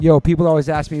Yo, people always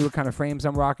ask me what kind of frames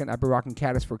I'm rocking. I've been rocking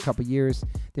Caddis for a couple years.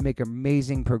 They make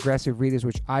amazing progressive readers,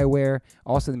 which I wear.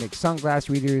 Also, they make sunglass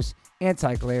readers,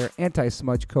 anti-glare,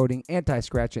 anti-smudge coating,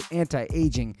 anti-scratch, and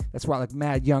anti-aging. That's why I look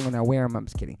mad young when I wear them. I'm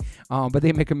just kidding. But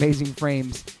they make amazing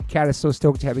frames. Caddis, so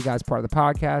stoked to have you guys part of the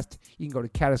podcast. You can go to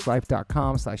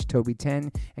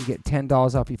caddislife.com/Toby10 and get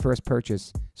 $10 off your first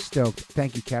purchase. Stoked.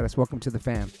 Thank you, Caddis. Welcome to the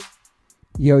fam.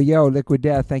 Yo, Liquid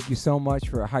Death, thank you so much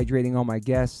for hydrating all my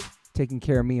guests, taking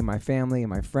care of me and my family and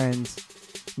my friends.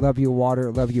 Love your water,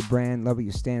 love your brand, love what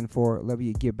you stand for, love what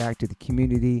you give back to the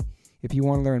community. If you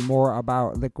want to learn more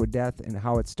about Liquid Death and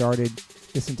how it started,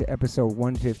 listen to episode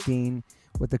 115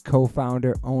 with the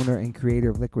co-founder, owner, and creator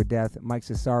of Liquid Death, Mike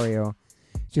Cesario.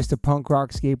 Just a punk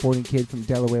rock skateboarding kid from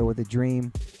Delaware with a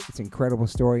dream. It's an incredible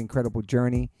story, incredible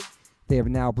journey. They have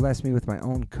now blessed me with my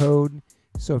own code.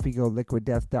 So if you go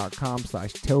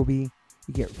liquiddeath.com/Toby,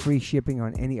 you get free shipping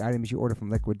on any items you order from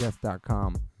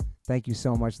liquiddeath.com. Thank you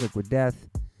so much, Liquid Death.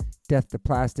 Death to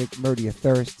plastic, murder your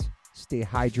thirst. Stay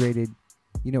hydrated.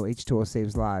 You know H2O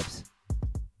saves lives.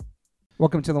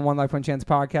 Welcome to the One Life, One Chance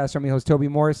podcast. I'm your host, Toby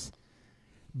Morse.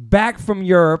 Back from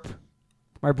Europe,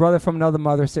 my brother from another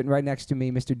mother sitting right next to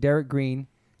me, Mr. Derek Green.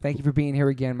 Thank you for being here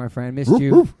again, my friend. Missed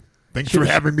you. Thanks for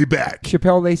having me back.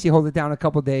 Chappelle Lacey, hold it down a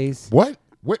couple days. What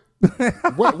are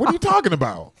you talking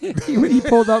about? he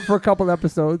pulled up for a couple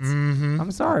episodes. Mm-hmm. I'm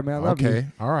sorry, man. I love you. Okay,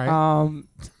 all right.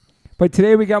 But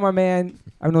today we got my man.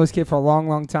 I've known this kid for a long,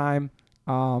 long time.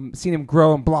 Seen him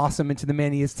grow and blossom into the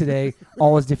man he is today.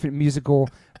 All his different musical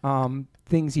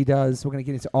things he does. We're going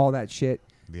to get into all that shit.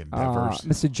 The endeavors.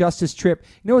 Mr. Justice Tripp.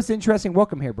 You know what's interesting?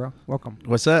 Welcome here, bro. Welcome.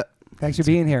 What's up? Thanks for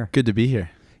being here. Good to be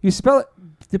here. You spell it.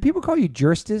 Do people call you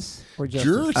Justice or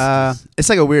Justice? It's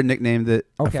like a weird nickname that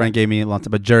a friend gave me a long time,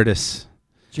 but Jurdis.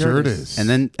 Jurdis. And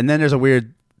then there's a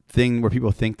weird thing where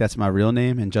people think that's my real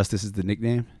name and Justice is the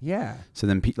nickname. Yeah. So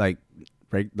then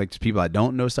just people I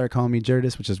don't know start calling me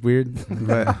Jurdis, which is weird.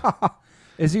 But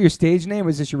is it your stage name or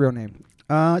is this your real name?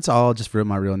 It's all just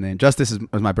my real name. Justice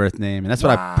was my birth name, and that's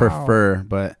what I prefer.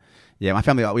 But yeah, my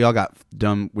family, we all got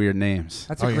dumb, weird names.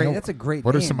 That's a great. That's a great.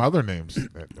 What name. are some other names?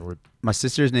 My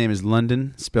sister's name is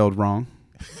London, spelled wrong.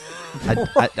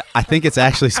 I think it's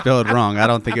actually spelled wrong. I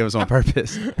don't think it was on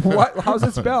purpose. What? How's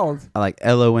it spelled? I like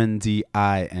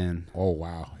Londin. Oh,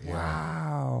 wow. Yeah.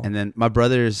 Wow. And then my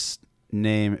brother's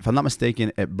name, if I'm not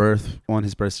mistaken, at birth on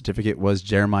his birth certificate was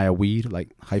Jeremiah Weed, like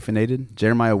hyphenated.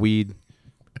 Jeremiah Weed,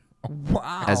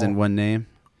 wow, as in one name.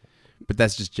 But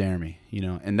that's just Jeremy,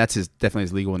 and that's definitely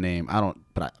his legal name. I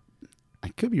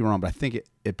could be wrong, but I think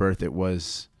at birth it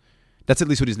was. That's at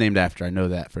least what he's named after. I know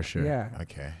that for sure. Yeah.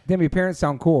 Okay. Damn, your parents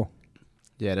sound cool.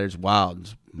 Yeah, there's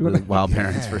really wild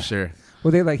parents for sure.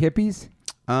 Were they like hippies?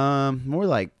 More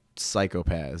like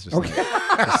psychopaths. Just okay.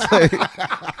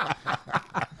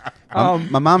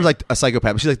 My mom's like a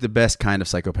psychopath, but she's like the best kind of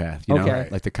psychopath. Okay.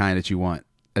 Like the kind that you want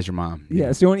as your mom.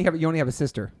 Yeah. So you only have a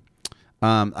sister.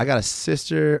 I got a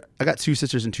sister. I got two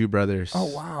sisters and two brothers. Oh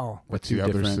wow. What's the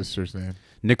other sister's name?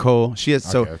 Nicole. She has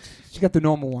She got the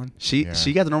normal one. She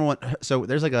got the normal one. So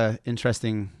there's like a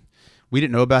interesting. We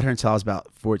didn't know about her until I was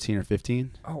about 14 or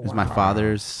 15. Oh wow. It was my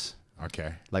father's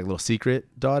like little secret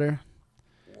daughter.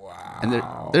 Wow. And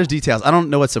there's details. I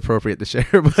don't know what's appropriate to share,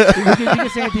 but you can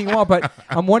say anything you want. But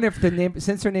I'm wondering if the name,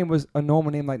 since her name was a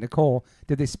normal name like Nicole,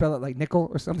 did they spell it like nickel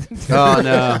or something? Oh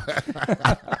no.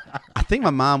 I think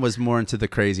my mom was more into the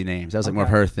crazy names. That was like more of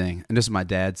her thing. And this is my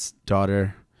dad's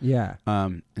daughter. Yeah.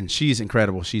 And she's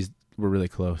incredible. We're really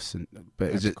close.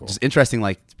 But it's cool. just interesting,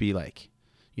 like to be like,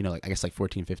 like I guess like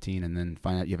 14, 15, and then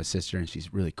find out you have a sister and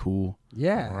she's really cool.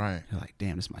 Yeah. Right. You're like,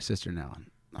 damn, this is my sister now.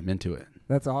 I'm into it.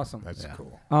 That's awesome. That's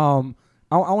cool. I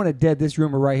want to dead this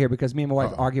rumor right here because me and my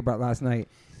wife argued about it last night.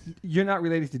 You're not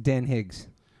related to Dan Higgs.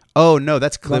 Oh no,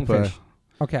 that's Klippa. Lungfish.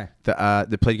 Okay.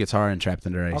 The played guitar in Trapped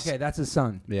Under Ice. Okay, that's his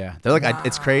son. Yeah, they're like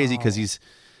it's crazy because he's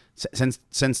since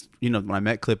when I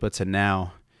met Klippa to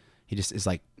now, he just is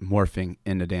like morphing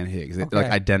into Dan Higgs. They're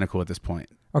like identical at this point.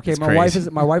 Okay, it's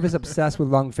my wife is obsessed with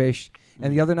Lungfish,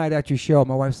 and the other night after your show,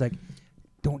 my wife's like,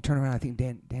 "Don't turn around. I think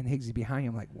Dan Higgs is behind you."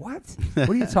 I'm like, "What?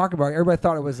 What are you talking about?" Everybody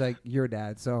thought it was like your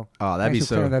dad. So that'd be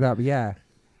so. Clearing that up. Yeah,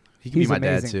 he could be my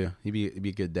amazing. dad too. He'd be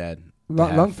a good dad.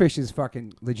 Lungfish is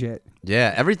fucking legit.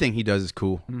 Yeah, everything he does is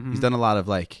cool. Mm-hmm. He's done a lot of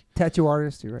like tattoo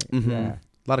artist, you're right? Mm-hmm. Yeah,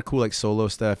 a lot of cool like solo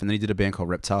stuff, and then he did a band called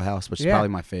Reptile House, which is probably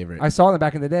my favorite. I saw them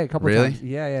back in the day a couple times.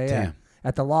 Really? Yeah. Damn.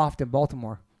 At the Loft in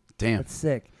Baltimore. Damn, that's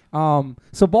sick.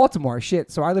 So Baltimore,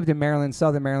 shit. So I lived in Maryland,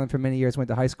 Southern Maryland for many years. Went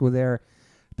to high school there.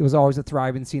 There was always a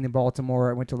thriving scene in Baltimore.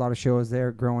 I went to a lot of shows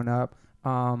there growing up.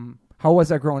 How was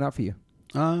that growing up for you?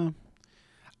 I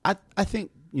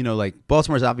think like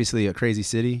Baltimore's obviously a crazy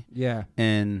city. Yeah.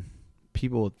 And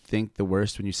people think the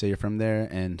worst when you say you're from there,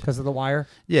 and Because of The Wire?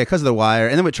 yeah, because of The Wire.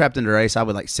 And then with Trapped Under Ice, I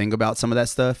would like sing about some of that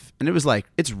stuff, and it was like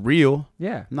it's real.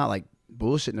 Yeah. I'm not like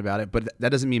bullshitting about it, but that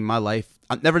doesn't mean my life.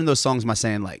 I'm never in those songs. Am I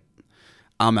saying like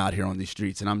I'm out here on these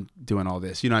streets and I'm doing all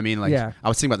this? You know what I mean? Like Yeah. I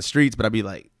would sing about the streets, but I'd be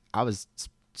like I was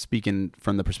speaking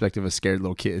from the perspective of a scared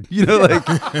little kid. You know, like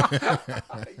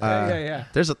Yeah.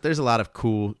 there's a lot of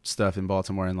cool stuff in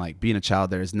Baltimore, and like being a child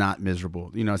there is not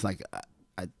miserable. You know, it's like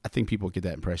I think people get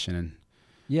that impression, and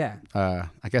Yeah.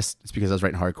 I guess it's because I was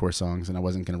writing hardcore songs and I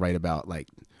wasn't gonna write about like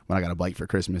when I got a bike for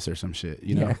Christmas or some shit.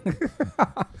 You know.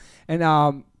 Yeah.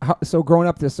 And so growing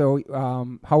up there,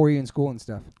 how were you in school and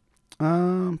stuff?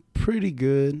 Pretty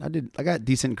good. I got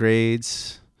decent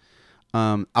grades.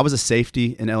 I was a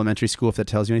safety in elementary school, if that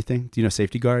tells you anything. Do you know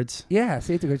safety guards? Yeah,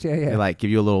 safety coach. Yeah. They like give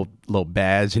you a little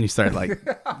badge and you start like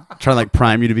trying to like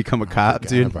prime you to become a cop,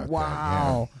 dude. About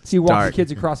Wow. So you walk Dark. the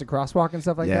kids across the crosswalk and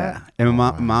stuff like Yeah. that? And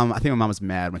my mom, I think my mom was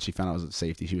mad when she found out I was a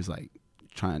safety. She was like,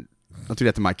 don't do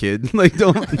that to my kid. Like,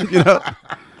 don't, you know.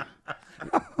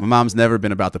 My mom's never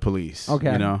been about the police.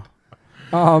 Okay. You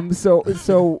know.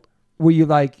 So were you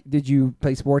like, did you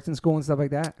play sports in school and stuff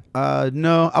like that?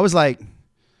 No, I was like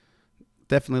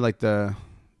definitely like the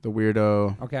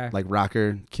weirdo, Okay. like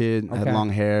rocker kid. I had Okay. long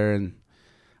hair, and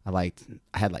I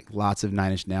had like lots of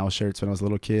Nine Inch Nails shirts when I was a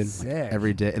little kid. Like, Sick.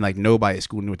 every day, and like nobody at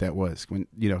school knew what that was. When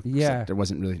 'cause, Yeah. like, there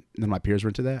wasn't really none of my peers were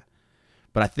into that.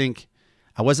 But I think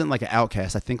I wasn't like an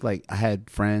outcast. I think like I had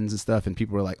friends and stuff, and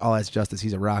people were like, "Oh, that's Justice.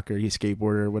 He's a rocker. He's a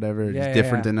skateboarder or whatever. Yeah, He's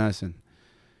different yeah. than us." And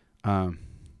it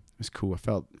was cool. I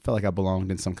felt like I belonged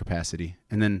in some capacity.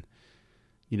 And then,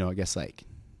 I guess like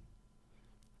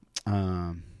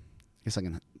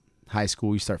in high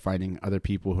school, you start finding other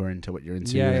people who are into what you're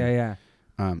into. Yeah.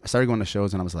 I started going to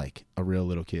shows when I was like a real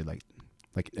little kid, like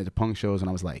at the punk shows when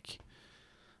I was like,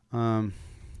 13?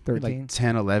 like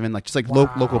 10, 11, like just like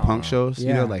Wow. local punk shows.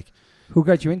 Yeah. Like Who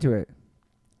got you into it?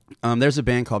 there's a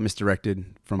band called Misdirected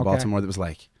from Okay. Baltimore that was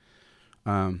like,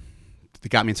 that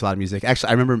got me into a lot of music. Actually,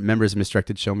 I remember members of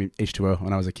Misdirected showing me H2O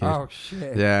when I was a kid. Oh,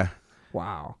 shit. Yeah,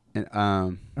 Wow. and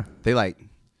they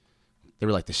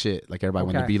were like the shit. Like everybody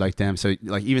wanted to Okay. be like them. So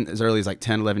like even as early as like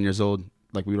 10, 11 years old,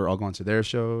 like we were all going to their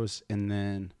shows. And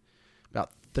then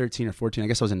about 13 or 14, I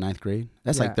guess I was in 9th grade.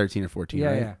 That's Yeah. like 13 or 14, Yeah,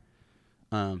 right?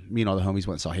 yeah. Me and all the homies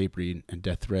went and saw Hatebreed and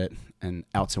Death Threat and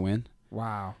Out to Win,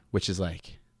 Wow. which is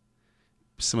like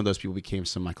some of those people became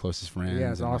some of my closest friends.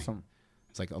 Yeah, it's and, like, awesome.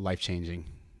 it's like a life-changing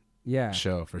Yeah.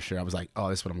 show for sure. I was like, oh,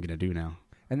 this is what I'm going to do now.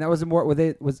 And that was more, was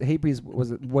Hatebreed, was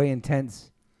it way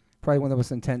intense? Probably one of the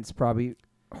most intense, probably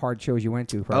hard shows you went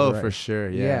to. Probably, Oh, right? for sure.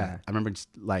 Yeah. Yeah. I remember just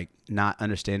like not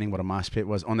understanding what a mosh pit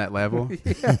was on that level.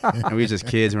 And we were just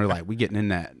kids and we are like, we getting in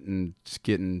that and just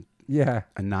getting Yeah.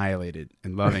 annihilated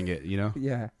and loving it,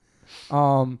 Yeah.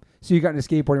 So you got into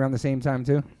skateboarding around the same time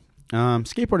too?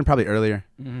 Skateboarding probably earlier.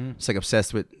 Mm-hmm. Just like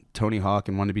obsessed with Tony Hawk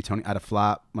and wanted to be Tony. I had a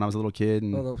flop when I was a little kid.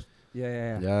 And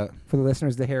Yeah. For the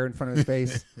listeners, the hair in front of his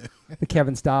face, the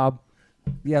Kevin Staub.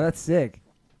 Yeah, that's sick.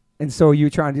 And so you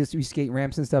trying to do skate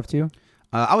ramps and stuff too?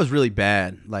 I was really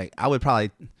bad. Like I would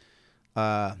probably,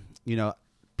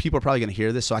 people are probably going to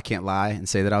hear this, so I can't lie and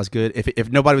say that I was good.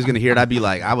 If nobody was going to hear it, I'd be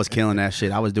like, I was killing that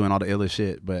shit. I was doing all the illest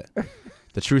shit. But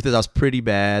the truth is I was pretty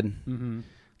bad. Mm-hmm.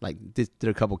 Like did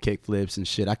a couple kick flips and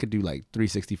shit. I could do like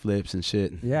 360 flips and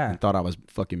shit. Yeah. And thought I was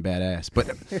fucking badass. But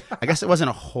I guess there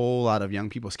wasn't a whole lot of young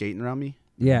people skating around me.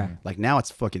 Yeah. Like now it's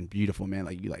fucking beautiful, man.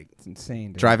 Like you like It's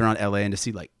insane. Dude. driving around LA and to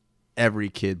see like every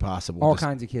kid possible. All Just-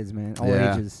 kinds of kids, man. All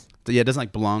Yeah. ages. So, yeah, it doesn't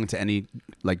like belong to any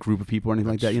like group of people or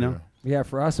anything like that, True. Yeah,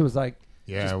 for us it was like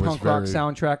Yeah, just it was punk rock very,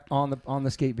 soundtrack on the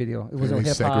skate video. It was no very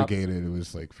hip hop. segregated. It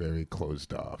was like very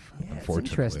closed off. Yeah, it's Unfortunately,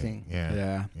 interesting. Yeah.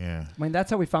 Yeah. Yeah. I mean, that's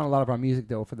how we found a lot of our music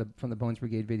though, from the Bones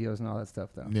Brigade videos and all that stuff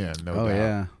though. Yeah. No Oh doubt.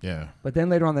 yeah. Yeah. But then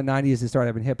later on in the 90s, they started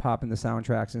having hip hop in the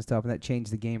soundtracks and stuff, and that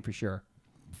changed the game for sure.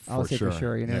 I'll say for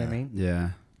sure. You know what I mean? Yeah.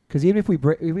 Because even if we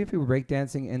were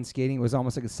breakdancing and skating, it was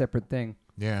almost like a separate thing.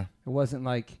 Yeah. It wasn't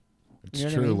like It's You know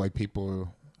what I true. mean? Like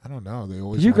people, I don't know. They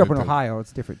always. you grew up in wanted to- Ohio.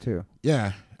 It's different too.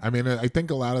 Yeah. I mean, I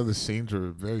think a lot of the scenes are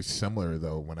very similar,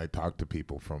 though. When I talk to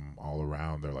people from all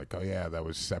around, they're like, "Oh yeah, that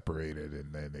was separated,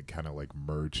 and then it kind of like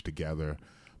merged together."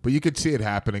 But you could see it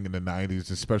happening in the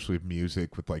 '90s, especially with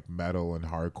music, with like metal and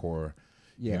hardcore.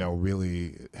 Yeah. You know,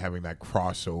 really having that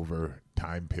crossover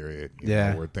time period. You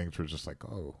Yeah. know, where things were just like,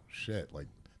 "Oh shit!" Like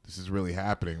this is really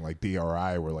happening. Like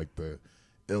DRI were like the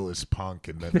illest punk,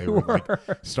 and then they would like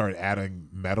start adding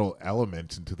metal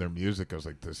elements into their music. I was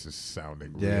like, this is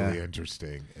sounding Yeah. really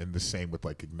interesting. And the same with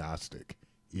like Agnostic,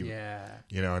 Yeah.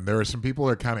 You know, and there were some people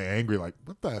that are kind of angry, like,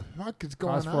 what the fuck is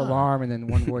going Cause for on? Alarm and then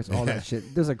One Voice, all that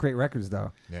shit. Those are great records,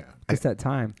 though. Yeah. It's that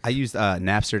time. I used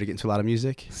Napster to get into a lot of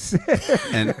music,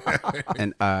 and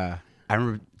I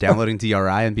remember downloading DRI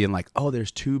and being like, "Oh,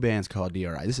 there's 2 bands called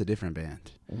DRI. This is a different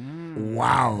band."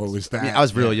 Wow, was that? I mean, I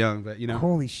was real young, but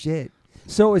Holy shit.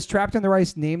 So is Trapped in the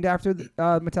Rice named after the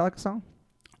Metallica song?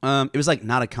 it was like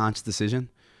not a conscious decision,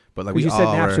 but like Because we you said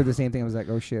all Napster were. the same thing. I was like,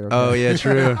 oh shit. Okay. Oh yeah,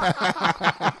 true.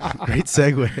 Great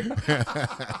segue.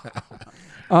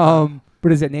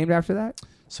 But is it named after that?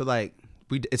 So like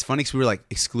it's funny because we were like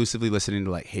exclusively listening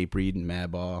to like Hatebreed and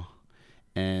Madball,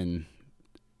 and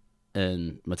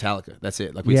Metallica. That's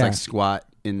it. Like we just like squat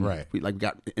in. Right. We like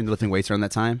got into lifting weights around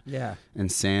that time. Yeah.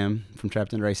 And Sam from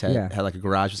Trapped in the Rice had Yeah. like a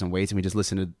garage with some weights, and we just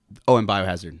listened to and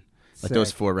Biohazard, like those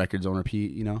Sick. 4 records on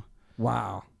repeat,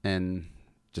 Wow. and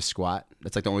just squat.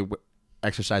 That's like the only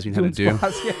exercise we know how to Doing do.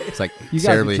 squats, yeah. It's like You guys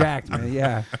terribly. are jacked, man.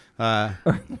 Yeah.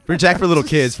 We're jacked for little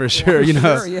kids for sure, you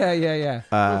know. Sure.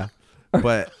 Yeah.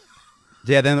 But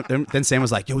yeah, then Sam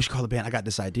was like, "Yo, we should call the band. I got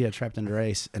this idea, Trapped in the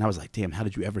Rice." And I was like, "Damn, how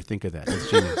did you ever think of that? That's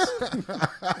genius."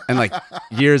 And like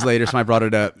years later, somebody brought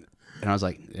it up, and I was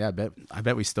like, "Yeah, I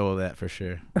bet we stole that for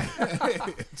sure."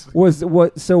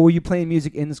 So were you playing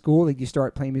music in school? Like you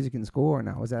start playing music in school or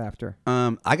no? Was that after?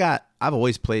 I've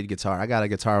always played guitar. I got a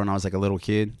guitar when I was like a little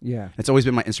kid. Yeah. It's always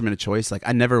been my instrument of choice. Like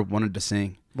I never wanted to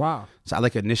sing. Wow. So I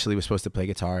like initially was supposed to play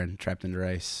guitar and Trapped in the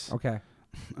Rice. Okay.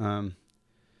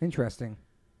 Interesting.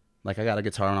 Like I got a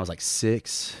guitar when I was like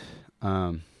 6.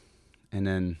 And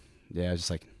then I was just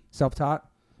like Self-taught?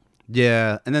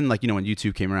 yeah, and then like when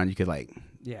YouTube came around, you could like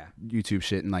Yeah. YouTube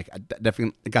shit, and like I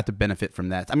definitely got the benefit from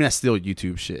that. I mean, I still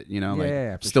YouTube shit, like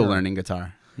Yeah, for still sure. learning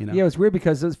guitar, Yeah, it was weird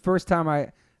because it was the first time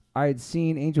I had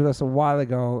seen Angel Dust a while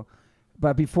ago,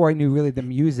 but before I knew really the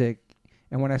music.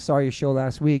 And when I saw your show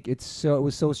last week, it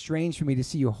was so strange for me to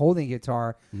see you holding a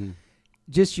guitar. Mhm.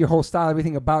 Just your whole style,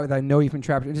 everything about it that I know you from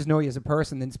Trapped. I just know you as a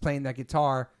person, then just playing that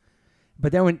guitar.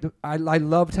 But then when I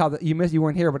loved how you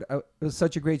weren't here, but it was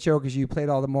such a great show because you played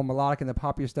all the more melodic and the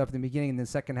poppier stuff in the beginning, and then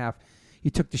the second half you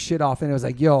took the shit off, and it was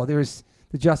like, yo, there's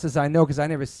the Justice I know because I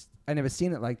never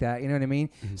seen it like that. You know what I mean?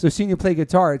 Mm-hmm. So seeing you play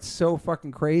guitar, it's so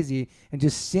fucking crazy, and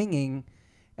just singing,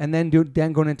 and then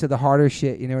going into the harder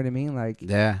shit. You know what I mean? Like,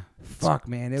 Yeah. fuck,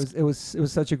 man, it was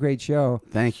such a great show.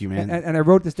 Thank you, man. And I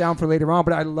wrote this down for later on,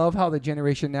 but I love how the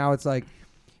generation now, it's like,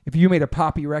 if you made a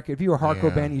poppy record, if you were a hardcore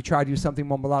Yeah. band, you tried to do something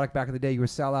more melodic back in the day, you were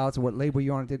sellouts or what label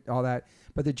you on, did all that.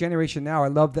 But the generation now, I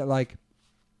love that, like,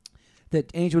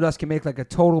 that Angel Dust can make like a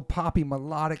total poppy,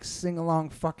 melodic, sing-along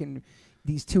fucking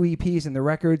these 2 EPs and the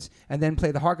records, and then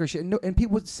play the hardcore shit. And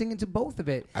people singing to both of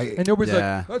it. And nobody's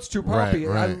Yeah. like, that's too poppy.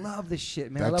 Right. I love this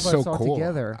shit, man. That's I love how so it's all cool.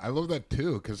 together. I love that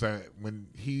too because when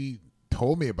he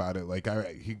told me about it, like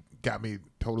he got me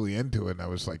totally into it, and I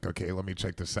was like, okay, let me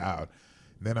check this out.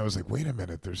 And then I was like, wait a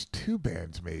minute, there's 2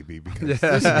 bands maybe because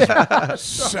this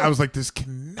is, I was like, this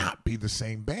cannot be the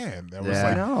same band. I was Yeah.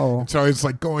 like, No. so I was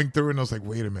like going through, and I was like,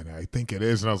 wait a minute, I think it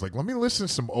is. And I was like, let me listen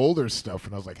to some older stuff.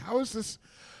 And I was like, how is this?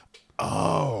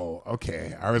 Oh,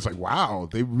 okay. I was like, wow,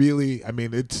 they really. I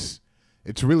mean, it's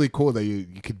really cool that you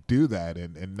could do that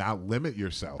and not limit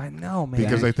yourself. I know, man.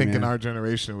 Because I Thank you, think in man. our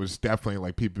generation, it was definitely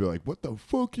like people be like, "What the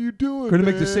fuck are you doing? Gonna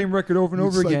make the man?" same record over and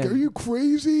It's over like, again. are you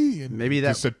crazy? And Maybe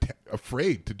that- just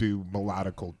afraid to do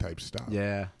melodical type stuff.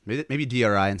 Yeah. Maybe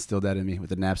DRI instilled that in me with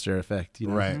the Napster effect.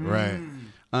 Right, right.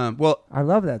 Well, I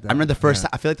love that, though. I remember the first Yeah.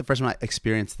 time. I feel like the first time I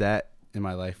experienced that in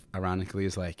my life, ironically,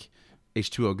 is like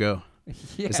H2O Go.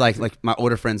 Yeah. It's like my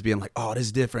older friends being like, "Oh, this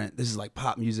is different. This is like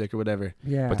pop music or whatever."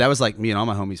 Yeah. But that was like me and all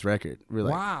my homies' record. We're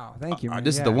like, wow. Thank you, man.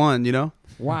 this is Yeah. the one,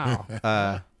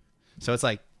 Wow. So it's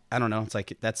like I don't know. It's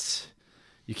like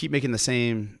you keep making the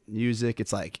same music.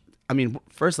 It's like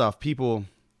first off, people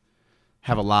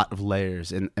have a lot of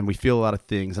layers and we feel a lot of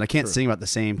things, and I can't sing about the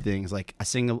same things. Like I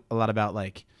sing a lot about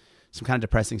like some kind of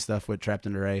depressing stuff with Trapped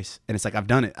in the Rice, and it's like I've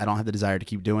done it. I don't have the desire to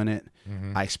keep doing it.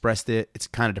 I expressed it. It's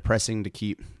kind of depressing to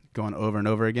keep going over and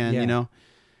over again, Yeah.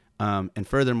 And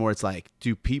furthermore, it's like,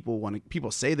 do people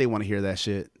say they want to hear that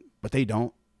shit, but they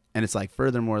don't. And it's like,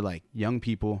 furthermore, like young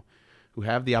people who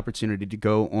have the opportunity to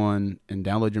go on and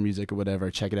download your music or whatever,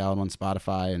 check it out on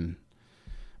Spotify, and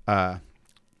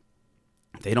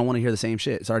they don't want to hear the same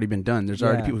shit. It's already been done. There's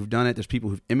already Yeah. people who've done it. There's people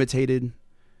who've imitated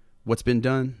what's been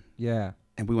done, Yeah.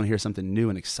 and we want to hear something new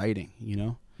and exciting,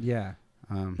 Yeah.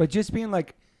 Um, But just being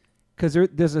like because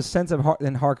there's a sense of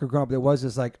in hardcore growing up. There was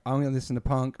this like, I only listen to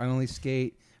punk, I only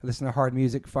skate, I listen to hard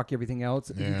music, fuck everything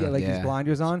else. You get like these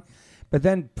blinders on. But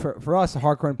then for us,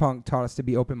 hardcore and punk taught us to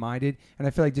be open-minded. And I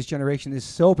feel like this generation is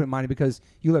so open-minded because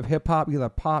you love hip-hop, you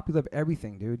love pop, you love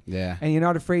everything, dude. Yeah. And you're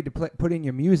not afraid to put in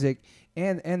your music.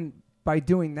 And by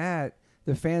doing that,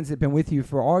 the fans that have been with you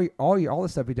for all the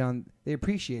stuff you've done, they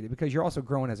appreciate it because you're also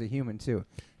growing as a human, too.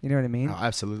 You know what I mean? Oh,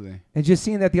 absolutely. And just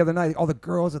seeing that the other night, all the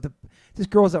girls this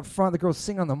girls up front, the girls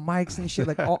sing on the mics and shit.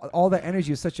 Like all that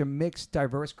energy is such a mixed,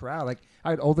 diverse crowd. Like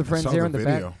I had older friends there in the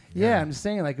back. Yeah, I'm just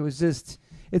saying, like it was just,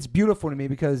 it's beautiful to me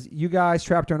because you guys,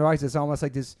 Trapped Under Ice, it's almost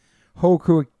like this whole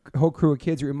crew of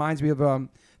kids. It reminds me of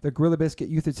the Gorilla Biscuit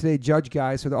Youth of Today Judge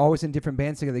guys. So they're always in different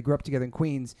bands together. They grew up together in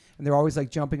Queens, and they're always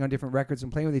like jumping on different records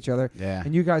and playing with each other. Yeah.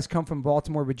 And you guys come from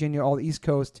Baltimore, Virginia, all the East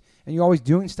Coast, and you're always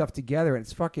doing stuff together. And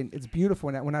it's beautiful.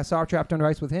 And when I saw Trapped Under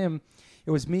Ice with him,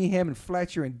 it was me, him, and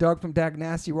Fletcher and Doug from Dag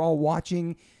Nasty. We're all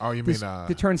watching. Oh, you mean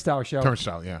the Turnstile show?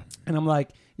 Turnstile, yeah. And I'm like,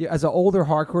 as an older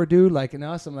hardcore dude like in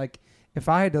us, I'm like, if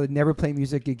I had to never play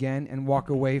music again and walk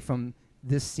away from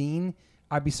this scene,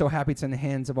 I'd be so happy it's in the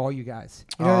hands of all you guys.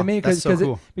 You know what I mean?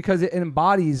 Because it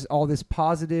embodies all this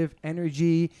positive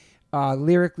energy,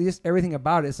 lyrically, just everything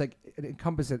about it. It's like it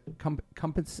encompasses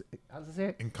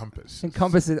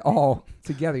it all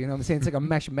together. You know what I'm saying? It's like a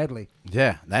mesh medley.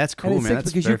 Yeah, that's cool, and it's man. That's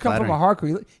that's because you come from a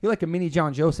hardcore. You're like a mini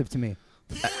John Joseph to me.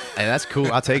 Hey, that's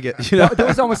cool. I'll take it. You know? There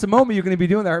was almost a moment you're going to be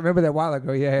doing that. I remember that a while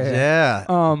ago.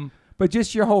 Yeah. But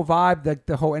just your whole vibe,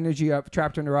 the whole energy of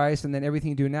Trapped Under Ice, and then everything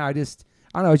you do now, I don't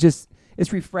know.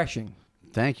 It's refreshing.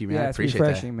 Thank you, man. Yeah, I appreciate that.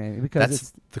 Refreshing, man. Because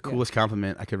that's the coolest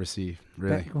compliment I could receive.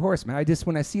 Really. Of course, man.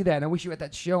 When I see that, and I wish you were at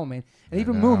that show, man. And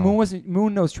even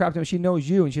Moon knows Trapped Under Ice. She knows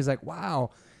you, and she's like,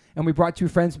 wow. And we brought two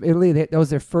friends from Italy. That was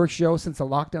their first show since the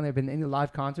lockdown. There have been any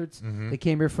live concerts. Mm-hmm. They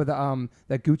came here for the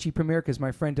that Gucci premiere because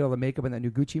my friend did all the makeup in that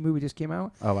new Gucci movie just came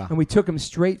out. Oh wow! And we took them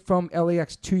straight from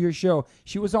LAX to your show.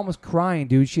 She was almost crying,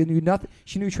 dude. She knew nothing.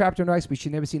 She knew Trapped Under Ice, but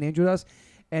she'd never seen Angel Dust.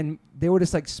 And they were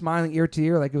just like smiling ear to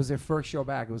ear, like it was their first show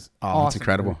back. It was awesome. It's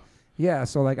incredible. Dude. Yeah,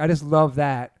 so like I just love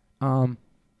that. Anything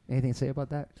to say about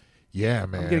that? Yeah,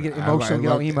 man. I'm gonna get emotional,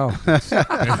 get all emo. It's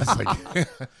like,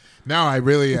 now I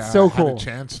really so cool. had a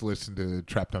chance to listen to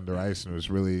Trapped Under Ice, and it was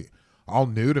really all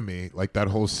new to me, like that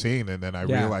whole scene. And then I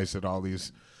realized that all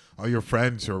your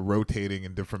friends are rotating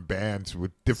in different bands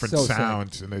with different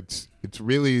sounds, sick. And it's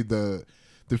really the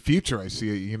future. I see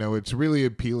it. You know, it's really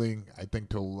appealing. I think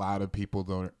to a lot of people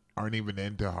that aren't even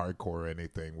into hardcore or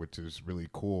anything, which is really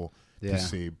cool to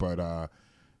see. But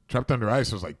Trapped Under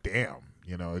Ice was like, damn.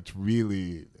 You know, it's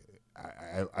really.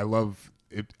 I love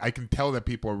it. I can tell that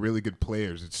people are really good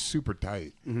players. It's super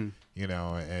tight, you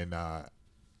know, and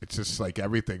it's just like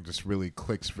everything just really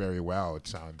clicks very well. It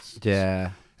sounds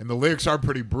and the lyrics are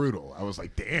pretty brutal. I was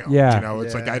like, damn, you know,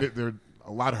 it's like they're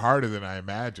a lot harder than I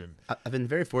imagined. I've been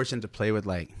very fortunate to play with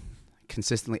like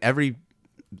consistently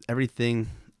everything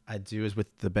I do is with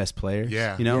the best players.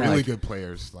 Yeah, you know, really good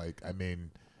players. Like, I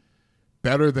mean,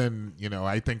 better than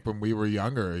I think when we were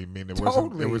younger. I mean, it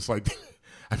was like.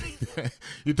 I mean,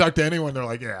 you talk to anyone, they're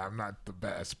like, yeah, I'm not the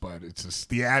best, but it's just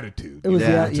the attitude. It was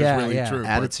which is really true.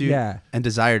 Attitude and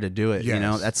desire to do it. Yes. You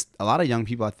know, that's a lot of young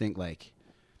people, I think, like,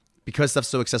 because stuff's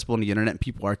so accessible on the internet and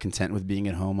people are content with being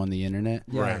at home on the internet.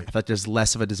 Right. I feel like there's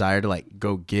less of a desire to, like,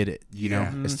 go get it, you know,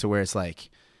 as to where it's like,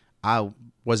 I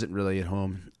wasn't really at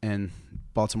home and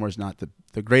Baltimore's not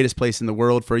the greatest place in the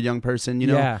world for a young person, you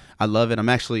know. Yeah. I love it. I'm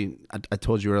actually, I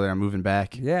told you earlier, I'm moving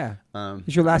back. Yeah.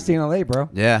 It's your last day in LA, bro.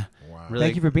 Yeah. Really,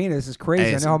 thank you for being here. This is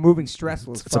crazy. I know how moving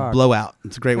stressful. It's a blowout.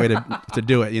 It's a great way to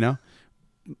do it, you know.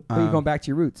 But you're going back to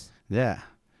your roots. Yeah,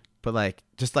 but like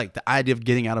just like the idea of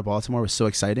getting out of Baltimore was so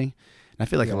exciting, and I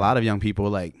feel like a lot of young people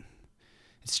like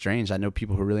it's strange. I know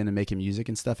people who are really into making music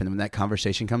and stuff, and when that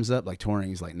conversation comes up, like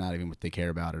touring is like not even what they care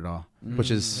about at all.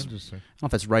 Which is I don't know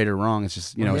if that's right or wrong. It's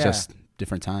just it's just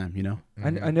different time, you know.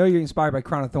 I know you're inspired by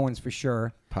Crown of Thorns for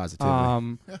sure. Positively.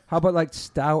 How about like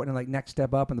Stout and like Next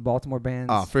Step Up and the Baltimore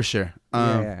bands? Oh, for sure.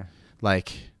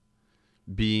 Like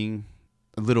being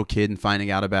a little kid and finding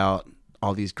out about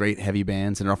all these great heavy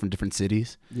bands and they're all from different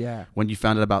cities. Yeah. When you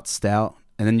found out about Stout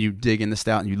and then you dig into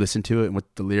Stout and you listen to it and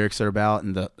what the lyrics are about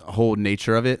and the whole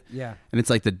nature of it. Yeah. And it's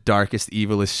like the darkest,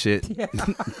 evilest shit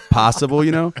possible,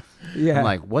 you know? Yeah. I'm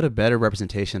like, what a better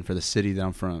representation for the city that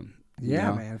I'm from. Yeah, you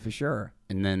know? man, for sure.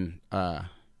 And then,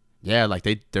 like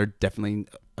they're definitely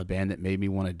a band that made me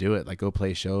want to do it. Like go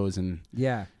play shows and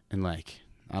like,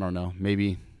 I don't know,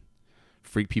 maybe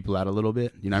freak people out a little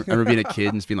bit. You know, I remember being a kid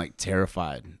and just being like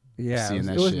terrified. Yeah, it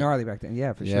was gnarly back then.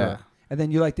 Yeah, for sure. And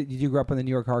then you liked it. Did you grow up on the New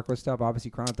York hardcore stuff?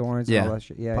 Obviously, Crown of Thorns and all that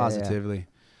shit. Yeah, positively.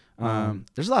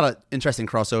 There's a lot of interesting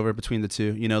crossover between the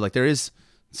two. You know, like there is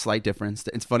slight difference.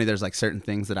 It's funny. There's like certain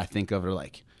things that I think of are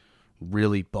like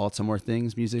really Baltimore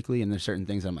things musically, and there's certain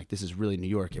things I'm like, this is really New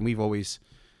York, and we've always,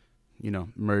 you know,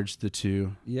 merged the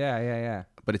two. Yeah.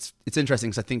 But it's interesting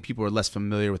because I think people are less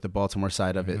familiar with the Baltimore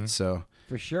side of it. So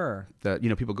For sure. that, you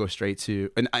know, people go straight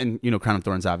to and you know, Crown of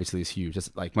Thorns obviously is huge.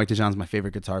 It's like Mike DeJohn's my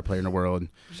favorite guitar player in the world.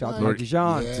 Shout out to Mike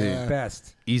Dijon. Yeah.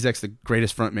 Best. Ezek's the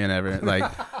greatest frontman ever.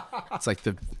 Like it's like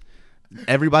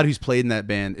everybody who's played in that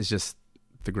band is just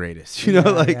the greatest. You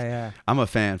know, Yeah. I'm a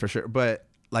fan for sure. But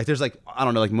like there's like, I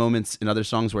don't know, like moments in other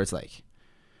songs where it's like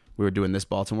we were doing this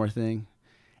Baltimore thing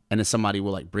and then somebody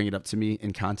will like bring it up to me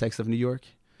in context of New York.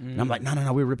 And I'm like,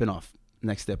 no, we're ripping off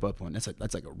Next Step Up one. That's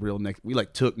like a real we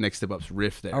like took Next Step Up's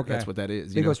riff there. Okay. That's what that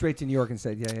is. They You know? go straight to New York and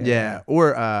said, Yeah.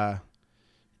 Or I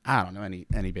don't know,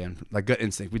 any band. Like Gut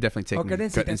Instinct. We definitely take Gut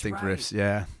Instinct, that's right. riffs.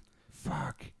 Yeah.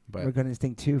 Fuck. But- We're Gut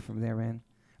Instinct 2 from there,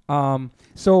 man.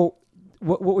 So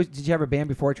what was, did you have a band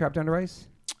before Trapped Under Ice?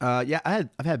 Yeah, I've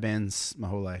had bands my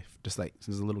whole life, just like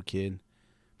since a little kid.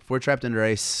 Before Trapped Under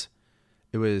Ice,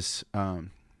 it was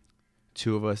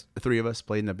three of us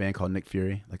played in a band called Nick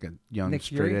Fury, like a young Nick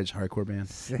straight Fury? edge hardcore band.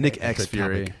 Sick. Nick X It's a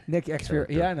Fury. comic. Nick X Fury.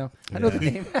 Yeah, I know. I know the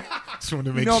name. Just wanted to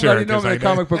You make know, sure. you know him in the 'cause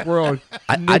I comic book world.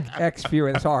 I- Nick X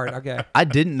Fury. That's hard. Okay. I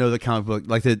didn't know the comic book.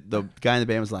 Like the guy in the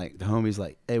band was like, the homie's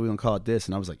like, hey, we're gonna call it this,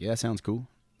 and I was like, yeah, sounds cool.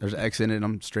 There's an X in it, and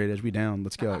I'm straight edge. We down.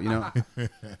 Let's go. You know.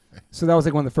 So that was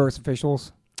like one of the first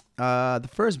officials. The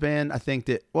first band I think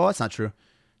that's not true.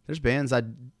 There's bands I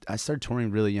started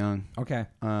touring really young. Okay.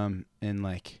 And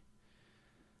like,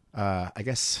 I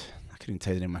guess I couldn't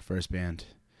tell you the name of my first band.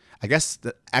 I guess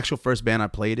the actual first band I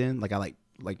played in, like I like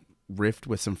riffed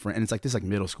with some friends, and it's like this like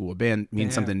middle school. A band means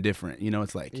Damn. something different, you know.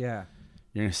 It's like Yeah.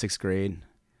 you're in sixth grade.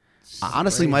 I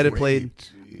honestly might have played.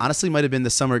 Honestly, might have been the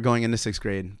summer going into sixth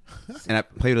grade, and I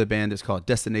played with a band. It's called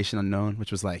Destination Unknown,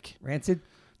 which was like, Rancid.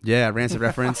 yeah, Rancid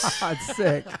reference. That's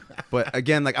sick. But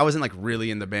again, like I wasn't like really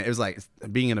in the band. It was like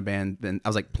being in a band. Then I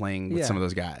was like playing with Yeah. some of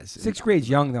those guys. Sixth grade's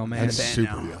young though, man. That's band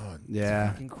super now. young.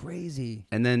 Yeah. Fucking crazy.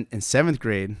 And then in seventh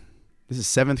grade, this is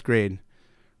seventh grade,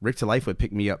 Rick to Life would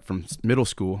pick me up from middle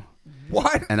school,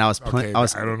 What? and I was Okay, playing. I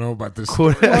was I don't know about this.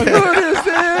 Cool. Story. What is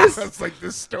this? It's like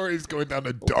this story's going down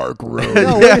a dark road.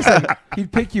 No, wait a second.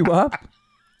 He'd pick you up.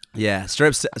 yeah, straight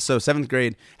up. So seventh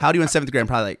grade. How do you in seventh grade? I'm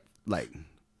probably like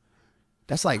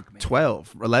that's like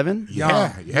 12, 11. Yeah,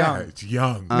 Young, yeah, young. it's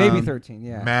young, Maybe 13.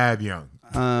 Yeah. mad young.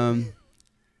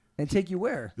 And take you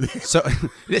where? So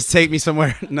just take me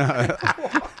somewhere. No.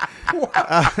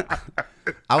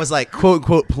 I was like quote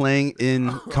unquote playing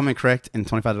in Coming Correct in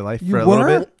 25 to Life You for a little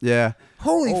were? bit. Yeah.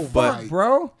 Holy Oh, fuck, my.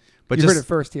 bro! But you just heard it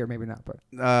first here, maybe not, but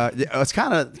yeah, it's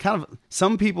kind of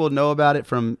some people know about it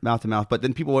from mouth to mouth, but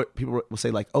then people will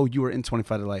say like, "Oh, you were in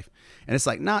 25 to Life," and it's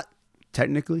like not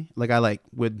technically. Like I like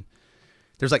would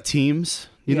there's like teams,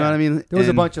 you know Yeah. what I mean? There was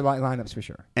a And- bunch of lineups for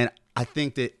sure. and I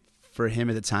think that for him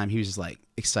at the time, he was just like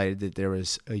excited that there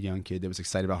was a young kid that was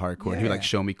excited about hardcore. He would like Yeah.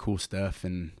 show me cool stuff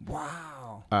and.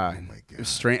 Wow. It was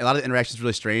strange. A lot of the interactions were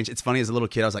really strange. It's funny as a little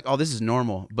kid, I was like, "Oh, this is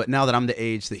normal." But now that I'm the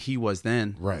age that he was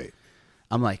then, Right.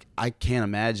 I'm like, I can't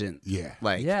imagine. Yeah.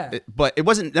 Like, Yeah. but it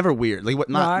wasn't never weird. Like, what?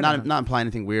 I Not know. not implying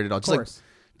anything weird at all. Of Just like, course.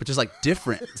 but just like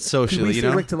different Could socially, we you say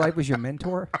know. Rick to Life was your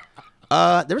mentor?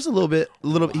 There was a little bit.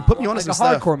 He put me on to Like some a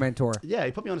stuff. hardcore mentor. Yeah,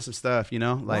 he put me on to some stuff. You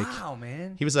know, like Wow,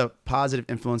 man. he was a positive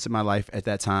influence in my life at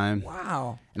that time.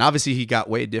 Wow. And obviously, he got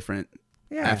way different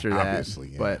Yeah. after that. Obviously,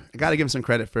 yeah. But I got to give him some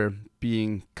credit for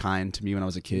being kind to me when I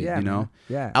was a kid. Yeah, you know. man.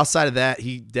 Yeah. Outside of that,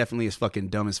 he definitely is fucking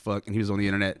dumb as fuck, and he was on the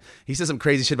internet. He said some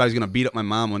crazy shit about he was gonna beat up my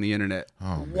mom on the internet.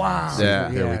 Oh, man. Wow. Yeah.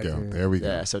 There Yeah, we go. dude. There we go.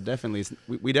 Yeah, so definitely,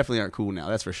 we definitely aren't cool now.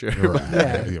 That's for sure. Right.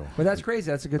 Yeah. Yeah. But that's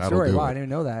crazy. That's a good That'll story. do Wow, it. I didn't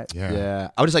know that. Yeah. Yeah,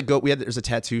 I would just like go. There's a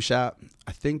tattoo shop.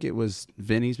 I think it was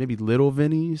Vinny's, maybe Little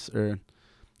Vinny's, or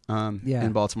Yeah.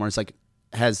 in Baltimore. It's like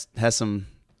has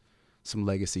some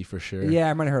legacy for sure. Yeah,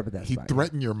 I might have heard about that. He spot.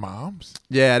 threatened your moms?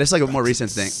 yeah. It's like a more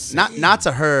recent insane. thing. Not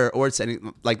to her or to any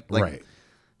like Right.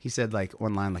 He said like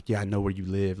one line like, "Yeah, I know where you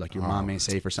live. Like your mom Oh. ain't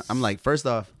safe or something." I'm like, first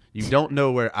off, you don't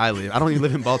know where I live. I don't even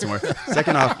live in Baltimore.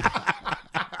 Second off,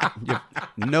 you have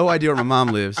no idea where my mom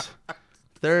lives.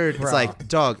 Third, Bro. it's like,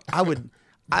 dog,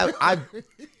 I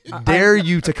dare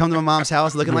you to come to my mom's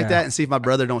house looking like Yeah. that and see if my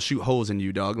brother don't shoot holes in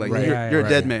you, dog. Like Right, you're a right.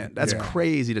 dead man. That's Yeah.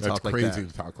 crazy to That's talk like crazy that.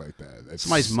 to talk like that. That's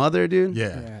Somebody's mother, dude.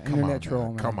 Yeah. Yeah, Come internet on, troll,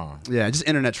 man. man. Come on. Yeah, just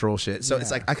internet troll shit. So it's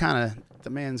Yeah. like I kind of the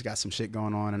man's got some shit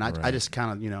going on, and I Right. just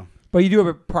kind of But you do have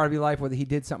a part of your life where he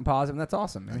did something positive, and that's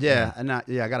awesome, man. yeah, and I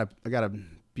gotta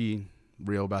be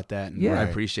real about that, and Yeah. I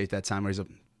appreciate that time where he's a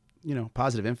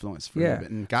positive influence for a little bit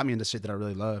and got me into shit that I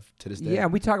really love to this day. Yeah,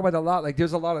 and we talk about that a lot. Like,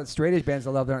 there's a lot of straight edge bands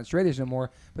I love that aren't straight edge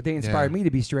anymore, but they inspired me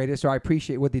to be straight edge, so I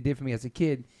appreciate what they did for me as a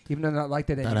kid, even though I'm not like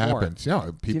that anymore. That happens.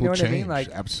 Yeah, people know what change. I mean? Like,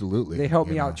 absolutely. They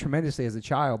helped me out tremendously as a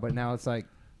child, but now it's like,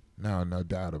 no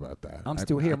doubt about that. I'm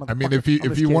still here. I mean, if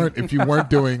you weren't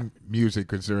doing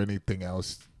music, is there anything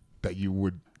else that you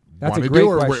would want to do,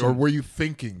 or were you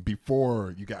thinking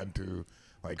before you got into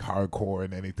like hardcore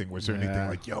and anything? Was there anything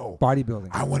like, yo, bodybuilding?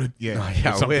 I want to,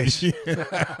 I wish.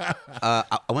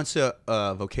 I went to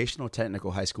a vocational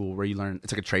technical high school where you learn.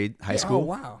 It's like a trade high school. Oh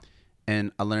wow!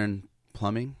 And I learned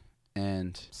plumbing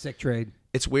and sick trade.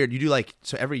 It's weird. You do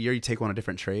so every year you take on a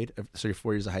different trade. So you're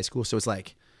 4 years of high school. So it's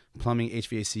like plumbing,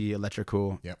 HVAC,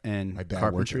 electrical, and my dad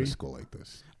carpentry. worked at a school like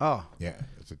this. Oh, yeah,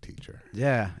 as a teacher.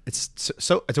 Yeah, it's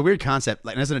so it's a weird concept.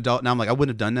 Like, as an adult now, I'm like, I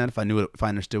wouldn't have done that if I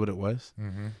understood what it was.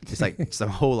 Mm-hmm. It's like so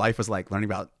my whole life was like learning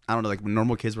about. I don't know, like when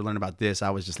normal kids were learning about this,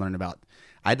 I was just learning about.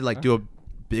 I had to do a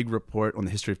big report on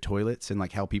the history of toilets and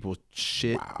like how people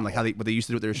shit and like what they used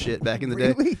to do with their shit back in the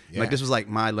day. Yeah. Like this was like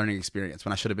my learning experience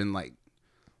when I should have been like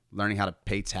learning how to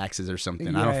pay taxes or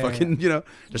something. Yeah, I don't fucking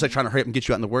just like trying to hurry up and get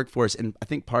you out in the workforce. And I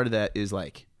think part of that is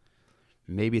like.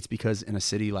 Maybe it's because in a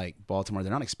city like Baltimore,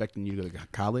 they're not expecting you to go to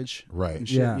college, right? And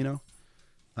shit,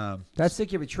 That's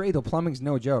sick of a trade though. Plumbing's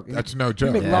no joke. That's no joke.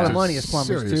 You make a lot of money as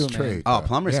plumbers too, trade, man. Oh,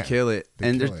 plumbers kill it.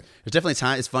 And kill there's definitely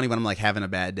time. It's funny when I'm like having a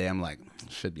bad day. I'm like,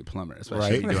 should be a plumber. That's what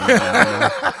I should be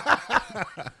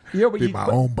doing. Be my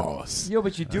own boss.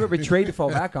 But you do have a trade to fall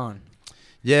back on.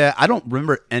 Yeah, I don't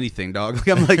remember anything, dog. Like,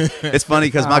 I'm like, it's funny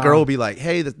because my girl will be like,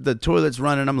 "Hey, the toilet's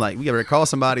running." I'm like, "We gotta call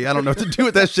somebody. I don't know what to do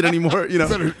with that shit anymore."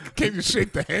 Can you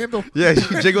shake the handle? Yeah,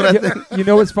 you jiggle that thing. You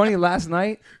know what's funny? Last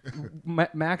night,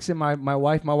 Max and my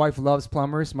wife loves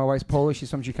plumbers. My wife's Polish.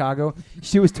 She's from Chicago.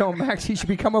 She was telling Max he should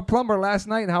become a plumber last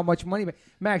night and how much money.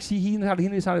 Max, he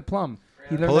knows how to plumb.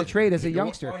 He learned that trade as a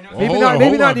youngster. Maybe not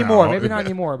anymore. Maybe not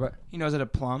anymore. But he knows how to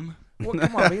plumb. Well,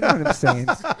 come on, you know what I'm saying.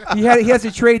 He has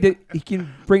a trade that he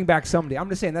can bring back someday. I'm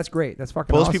just saying that's great. That's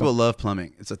fucking Polish awesome. people love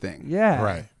plumbing. It's a thing. Yeah.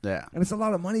 Right. Yeah. And it's a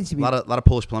lot of money to be. A lot of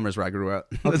Polish plumbers where I grew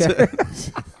up. Okay.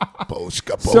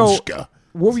 Polska. So,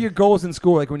 what were your goals in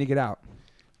school like when you get out?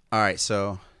 All right,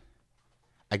 so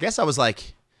I guess I was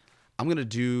like, I'm gonna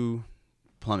do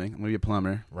plumbing. I'm gonna be a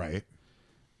plumber. Right.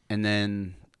 And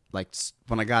then like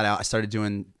when I got out, I started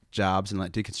doing jobs and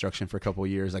like did construction for a couple of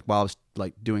years, like while I was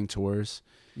like doing tours.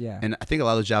 Yeah. And I think a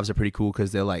lot of those jobs are pretty cool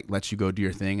because they'll like let you go do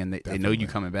your thing and they know you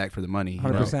coming back for the money.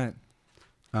 100%.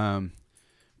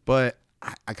 But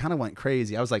I kind of went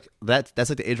crazy. I was like, that's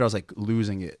like the age where I was like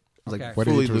losing it. I was like What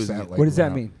fully age was losing that, it. like, What does that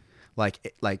around? mean?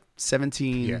 Like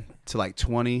 17 to like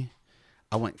 20.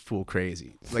 I went full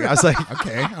crazy. Like I was like,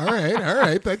 okay, all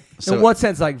right. In what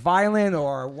sense? Like violent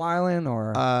or wilding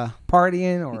or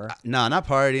partying or? No, not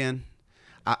partying.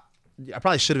 I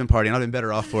probably should have been partying. I'd been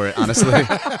better off for it, honestly.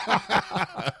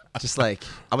 Just like,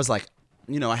 I was like,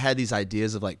 I had these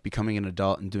ideas of like becoming an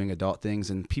adult and doing adult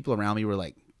things, and people around me were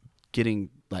like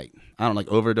getting like, I don't know, like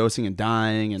overdosing and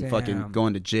dying and fucking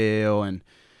going to jail. And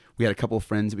we had a couple of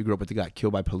friends that we grew up with that got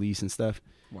killed by police and stuff.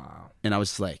 Wow. And I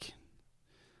was like,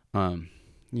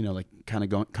 like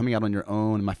kind of coming out on your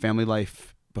own. And my family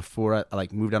life before I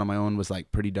like moved out on my own was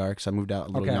like pretty dark. So I moved out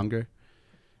a little younger.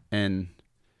 And,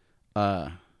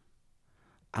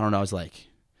 I don't know. I was like,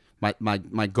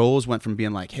 my goals went from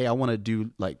being like, hey, I want to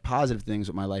do like positive things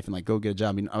with my life and like go get a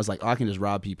job. I mean, I was like, I can just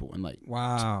rob people and like,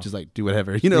 just like do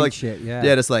whatever, like shit,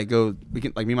 just like go. We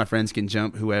can like me and my friends can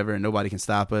jump whoever and nobody can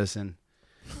stop us. And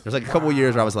there's like a couple of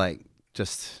years where I was like,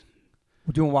 just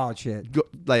we're doing wild shit.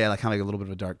 Like kind of like a little bit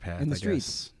of a dark path in the I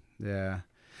streets. Guess. Yeah.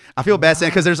 I feel bad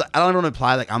saying because I don't want to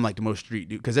imply like I'm like the most street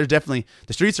dude because there's definitely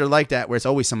the streets are like that where it's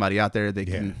always somebody out there that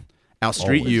can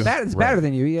outstreet you. It's better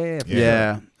than you.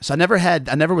 Yeah. So I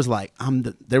never was like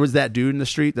there was that dude in the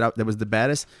street that was the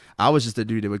baddest. I was just the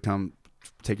dude that would come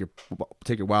take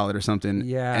your wallet or something.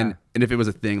 Yeah. And if it was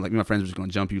a thing, like me and my friends were just going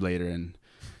to jump you later and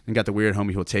got the weird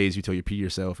homie who'll tase you till you pee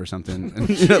yourself or something.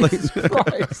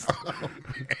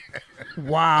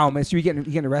 Wow, man. So you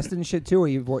getting arrested and shit too, or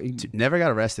you never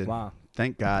got arrested. Wow.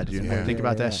 Thank God, dude. I think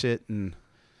about that shit and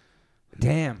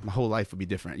damn, my whole life would be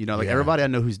different. Everybody I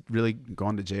know who's really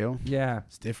gone to jail. Yeah,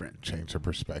 it's different. Change your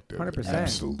perspective. 100%.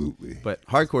 Absolutely. But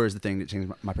hardcore is the thing that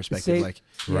changed my perspective.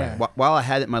 While I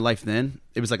had it in my life then,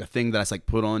 it was like a thing that I like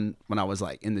put on when I was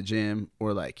like in the gym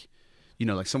or like,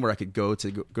 like somewhere I could go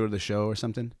to the show or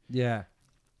something. Yeah.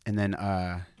 And then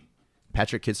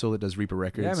Patrick Kitzel that does Reaper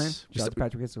Records. Yeah, man. Shout out to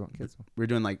Patrick Kitzel. We were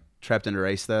doing like Trapped Under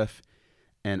Ice stuff,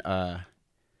 and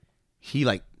he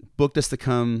like booked us to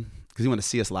come. because he wanted to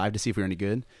see us live to see if we were any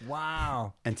good.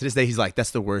 Wow. And to this day, he's like,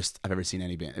 that's the worst I've ever seen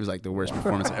any band. It was like the worst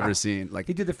performance I've ever seen. Like,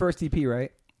 He did the first EP,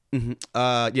 right?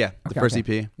 yeah, the first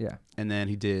EP. Yeah. And then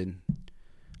he did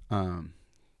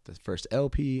the first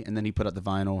LP, and then he put out the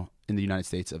vinyl in the United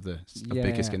States of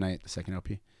Big Kiss Goodnight, the second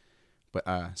LP. But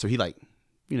so he like,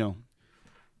 you know,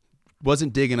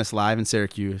 wasn't digging us live in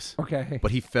Syracuse. Okay.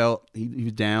 But he felt he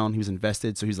was down, he was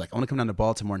invested, so he's like, I want to come down to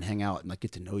Baltimore and hang out and like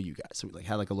get to know you guys. So we like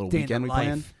had like a little Day in weekend the we life.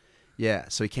 planned. Yeah,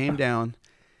 so he came down.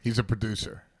 He's a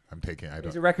producer. I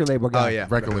He's a record label guy. Oh yeah,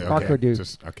 regularly. Hardcore Okay. dude.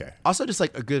 Just okay. Also, just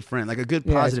like a good friend, like a good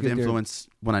Yeah, he's a positive good dude. influence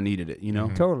when I needed it, you know.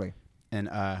 Totally. And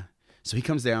so he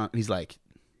comes down and he's like,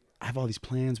 I have all these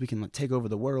plans. We can like take over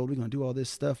the world. We're gonna do all this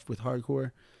stuff with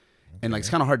hardcore. And like it's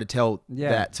kind of hard to tell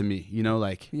that to me, you know.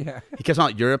 Like Yeah. he kept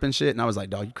talking about Europe and shit, and I was like,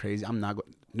 dog, you crazy? I'm not.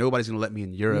 Nobody's gonna let me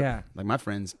in Europe. Yeah. Like my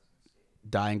friends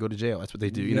die and go to jail. That's what they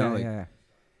do, you Yeah, know. Like, yeah.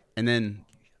 And then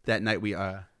that night we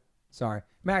Sorry.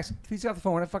 Max, please get off the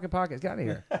phone. We're in a fucking podcast. Get out of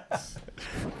here.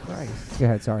 Christ. Go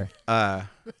ahead. Sorry. I'll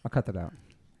cut that out.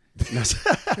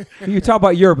 You talk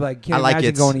about Europe. Like, can't I like imagine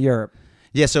it. going to Europe.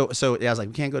 Yeah, so yeah, I was like,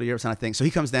 we can't go to Europe, kind of thing. So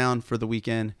he comes down for the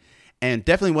weekend, and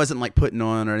definitely wasn't like putting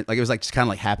on or like it was like just kind of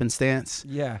like happenstance.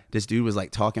 Yeah. This dude was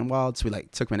like talking wild, so we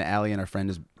like took him in the alley, and our friend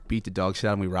just beat the dog shit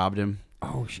out, and we robbed him.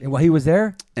 Oh, shit. Well, he was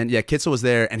there? And yeah, Kitzel was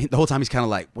there, and the whole time he's kind of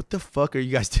like, "What the fuck are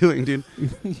you guys doing, dude?"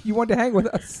 You wanted to hang with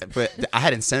us? But I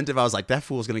had incentive. I was like, "That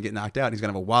fool's gonna get knocked out. And he's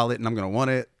gonna have a wallet, and I'm gonna want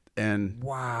it." And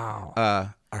Wow.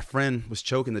 our friend was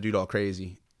choking the dude all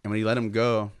crazy, and when he let him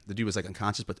go, the dude was like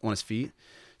unconscious but on his feet,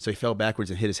 so he fell backwards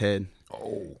and hit his head.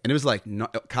 Oh. And it was like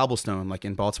cobblestone, like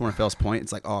in Baltimore and Fells Point,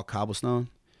 it's like all cobblestone.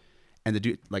 And the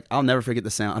dude, like, I'll never forget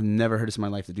the sound. I've never heard this in my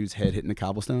life. The dude's head hitting the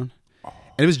cobblestone.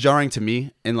 And it was jarring to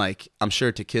me, and like I'm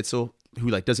sure to Kitzel, who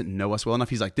like doesn't know us well enough,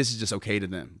 he's like, this is just okay to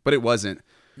them, but it wasn't.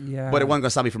 Yeah. But it wasn't gonna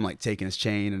stop me from like taking his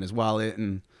chain and his wallet,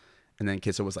 and then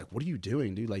Kitzel was like, "What are you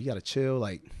doing, dude? Like, you gotta chill.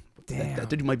 Like, that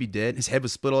dude might be dead. His head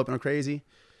was split open or crazy."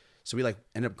 So we like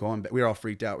ended up going back. We were all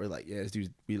freaked out. We are like, "Yeah, this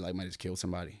dude, we like might have just killed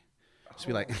somebody." So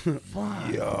we like,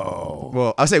 Yo.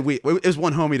 well, I'll say it was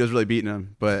one homie that was really beating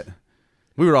him, but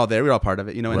we were all there. We were all part of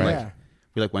it, you know. And Right. like,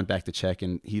 we like went back to check,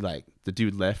 and he like the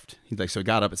dude left. He like so he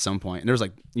got up at some point, and there was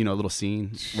like, you know, a little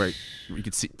scene where you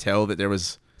could tell that there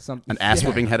was an ass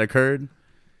whooping had occurred.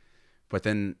 But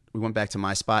then we went back to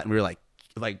my spot, and we were like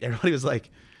everybody was like,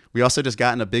 we also just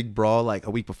got in a big brawl like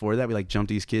a week before that. We like jumped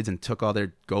these kids and took all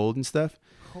their gold and stuff.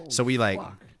 So we like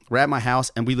we're at my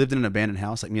house, and we lived in an abandoned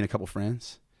house, like me and a couple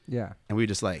friends. Yeah. And we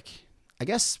just like, I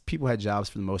guess people had jobs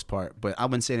for the most part, but I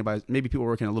wouldn't say anybody. Maybe people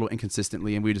were working a little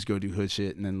inconsistently, and we just go do hood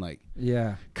shit, and then like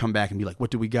come back and be like,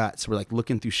 what do we got? So we're like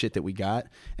looking through shit that we got,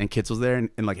 and Kitzel's there, and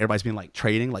like everybody's being like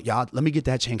trading, like, y'all, let me get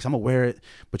that chain because I'm gonna wear it,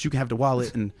 but you can have the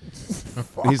wallet. And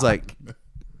he's like,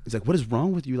 what is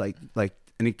wrong with you? Like,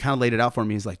 and he kind of laid it out for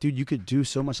me. He's like, dude, you could do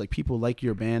so much. Like, people like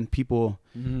your band. People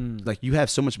like you have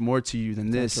so much more to you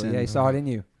than this. And, yeah, he saw it in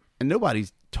you. And nobody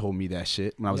told me that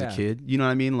shit when I was a Yeah. kid. You know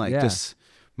what I mean? Like, just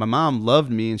my mom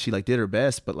loved me, and she like did her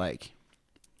best, but like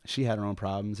she had her own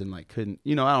problems and like couldn't,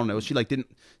 you know, I don't know. She like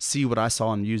didn't see what I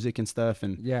saw in music and stuff.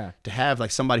 And to have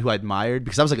like somebody who I admired,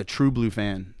 because I was like a True Blue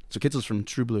fan. So Kitzel's from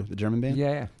True Blue, the German band.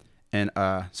 Yeah. And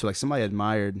so like somebody I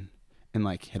admired and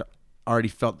like had already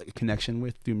felt like a connection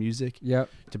with through music. Yep.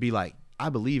 To be like, I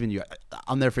believe in you.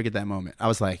 I'll never forget that moment. I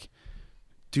was like,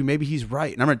 dude, maybe he's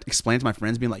right. And I'm gonna explain to my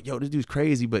friends, being like, yo, this dude's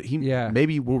crazy, but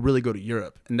maybe we'll really go to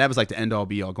Europe. And that was like the end all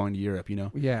be all, going to Europe, you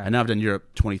know? Yeah. And now I've done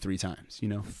Europe 23 times, you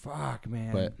know? Fuck,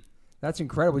 man. But that's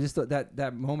incredible. Just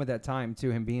that moment, that time too,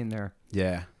 him being there.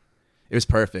 yeah, it was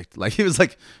perfect. Like, it was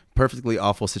like perfectly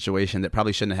awful situation that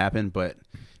probably shouldn't have happened, but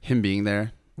him being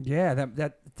there. Yeah,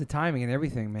 that the timing and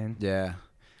everything, man. Yeah.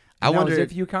 I wonder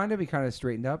if you kind of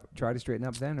straightened up, tried to straighten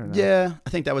up then or not. Yeah, I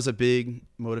think that was a big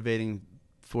motivating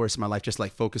force in my life, just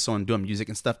like focus on doing music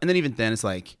and stuff. And then even then it's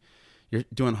like you're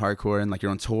doing hardcore and like you're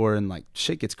on tour and like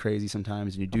shit gets crazy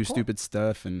sometimes and you do stupid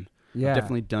stuff, and I've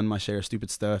definitely done my share of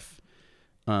stupid stuff.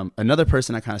 Another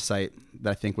person I kind of cite that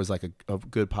I think was like a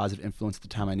good positive influence at the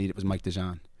time I needed was Mike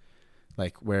DeJean.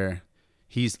 Like, where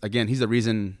he's the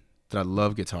reason that I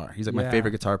love guitar. He's like my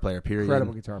favorite guitar player, period.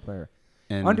 Incredible guitar player.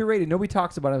 And underrated. Nobody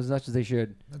talks about him as much as they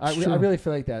should. I really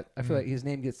feel like that. I feel like his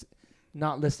name gets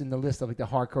not listed in the list of like the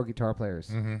hardcore guitar players.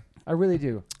 Mm-hmm. I really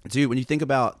do. Dude, when you think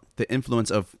about the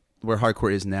influence of where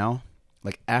hardcore is now,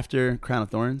 like after Crown of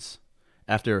Thorns,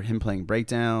 after him playing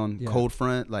Breakdown, Cold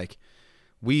Front, like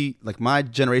my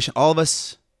generation, all of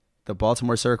us, the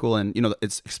Baltimore circle, and you know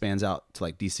it expands out to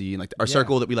like DC and like our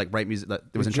circle that we like write music. Like,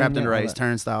 it was Entrapped Under Ice,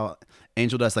 Turnstile,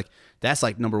 Angel Dust. Like that's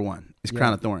like number one is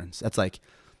Crown of Thorns. That's like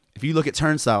if you look at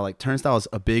Turnstile, like Turnstile is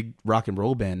a big rock and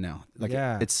roll band now. Like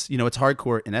Yeah. it's it's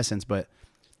hardcore in essence, but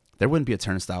there wouldn't be a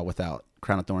Turnstile without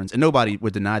Crown of Thorns, and nobody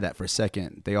would deny that for a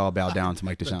second. They all bow down to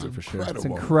Mike That's DeJohn for sure. It's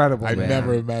incredible. I man.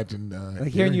 never imagined.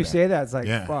 Like hearing you that. say that, it's like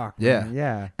Yeah. fuck. Yeah. Man.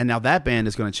 Yeah. And now that band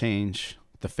is going to change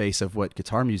the face of what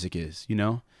guitar music is. Like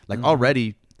Mm-hmm.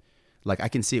 already, like I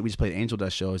can see it. We just played Angel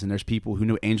Dust shows, and there's people who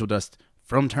knew Angel Dust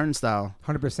from Turnstile.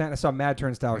 100%. I saw Mad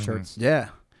Turnstile shirts. Yeah,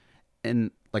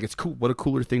 and like it's cool. What a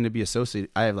cooler thing to be associated.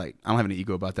 I don't have any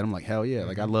ego about that. I'm like hell yeah.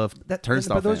 Like I love That,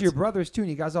 Turnstile. but those are your fans. brothers too, and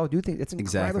you guys all do things. It's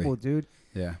incredible, dude.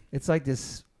 Yeah. It's like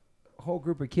this whole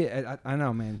group of kids. I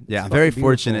know, man. Yeah, It's I'm very fucking beautiful.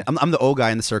 fortunate. I'm the old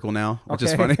guy in the circle now, which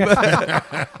is Okay. funny.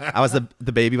 I was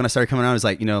the baby when I started coming out. I was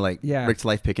like, Yeah. Rick to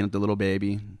Life picking up the little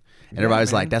baby. And everybody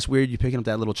was man. like, that's weird you picking up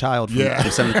that little child from, Yeah.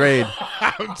 from 7th grade.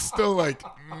 I'm still like,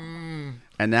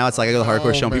 And now it's like I go to the hardcore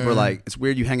Oh, show and people are man. like, it's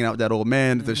weird you hanging out with that old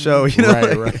man at the show. right,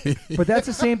 like- right. But that's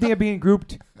the same thing of being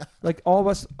grouped. Like all of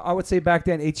us, I would say back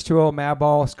then, H2O,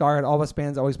 Madball, Scarhead, all of us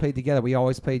bands always played together. We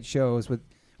always played shows with.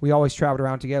 We always traveled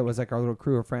around together. It was like our little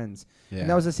crew of friends. Yeah. And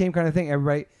that was the same kind of thing.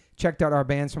 Everybody checked out our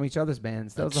bands from each other's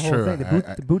bands. That was the That's whole true.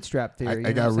 thing. The bootstrap theory. I you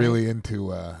know got what I'm saying? really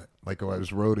into like when I was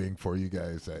roading for you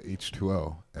guys at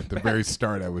H2O. At the very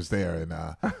start, I was there, and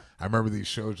I remember these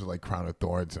shows with like Crown of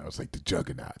Thorns, and I was like, "The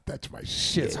Juggernaut, that's my shit.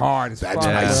 Shit's hard as That's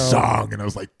fuck, my bro. song." And I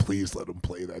was like, "Please let them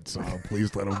play that song.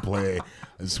 Please let them play."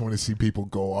 I just want to see people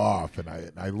go off, and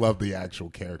I love the actual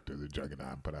character, the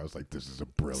Juggernaut. But I was like, "This is a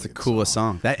brilliant. It's the coolest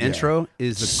song. That Yeah. intro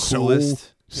is the So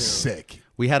coolest. sick."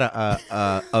 We had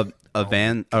a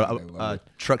van, I love it.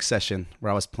 truck session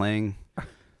where I was playing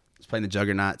the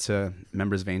Juggernaut to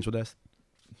members of Angel Dust.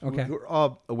 Okay. We're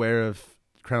all aware of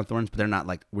Crown of Thorns, but they're not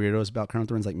like weirdos about Crown of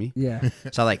Thorns like me. Yeah.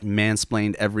 So I like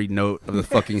mansplained every note of the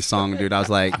fucking song, dude. I was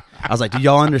like, do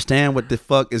y'all understand what the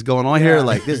fuck is going on here? Yeah.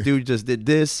 Like this dude just did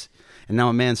this, and now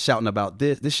a man's shouting about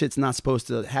this. This shit's not supposed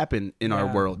to happen in our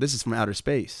Yeah. world. This is from outer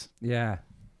space. Yeah.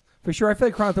 For sure. I feel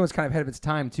like Crown of Thorns was kind of ahead of its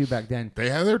time, too, back then. They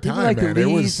had their Even time, like man. the It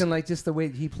leads was and like just the way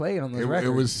he played on those it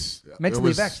records. was Mentally it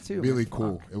was Vexed, too. Really Fuck.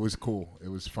 cool. It was cool. It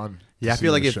was fun. Yeah, I to feel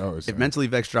see like the if shows, if man. Mentally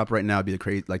Vexed dropped right now, it'd be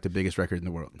the biggest record in the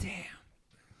world.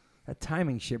 That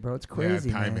timing shit, bro. It's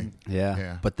crazy, timing. man. Yeah.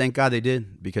 Yeah. But thank God they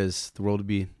did, because the world would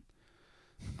be,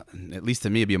 at least to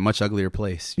me, it'd be a much uglier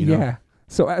place. You know? Yeah.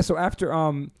 So after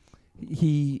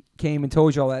he came and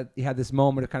told you all that he had this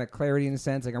moment of kind of clarity in a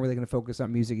sense, like I'm really going to focus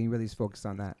on music, and he really focused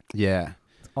on that. Yeah.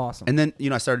 It's awesome. And then,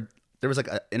 there was like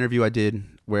an interview I did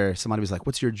where somebody was like,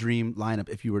 what's your dream lineup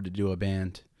if you were to do a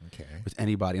band Okay. with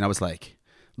anybody? And I was like,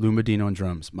 Lou Medino on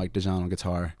drums, Mike DeJohn on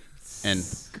guitar. And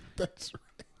That's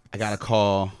right. I got a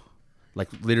call, like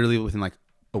literally within like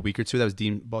a week or two. That was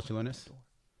Dean Balchulonis.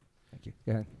 Thank you.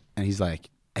 Go ahead. And he's like,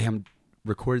 hey, I'm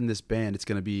recording this band. It's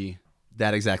going to be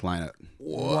that exact lineup.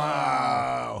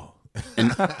 Wow.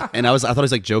 And I thought he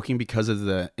was like joking because of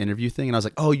the interview thing. And I was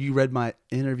like, oh, you read my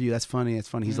interview. That's funny. It's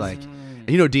funny. He's like,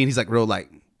 and Dean, he's like real, like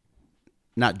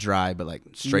not dry, but like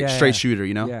straight shooter,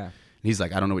 you know? Yeah. And he's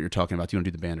like, I don't know what you're talking about. Do you want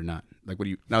to do the band or not? Like, what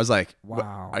do you, and I was like,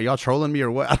 Wow. Are y'all trolling me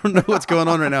or what? I don't know what's going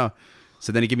on right now.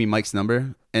 So then he gave me Mike's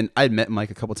number, and I had met Mike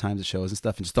a couple times at shows and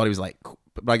stuff, and just thought he was like, cool.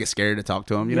 But I get scared to talk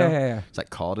to him, you know? Yeah. So I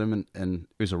called him, and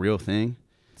it was a real thing.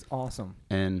 It's awesome.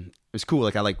 And it was cool.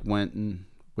 Like I like went and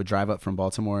would drive up from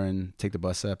Baltimore and take the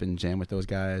bus up and jam with those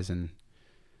guys. And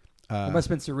It must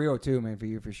have been surreal too, man, for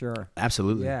you, for sure.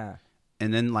 absolutely. Yeah.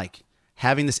 And then like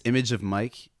having this image of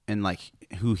Mike and like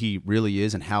who he really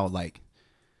is and how like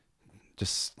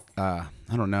just I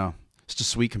don't know, just a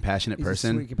sweet, compassionate He's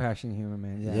person. a sweet, compassionate human,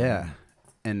 man. Yeah. Yeah.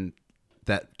 And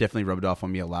that definitely rubbed off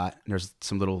on me a lot. And there's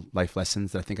some little life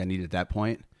lessons that I think I needed at that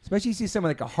point. Especially you see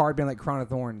someone like a hard band like Crown of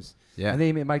Thorns. Yeah. And then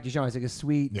you meet Mike DeJohn. He's like a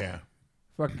sweet, Yeah.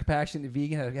 fucking compassionate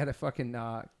vegan. Had a fucking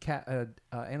cat,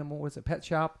 animal. What's a pet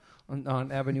shop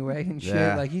on Avenue A and shit.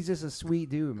 Yeah. Like he's just a sweet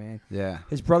dude, man. Yeah.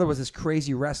 His brother was this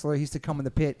crazy wrestler. He used to come in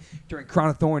the pit during Crown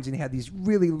of Thorns, and he had these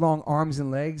really long arms and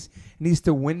legs. And he used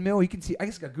to windmill. You can see, I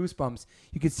just got goosebumps.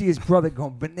 You could see his brother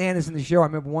going bananas in the show. I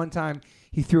remember one time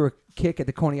he threw a kick at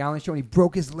the Coney Island show, and he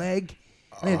broke his leg.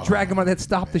 And then dragged him out. That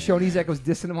stopped the show. And Izak was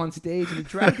dissing him on stage, and he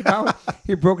dragged him out.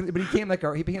 He broke it, but he became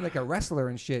like a wrestler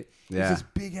and shit. Yeah. He's this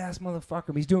big ass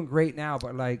motherfucker. He's doing great now,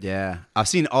 but like, Yeah. I've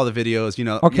seen all the videos, you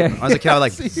know. Okay. When I was a kid, I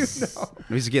like, So you know.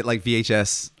 we used to get like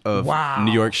VHS of Wow.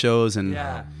 New York shows and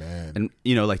Yeah. Man. and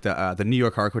you know like the New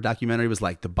York hardcore documentary was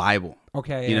like the Bible.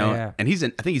 Okay, you yeah, know, yeah. and I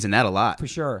think he's in that a lot. For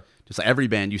sure. Just like every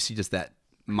band, you see just that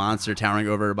monster towering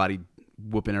over everybody,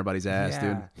 whooping everybody's ass, Do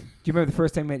you remember the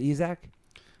first time you met Izak?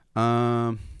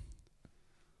 dude.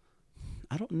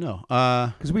 I don't know.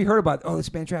 Because we heard about, this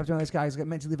band trapped on this guy. He's got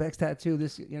mentally vexed tattoo.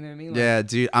 This, you know what I mean? Like, Yeah,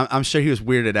 dude. I'm sure he was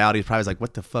weirded out. He probably was like,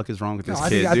 "What the fuck is wrong with this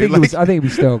kid?" I dude? think he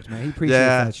was stoked, man. He appreciates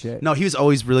that shit. No, he was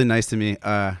always really nice to me.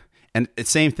 And the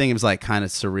same thing. It was like kind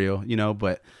of surreal,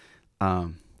 But I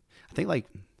think like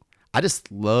I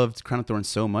just loved Crown of Thorns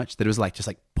so much that it was like just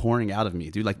like pouring out of me,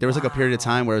 dude. Like there was like a period of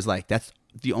time where it was like that's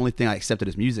the only thing I accepted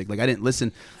as music. Like I didn't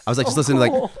listen. I was like just listening to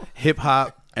like hip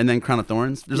hop and then Crown of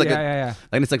Thorns. There's like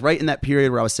like it's like right in that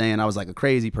period where I was saying I was like a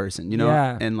crazy person,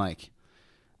 Yeah. And like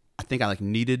I think I like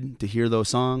needed to hear those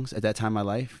songs at that time in my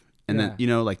life, and then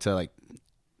like to like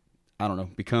I don't know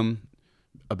become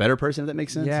a better person, if that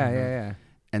makes sense. Yeah.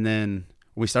 And then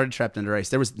when we started Trapped Under Ice,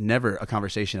 there was never a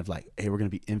conversation of like, hey, we're gonna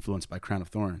be influenced by Crown of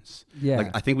Thorns. Yeah.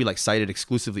 Like I think we like cited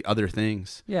exclusively other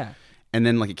things. Yeah. And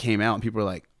then like it came out and people were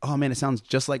like, oh man, it sounds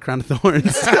just like Crown of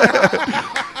Thorns.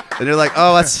 And they're like,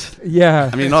 oh, that's. Yeah.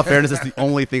 I mean, in all fairness, that's the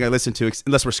only thing I listen to,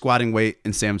 unless we're squatting weight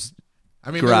in Sam's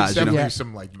I mean, garage. there's definitely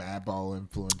some like Madball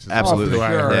influences. Absolutely. Too. I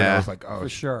heard. Yeah. I was like, oh, for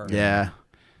sure. Yeah.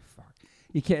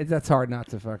 You can't. That's hard not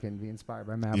to fucking be inspired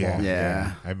by Madball.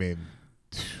 Yeah. I mean,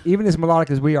 Even as melodic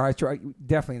as we are, I try,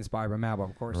 definitely inspired by Madball,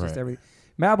 of course. Just Right.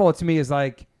 Madball to me is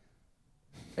like,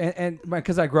 and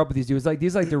because I grew up with these dudes, like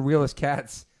these are like the realest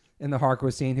cats in the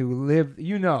hardcore scene who live,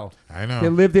 I know. they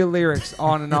live their lyrics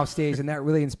on and off stage, and that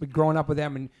really growing up with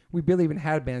them, and we barely even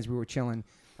had bands. We were chilling.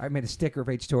 I made a sticker of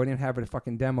H2O. I didn't have it a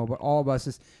fucking demo, but all of us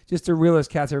is just the realest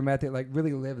cats I ever met that like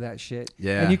really live that shit.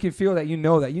 Yeah. And you can feel that, you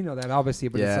know that obviously,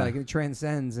 but Yeah. it's like it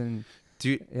transcends and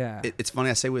Dude, yeah. it's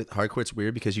funny I say with hardcore it's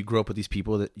weird because you grow up with these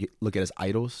people that you look at as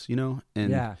idols, and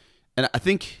Yeah. and I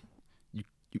think you,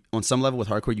 on some level with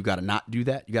hardcore you got to not do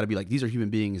that. You got to be like these are human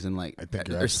beings and like I think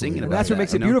they're you're singing absolutely about That's what that,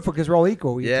 makes it beautiful because we're all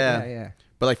equal. Yeah. Yeah.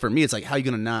 But like for me it's like how you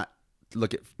going to not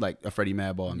look at like a Freddie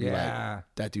Madball and be Yeah. like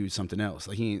that dude's something else.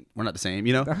 Like we're not the same,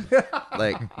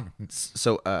 like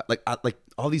so like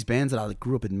all these bands that I like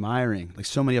grew up admiring, like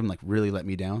so many of them like really let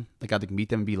me down. Like I'd like meet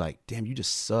them and be like, "Damn, you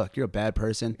just suck. You're a bad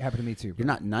person. It happened to me too. You're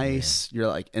not nice. You're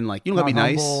like and like you don't gotta be Not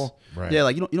nice. humble. Right. Yeah,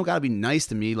 like you don't gotta be nice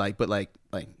to me. Like but like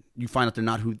you find out they're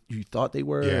not who you thought they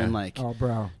were, Yeah. and like Oh,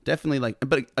 bro. definitely like.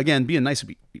 But again, being nice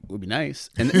would be nice.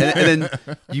 And then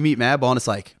you meet Madball and it's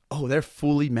like, oh, they're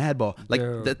fully Madball. Like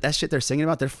Dude. that shit they're singing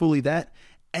about, they're fully that.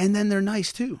 And then they're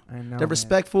nice too. I know, They're man.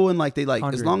 respectful and like they like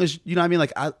 100. as long as you know what I mean.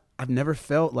 Like I've never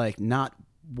felt like not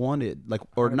wanted, like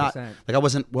or not 100%. like I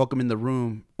wasn't welcome in the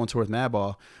room on tour with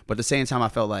Madball. But at the same time, I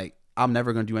felt like I'm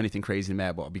never gonna do anything crazy in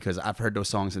Madball because I've heard those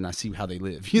songs and I see how they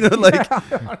live. Like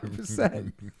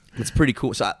 100%. it's pretty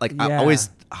cool. So I Yeah. always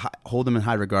hold them in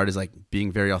high regard as like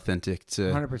being very authentic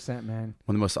to 100%, man.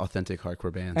 one of the most authentic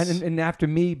hardcore bands. And after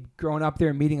me growing up there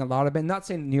and meeting a lot of them, not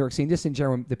saying New York scene, just in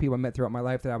general, the people I met throughout my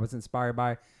life that I was inspired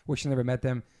by, wish I never met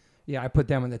them. Yeah, I put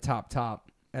them in the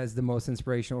top as the most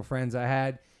inspirational friends I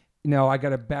had. I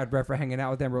got a bad rep for hanging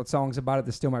out with them, wrote songs about it.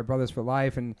 They're still my brothers for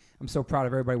life. And I'm so proud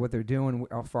of everybody, what they're doing,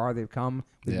 how far they've come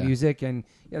with music. And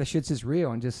yeah, the shit's just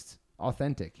real and just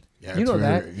authentic. Yeah, you know it's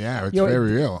that. very, yeah, it's You know,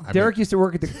 very real. Derek used to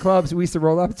work at the clubs we used to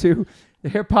roll up to, the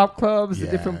hip hop clubs, the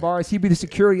Yeah. different bars. He'd be the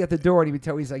security at the door, and he'd be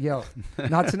telling, he's like, "Yo,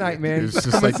 not tonight, man." It's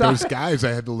just Come like inside. those guys I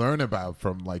had to learn about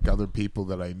from like other people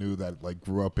that I knew that like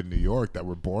grew up in New York that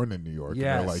were born in New York.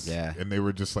 Yes. And they're like, Yeah. and they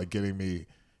were just like getting me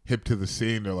hip to the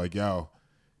scene. They're like, "Yo,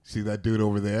 see that dude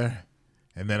over there?"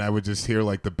 And then I would just hear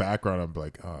like the background. I'm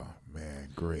like, "Oh man,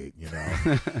 great,"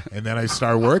 And then I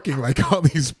start working like all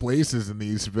these places in the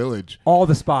East Village, All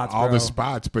the spots, all bro. the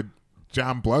spots, but.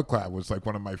 John Bloodclot was like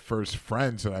one of my first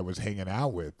friends that I was hanging out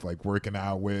with, like working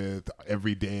out with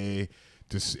every day.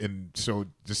 Just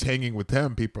hanging with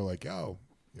them, people are like, "Yo,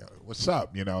 what's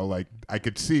up?" Like I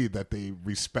could see that they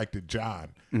respected John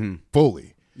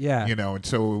fully. Yeah. And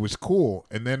so it was cool.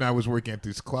 And then I was working at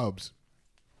these clubs,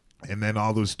 and then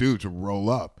all those dudes would roll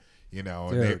up,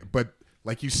 Dude. but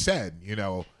like you said,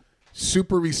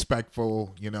 super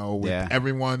respectful, with Yeah.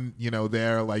 everyone,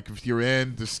 there. Like if you're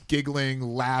in, just giggling,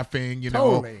 laughing,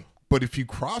 Totally. But if you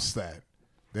cross that,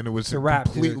 then it was a wrap,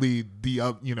 completely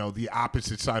the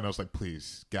opposite side. I was like,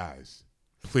 please, guys,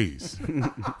 please,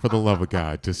 for the love of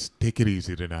God, just take it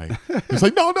easy tonight. It's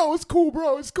like, no, it's cool,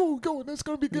 bro. It's cool. Go. It's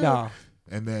gonna be good. No.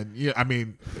 And then,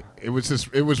 it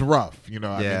was rough,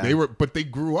 I mean, they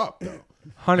grew up though.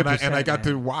 100%. And I got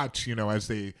man. to watch, as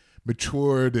they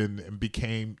matured and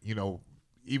became,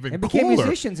 even And became cooler.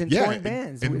 musicians and touring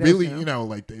bands. And That's, really,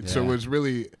 so it was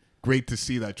really great to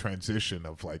see that transition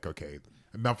of like, okay,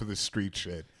 enough of this street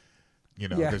shit. Yeah.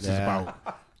 This is about,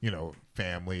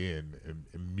 family and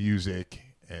music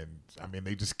and I mean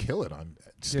they just kill it on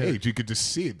stage. You could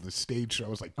just see it. The stage show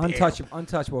was like damn,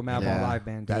 untouchable Madball Yeah. live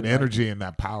band. that dude. energy and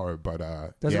that power. But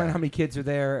Doesn't yeah. matter how many kids are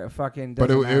there. Fucking. But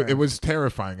doesn't matter. it was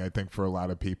terrifying, I think, for a lot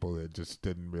of people that just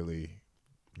didn't really,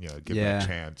 give it Yeah. a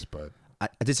chance. But I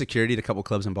did security at a couple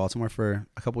clubs in Baltimore for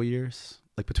a couple of years,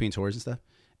 like between tours and stuff.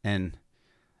 And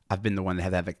I've been the one to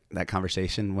have that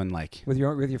conversation when like with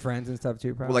your friends and stuff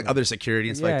too. Probably. well, like other security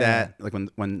and stuff like Yeah. that. Like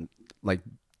when like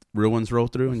real ones roll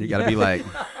through, and you got to be like,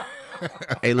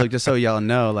 hey, look, just so y'all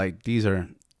know, like there's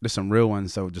some real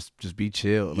ones, so just be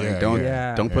chill. Like Yeah, don't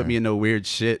yeah. don't put me in no weird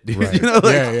shit, dude. right. You know, like,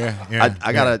 yeah.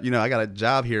 I got I got a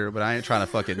job here, but I ain't trying to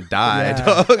fucking die, Yeah.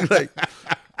 dog. Like,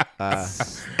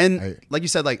 and I- like you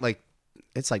said, like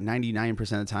it's like 99% of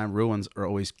the time, real ones are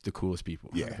always the coolest people.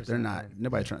 Yeah. They're not.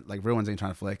 Nobody trying like real ones ain't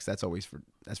trying to flex. That's always for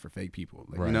fake people.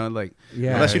 Like, Right. you know, like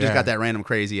Yeah. unless you just Yeah. got that random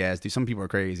crazy ass dude. Some people are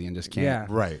crazy and just can't Yeah.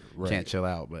 Right. can't chill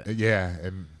out. But Yeah,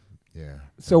 and yeah.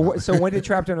 So when did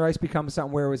Trapped Under Ice become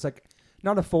something where it was like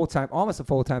not a full time, almost a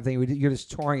full time thing? You're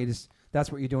just touring.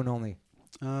 That's what you're doing only.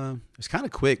 it's kind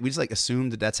of quick. We just like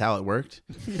assumed that's how it worked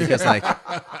because like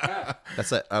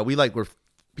that's we like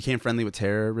became friendly with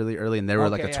Terror really early, and they were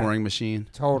like Okay, a yeah. touring machine,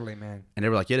 Totally, man. and they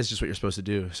were like, yeah, that's just what you're supposed to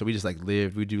do. So we just like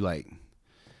lived. We do like.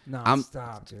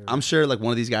 Non-stop, dude. I'm sure like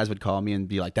one of these guys would call me and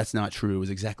be like, that's not true. It was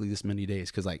exactly this many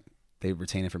days because like they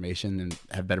retain information and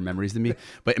have better memories than me.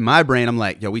 But in my brain, I'm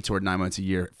like, yo, we toured 9 months a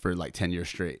year for like 10 years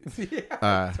straight.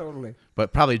 Totally.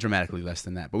 But probably dramatically less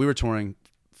than that. But we were touring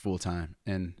full time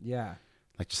and Yeah.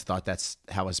 like just thought that's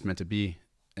how it's meant to be.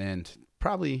 And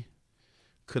probably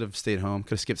could have stayed home,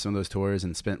 could have skipped some of those tours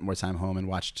and spent more time home and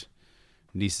watched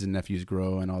nieces and nephews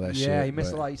grow and all that shit. Yeah, you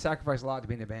missed But a lot. You sacrificed a lot to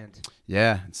be in a band.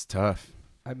 Yeah, it's tough.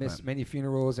 I missed many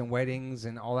funerals and weddings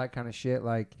and all that kind of shit.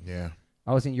 Like, Yeah.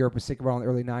 I was in Europe with Sick Around in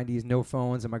the early 90s, no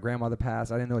phones, and my grandmother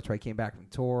passed. I didn't know until I came back from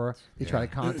tour. They tried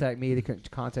to contact me. They couldn't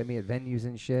contact me at venues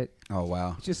and shit. Oh,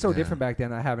 wow. It's just so Yeah. different back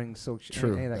then, not having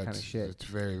True. any of that kind of shit. It's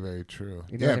very, very true.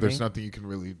 You know Yeah, what I there's mean? nothing you can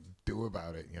really do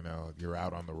about it. You're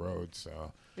out on the road,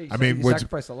 so. Yeah, I mean, you was-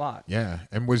 sacrificed a lot. Yeah,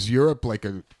 and was Europe like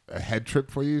a head trip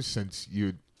for you since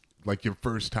you, like your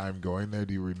first time going there?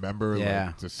 Do you remember?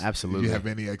 Yeah, Did absolutely. you have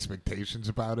any expectations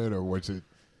about it, or was it?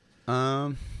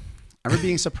 I remember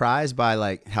being surprised by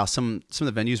like how some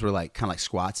of the venues were like kind of like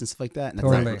squats and stuff like that, and that's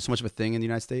Totally. not so much of a thing in the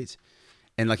United States.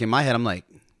 And like in my head, I'm like,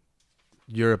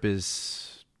 Europe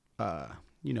is,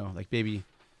 like maybe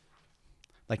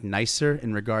like nicer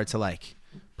in regard to like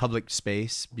public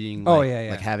space being like, Oh, yeah.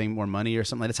 like having more money or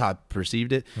something. Like that's how I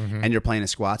perceived it. And you're playing in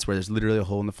squats where there's literally a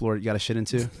hole in the floor you got to shit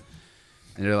into.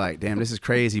 And you're like, damn, this is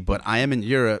crazy. But I am in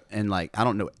Europe, and like I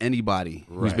don't know anybody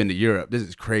who's Right. been to Europe. This is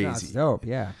That's crazy. dope,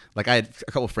 yeah. Like I had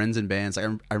a couple friends in bands. I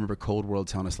remember Cold World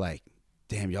telling us like,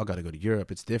 damn, y'all got to go to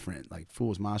Europe. It's different. Like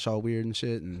fools mosh all weird and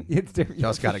shit, and It's different. y'all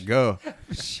just got to go.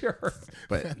 Sure.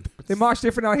 But They mosh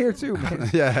different out here, too, man.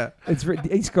 yeah, It's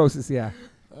the East Coast is, yeah.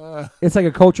 It's like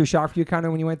a culture shock for you, kind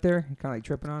of, when you went there? You kind of like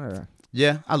tripping on it? Or?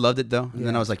 yeah, I loved it though. And Yeah,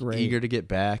 then I was it's like great. eager to get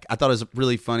back. I thought it was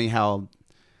really funny how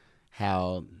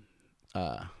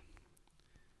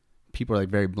people are like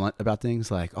very blunt about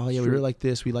things. Like, oh yeah, we Sure. really like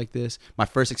this. We like this. My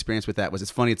first experience with that was,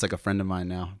 it's funny. It's like a friend of mine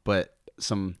now, but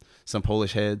some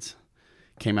Polish heads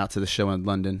came out to the show in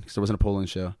London because there wasn't a Poland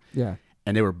show. Yeah.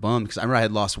 And they were bummed because I remember I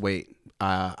had lost weight.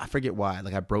 I forget why.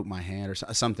 Like I broke my hand or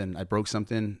something. I broke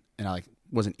something and I like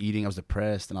wasn't eating. I was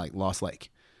depressed and I like lost like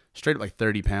straight up like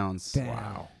 30 pounds. Damn.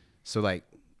 Wow. So like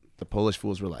the Polish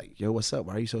fools were like, yo, what's up?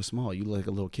 Why are you so small? You look like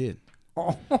a little kid.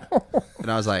 Oh.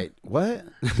 And I was like, what?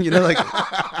 Like,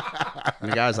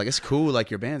 and the guy was like, it's cool. Like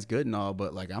your band's good and all,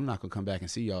 but like, I'm not going to come back and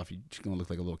see y'all if you're going to look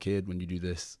like a little kid when you do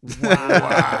this.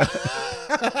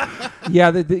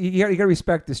 Yeah, you got to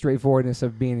respect the straightforwardness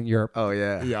of being in Europe. Oh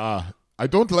yeah. Yeah, I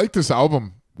don't like this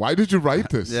album. Why did you write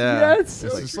this? Yeah. it's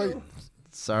It's so just true. like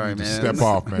Sorry, man. step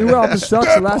off, man. New album sucks.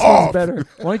 The Step last off. one's better.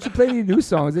 Why don't you play any new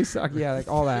songs? They suck. Yeah, like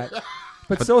all that.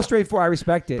 But so straightforward. I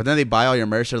respect it. But then they buy all your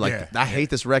merch. They're like, Yeah. I hate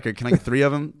this record. Can I get 3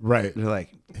 of them? Right. They're like,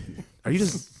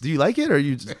 do you like it? Or are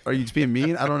you just being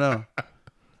mean? I don't know.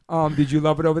 Did you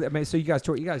love it over there? I mean, so you guys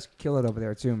kill it over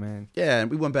there too, man. Yeah, and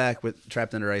we went back with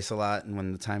Trapped Under Ice a lot, and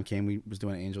when the time came, we was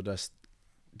doing Angel Dust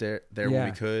there when Yeah.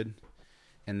 we could.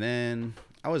 And then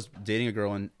I was dating a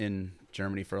girl in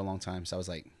Germany for a long time, so I was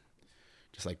like,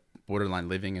 just like borderline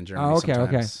living in Germany. Oh, okay,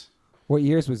 sometimes. What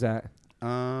years was that?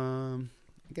 I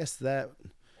guess that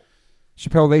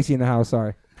Chappelle Lacey in the house.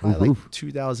 Sorry. probably like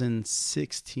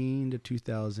 2016 to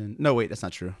 2000. No, wait, that's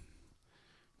not true.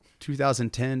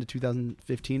 2010 to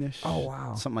 2015 ish. Oh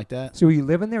wow. something like that. So were you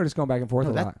living there or just going back and forth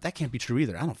No, a lot? that can't be true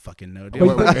either. I don't fucking know, dude.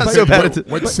 But- I'm but- so bad what, at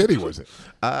what city was it?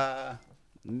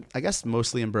 I guess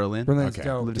mostly in Berlin. Berlin's Okay.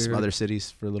 dope, Lived in dude. some other cities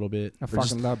for a little bit. I Or fucking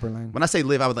just- love Berlin. when I say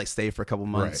live, I would like stay for a couple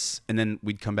months, and then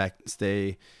we'd come back,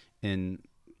 stay in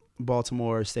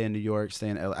Baltimore, stay in New York, stay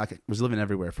in LA. Was living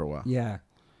everywhere for a while. Yeah.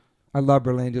 I love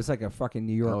Berlin. Just like a fucking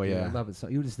New York. Oh, dude. yeah. I love it. So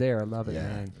you were just there. I love it, Yeah,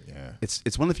 man. yeah.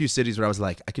 It's one of the few cities where I was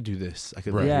like, I could do this. I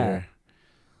could live Yeah. here.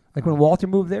 Like when Walter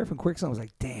moved there from Quicksand, I was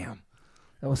like, damn,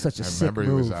 that was such a I sick remember he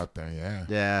move. was out there. Yeah.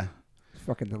 Yeah,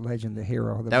 Fucking the legend, the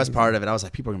hero. that was part of it. I was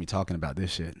like, people are gonna be talking about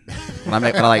this shit. When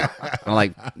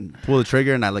I pull the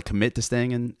trigger and I like commit to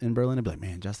staying in Berlin, I'd be like,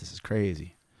 man, Justice is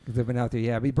crazy. living out there.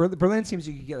 Yeah, but Berlin seems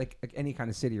you could get like any kind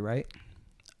of city, right?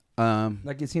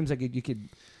 Like it seems like you could.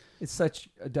 It's such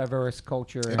a diverse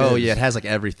culture. and- Oh is. yeah, it has like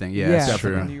everything. Yeah, yeah, it's from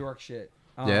true. the New York shit.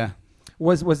 Yeah.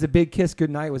 Was the Big Kiss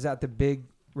Goodnight? Was that the big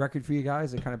record for you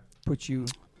guys? It kind of put you.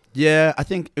 Yeah, I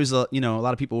think it was a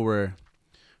lot of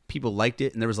people liked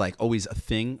it, and there was like always a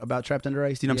thing about Trapped Under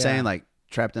Ice. You know what I'm Yeah. saying? Like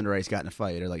Trapped Under Ice got in a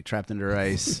fight, or like Trapped Under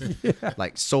Ice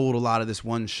like sold a lot of this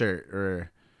one shirt,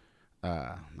 or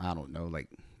I don't know, like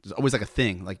there's always like a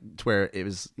thing, like to where it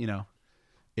was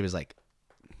it was like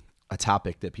a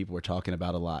topic that people were talking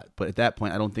about a lot. But at that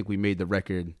point, I don't think we made the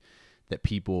record that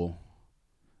people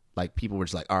were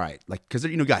just like, all right, like because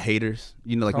you got haters, like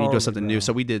when you do Totally, something bro. new.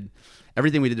 So we did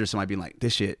everything we did. There's somebody being like,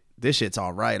 this shit's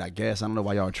all right, I guess. I don't know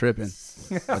why y'all are tripping.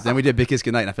 But then we did Big Kiss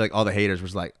Goodnight, and I feel like all the haters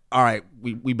was like, all right,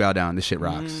 we bow down. This shit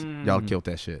rocks. Y'all killed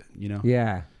that shit.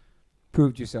 Yeah,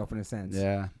 proved yourself in a sense.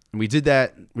 Yeah. And we did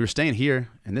that. We were staying here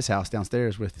in this house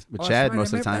downstairs with Oh, that's Chad right,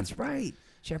 most I of the remember- time. That's right.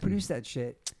 Chad produced that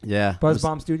shit. Yeah. Buzz It was-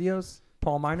 Bomb Studios.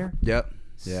 Paul Miner. Yep.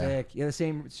 Yeah. Sick. Yeah, the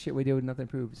same shit we did with Nothing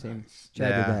Proved. Same. Chad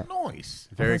Yeah. did that. Nice.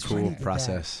 Very that's right, cool he did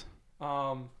process.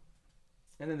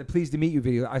 And then the Pleased to Meet You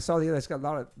video. I saw the other. It's got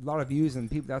a lot of views and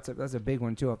people. That's a big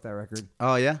one too off that record.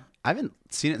 Oh yeah, I haven't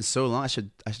seen it in so long. I should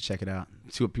check it out.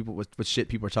 See what shit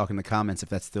people are talking in the comments, if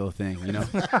that's still a thing.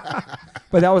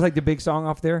 But that was like the big song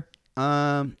off there.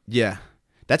 Yeah,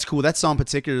 that's cool. That song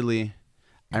particularly,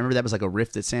 I remember that was like a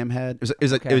riff that Sam had. It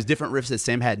was like Okay. it was different riffs that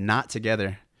Sam had not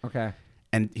together, Okay.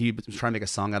 and he was trying to make a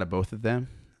song out of both of them.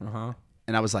 Uh-huh.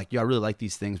 And I was like, yo, I really like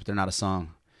these things, but they're not a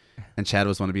song. And Chad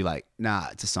was want to be like, nah,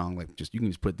 it's a song. Like you can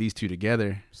just put these two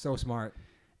together. So smart.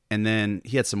 And then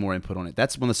he had some more input on it.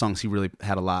 That's one of the songs he really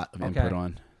had a lot of input Okay.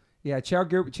 on. Yeah, Chad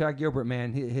Gilbert,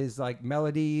 man, his like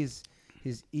melodies,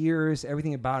 his ears,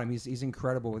 everything about him. He's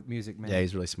incredible with music, man. Yeah,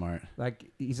 he's really smart. Like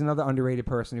he's another underrated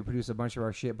person who produced a bunch of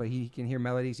our shit, but he can hear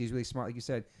melodies. He's really smart, like you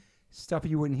said. Stuff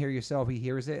you wouldn't hear yourself, he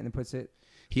hears it and then puts it.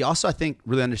 He also, I think,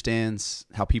 really understands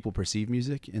how people perceive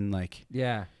music. And like,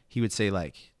 Yeah. he would say,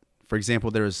 like, for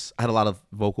example, I had a lot of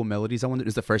vocal melodies. I wonder, it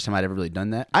was the first time I'd ever really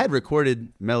done that. I had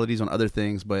recorded melodies on other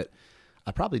things, but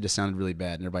I probably just sounded really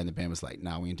bad. And everybody in the band was like,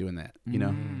 nah, we ain't doing that,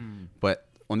 But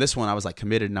on this one, I was like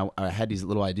committed, and I had these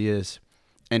little ideas.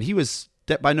 And he was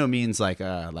by no means like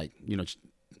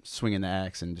swinging the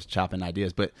axe and just chopping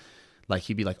ideas, but like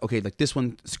he'd be like, okay, like this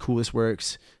one's cool, this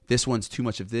works. This one's too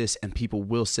much of this, and people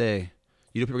will say,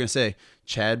 people are gonna say,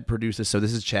 Chad produced this, so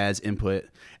this is Chad's input.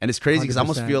 And it's crazy because I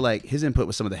almost 100%. feel like his input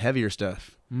was some of the heavier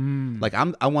stuff. Like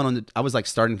I was like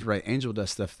starting to write Angel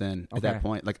Dust stuff then at that Okay.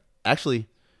 point. Like actually,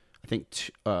 I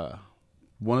think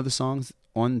one of the songs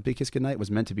on Big Kiss Goodnight was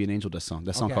meant to be an Angel Dust song.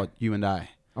 That song Okay. called You and I.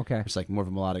 Okay. It's like more of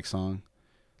a melodic song.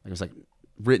 Like it was like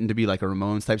written to be like a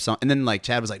Ramones type song. And then like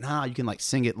Chad was like, nah, you can like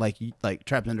sing it like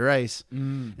Trapped Under Ice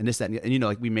and this, that, and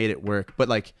like we made it work. But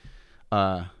like,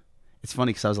 it's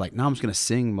funny because I was like, no, I'm just going to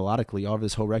sing melodically all over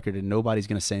this whole record and nobody's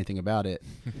going to say anything about it.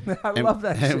 I And- love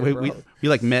that and shit, we, bro. we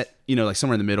like met, like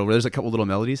somewhere in the middle where there's a couple little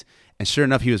melodies. And sure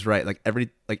enough, he was right. Like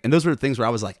and those were the things where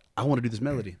I was like, I want to do this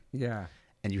melody. Yeah.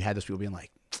 And you had those people being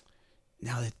like,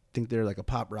 now they think they're like a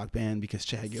pop rock band because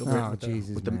Chad Gilbert Oh,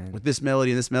 Jesus, man. with this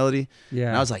melody and this melody. Yeah.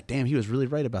 And I was like, damn, he was really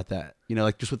right about that.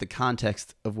 Like just with the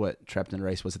context of what Trapped Under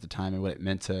Ice was at the time and what it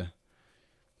meant to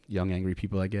young, angry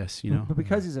people, I guess, But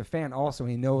because he's a fan also,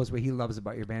 he knows what he loves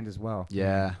about your band as well.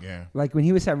 Yeah. Yeah. Like when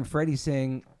he was having Freddie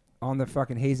sing on the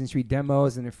fucking Hazen Street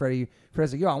demos, and then Freddie's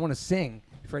like, yo, I want to sing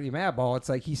Freddie Madball. It's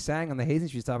like he sang on the Hazen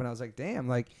Street stuff, and I was like, damn,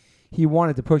 like he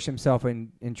wanted to push himself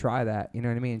and try that. You know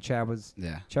what I mean? And Chad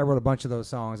wrote a bunch of those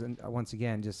songs, and once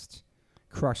again, just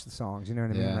crushed the songs. You know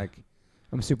what I mean? Yeah. Like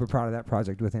I'm super proud of that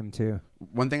project with him too.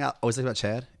 One thing I always like about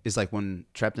Chad is like when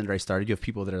Trapped Under Ice started, you have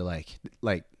people that are like,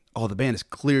 oh, the band is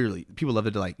clearly, people love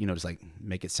it to like, just like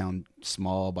make it sound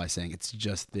small by saying it's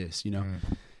just this,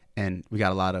 And we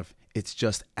got a lot of, it's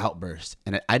just Outburst.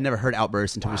 And I'd never heard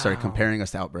Outburst until we started Wow. comparing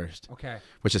us to Outburst, Okay.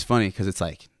 which is funny because it's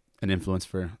like an influence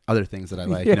for other things that I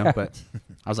like, Yeah. But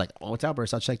I was like, oh, it's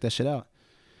Outburst. I'll check that shit out.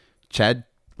 Chad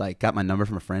like got my number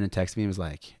from a friend and texted me and was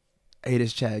like, hey, this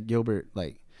is Chad Gilbert.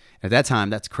 Like, At that time,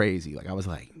 that's crazy. Like I was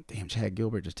like, damn, Chad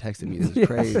Gilbert just texted me. This is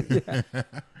crazy.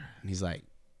 And he's like,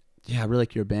 yeah, I really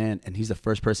like your band. And he's the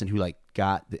first person who like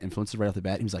got the influences right off the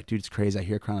bat. He was like, dude, it's crazy. I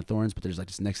hear Crown of Thorns, but there's like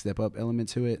this next step up element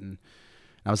to it. And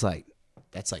I was like,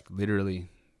 that's like literally,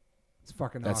 It's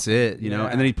fucking that's awesome. it, you know? Yeah.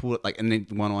 And then he pulled it like, and then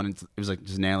went on and it was like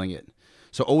just nailing it.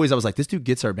 So always I was like, this dude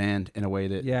gets our band in a way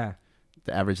that Yeah.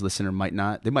 the average listener might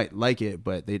not. They might like it,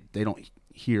 but they don't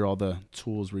hear all the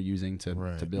tools we're using to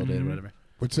build it or whatever.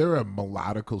 Was there a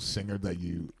melodical singer that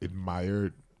you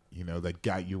admired, that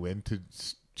got you into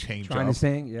change Trying up? to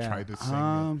sing? Yeah. Tried to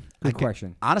sing. Good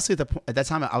question. Honestly, at that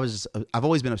time, I've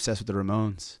always been obsessed with the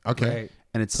Ramones, Okay. Right.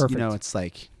 and it's Perfect. it's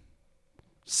like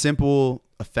simple,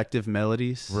 effective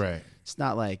melodies. Right. It's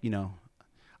not like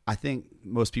I think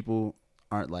most people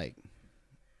aren't like,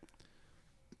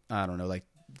 I don't know, like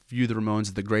view the Ramones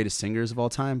as the greatest singers of all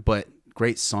time, but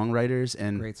great songwriters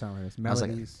and Great songwriters. I was like,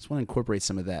 I Melodies. just want to incorporate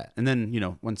some of that, and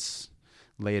then once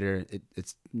later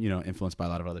it's influenced by a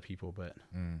lot of other people, but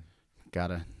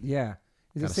gotta. Yeah.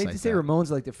 Is it Gotta safe to cite say that. Ramones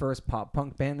are like the first pop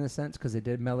punk band in a sense because they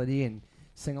did melody and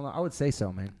sing along? I would say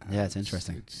so, man. Yeah, it's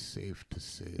interesting. It's safe to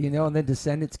say. And then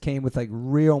Descendants came with like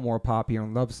real more poppy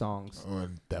and love songs. Oh,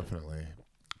 definitely.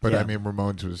 But Yeah. I mean,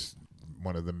 Ramones was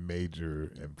one of the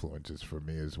major influences for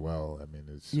me as well. I mean,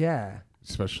 it's Yeah.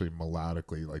 especially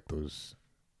melodically, like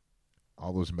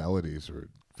all those melodies were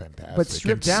fantastic. But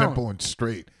stripped and down. simple and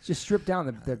straight. Just strip down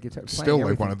the guitar. Still playing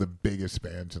like one everything. of the biggest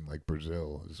bands in like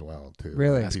Brazil as well too.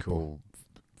 Really? That's People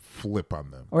flip on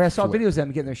them. Oh, yeah, I saw Flip. videos of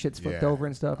them getting their shits flipped Yeah. over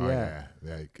and stuff. Oh, yeah.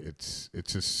 Like it's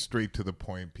just straight to the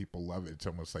point. People love it. It's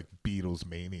almost like Beatles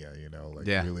mania, like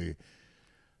Yeah. really,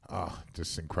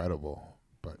 just incredible.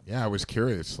 But yeah, I was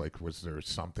curious. Like, was there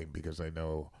something? Because I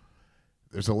know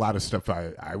there's a lot of stuff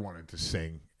I wanted to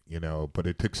sing, but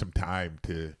it took some time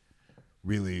to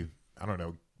really, I don't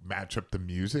know, match up the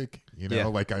music. Yeah.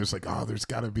 Like I was like, oh, there's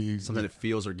got to be Something that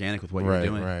feels organic with what right, you're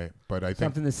doing. right. But I think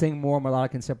Something to sing more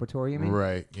melodic and separatory, you mean?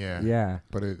 right, yeah, Yeah.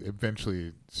 But it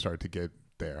eventually started to get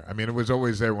there. I mean, it was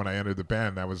always there when I entered the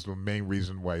band. That was the main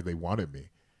reason why they wanted me.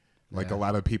 Like Yeah. a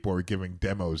lot of people were giving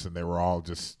demos, and they were all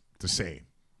just the same,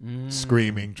 Mm.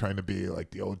 screaming, trying to be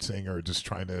like the old singer, just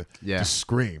trying to just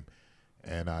scream.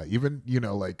 And even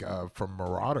from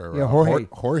Marauder, Yeah, Jorge.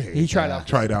 Jorge, He tried out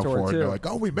for tour, it. And too. they're like,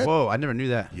 oh, we met. Whoa, I never knew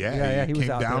that. Yeah, he he was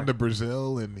came out down there. to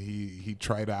Brazil and he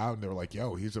tried out, and they were like,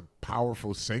 yo, he's a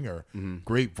powerful singer,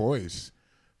 great voice,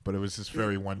 but it was just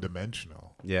very one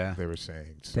dimensional. Yeah. They were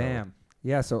saying. So Damn.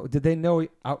 Yeah, so did they know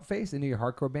Outface? They knew your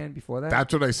hardcore band before that?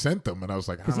 that's what I sent them, and I was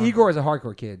like, Because I don't Igor is a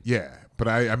hardcore kid. Yeah, but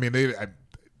I mean,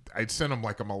 I'd sent them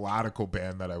like a melodical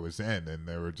band that I was in, and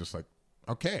they were just like,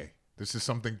 okay, this is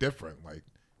something different. Like,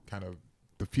 kind of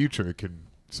the future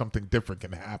something different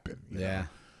can happen. you Yeah. know?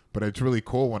 But it's really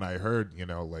cool when I heard,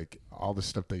 like all the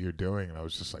stuff that you're doing, and I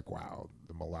was just like, wow,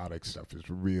 the melodic stuff is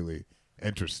really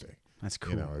interesting. That's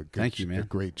cool. A good, Thank you, A man.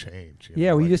 great change.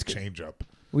 Yeah, we like just- change up.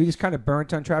 We just kind of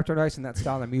burnt on Trapped on Ice and that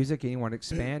style of music, and you want to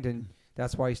expand, and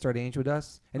that's why you started Angel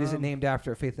Dust. And is it named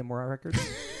after Faith No More Records?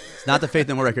 It's not the Faith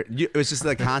No More record. It was just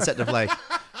the concept of like,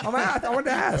 Oh, man, I wanted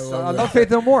to ask. love I that. love Faith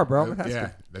No More, bro. That's Yeah,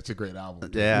 good. that's a great album.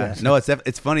 yeah. No,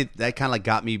 it's funny. That kind of like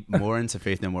got me more into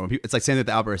Faith No More. When people, it's like saying that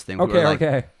the Outburst thing. People Okay, are like,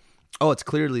 okay. oh, it's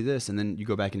clearly this, and then you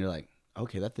go back and you're like,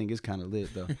 okay, that thing is kind of lit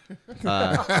though.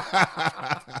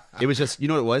 It was just, what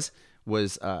it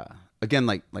was again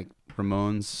like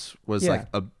Ramones was Yeah.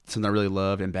 like something I really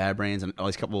loved, and Bad Brains, and all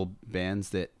these couple bands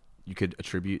that you could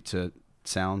attribute to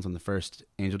sounds on the first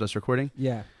Angel Dust recording.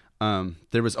 Yeah.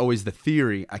 There was always the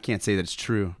theory, I can't say that it's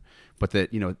true, but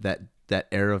that that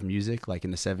era of music, like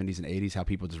in the 70s and 80s, how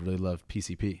people just really loved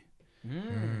PCP.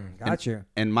 Got you.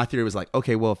 And my theory was like,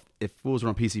 okay, well, if fools were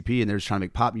on PCP and they're just trying to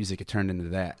make pop music, it turned into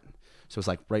that. So it's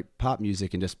like write pop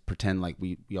music and just pretend like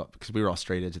we all, because we were all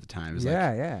straight edge at the time. It was Yeah,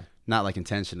 like, yeah. not like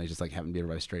intentionally, just like having to be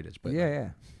everybody straight edge. But Yeah,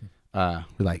 we're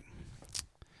like,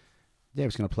 yeah, we're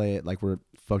just gonna play it like we're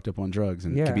fucked up on drugs,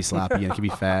 and it Yeah. could be sloppy and it could be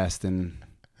fast. And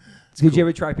Did you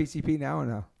ever try PCP now or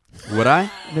no? would I?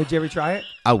 Did you ever try it?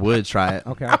 I would try it.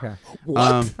 Okay, okay.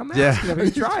 What? I'm Yeah. asking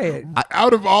if you try it.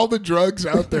 Out of all the drugs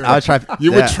out there, I would try.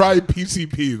 you yeah. would try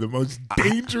PCP, the most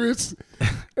dangerous,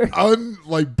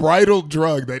 unbridled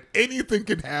drug that anything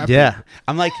can happen. Yeah,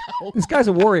 I'm like This guy's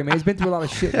a warrior, man. He's been through a lot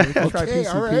of shit. Man. You can try Okay,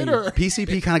 PCP. all right, all right.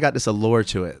 PCP kind of got this allure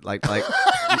to it, like like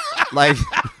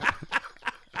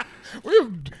We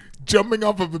have jumping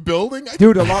off of a building.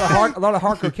 Dude, a lot of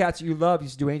hardcore cats that you love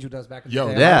used to do Angel Dust back in the Yo,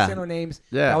 day. yeah. I say no names.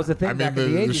 Yeah. That was the thing I back mean,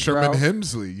 in the the 80s, Sherman bro.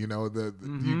 Hemsley,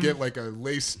 you get like a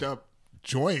laced up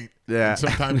joint. Yeah. And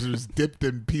sometimes it was dipped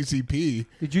in PCP.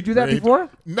 Did you do that Right? before?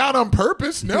 Not on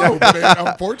purpose, no. But it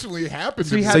unfortunately happened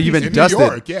So you in, had So you've in been New dusted.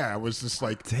 York. Yeah, it was just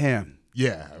like, damn.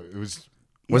 Yeah, it was.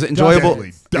 Was it enjoyable?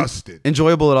 Deadly, dusted.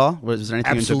 Enjoyable at all? Was there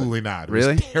anything? Absolutely not. It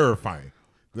Really? was terrifying.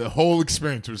 The whole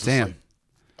experience was just Damn. like,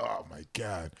 oh my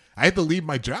god! I had to leave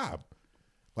my job.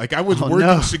 Like I was Oh, working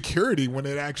no. security when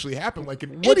it actually happened, like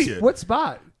an idiot. What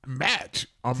spot? Match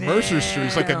on Mercer Street?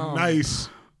 It's like a Damn. nice,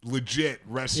 legit It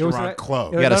was restaurant like-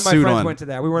 club. it- You got none a of my suit friends on. went to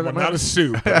that. We weren't. Well, not a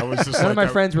suit, but I was just None like of my I-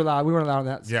 friends were allowed. We weren't allowed on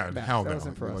that. Yeah, match. hell That no.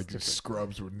 wasn't for us. Like your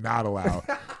scrubs were not allowed.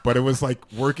 But it was like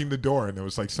working the door, and it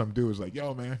was like some dude was like,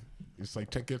 "Yo, man, it's like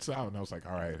check this out," and I was like,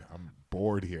 "All right, I'm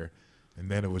bored here." And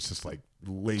then it was just like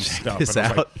laced up, and this I was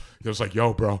like, out. "It was like,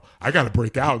 yo, bro, I gotta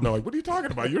break out." And they're like, "What are you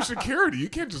talking about? You're security. You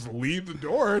can't just leave the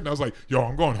door." And I was like, "Yo,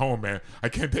 I'm going home, man. I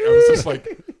can't." I was just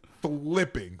like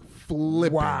flipping.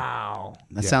 Wow.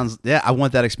 That sounds. Yeah, I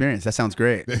want that experience. That sounds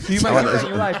great. You might do that in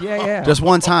your life. Yeah, yeah. Just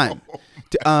one time.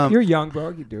 You're young, bro.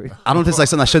 You do it. I don't know if it's like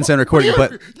something I shouldn't say on recording,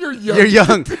 but You're young. you're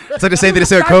young. It's like the same thing they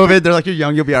say with COVID. They're like, you're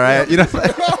young, you'll be all right. You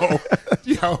know.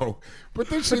 Yo, but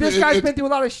this, But shit, this it- guy's it- been through a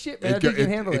lot of shit, man. I think you can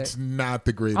handle it's it. not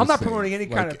the greatest. I'm not thing. promoting any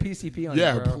kind Like, of PCP on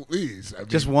Yeah, you, bro. please. I mean,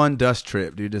 Just one dust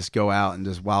trip, dude. Just go out and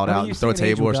just wild I mean, out you and see throw a an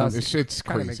table or angel something. this shit's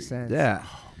Kind of crazy. makes sense. Yeah.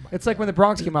 It's like when the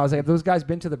Bronx came out. I was like, have those guys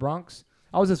been to the Bronx?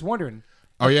 I was just wondering.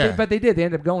 Oh yeah, But they did. They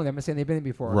ended up going there. I'm saying they've been there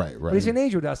before. Right, But he's right. an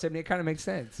angel dust. I mean, it kind of makes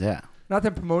sense. Yeah. Not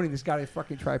them promoting this guy to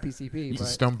fucking try PCP. But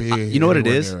just don't be. You know what it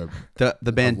anywhere is? near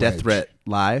The band a Death wedge. Threat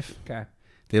live. okay,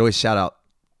 They always shout out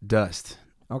Dust.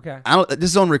 okay. I don't. This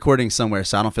is on recording somewhere,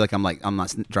 so I don't feel like I'm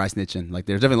not dry snitching. Like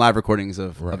there's definitely live recordings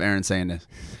of Right. Aaron saying this,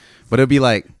 but it'll be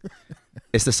like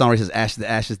it's the song where he says "Ashes to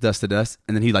ashes, dust to dust,"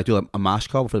 and then he'd like do a mosh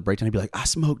call before the breakdown. He'd be like, "I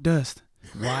smoke dust,"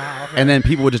 Wow. and then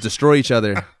people would just destroy each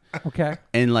other. Okay.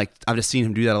 And like I've just seen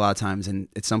him do that a lot of times, and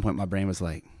at some point my brain was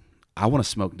like, I want to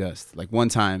smoke dust. Like one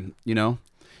time, you know.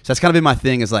 So that's kind of been my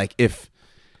thing. Is like if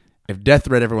Death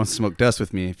Threat ever wants to smoke dust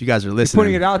with me, if you guys are Putting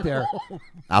listening, it out there.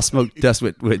 I'll smoke dust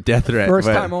with Death Threat. First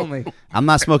but time only. I'm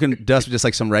not smoking dust with just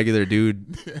like some regular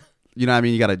dude. You know what I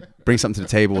mean? You got to bring something to the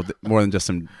table more than just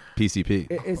some PCP.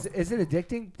 Is it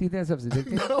addicting? Do you think that stuff's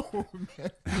addicting? No,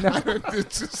 man. No.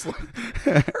 It's just like.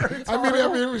 I mean,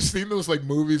 have you ever seen those like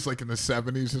movies like in the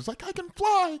 '70s? It's like I can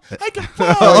fly, I can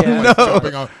fly. Oh, Like, no.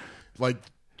 jumping on, like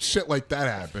shit like that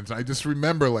happens. I just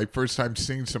remember like first time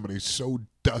seeing somebody so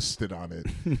dusted on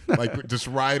it, like just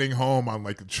riding home on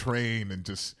like a train and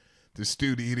just this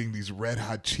dude eating these red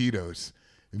hot Cheetos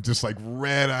and just like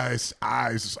red eyes,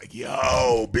 just like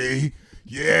yo, B,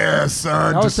 yeah,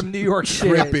 son. That was just some New York shit.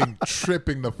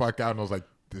 tripping the fuck out, and I was like,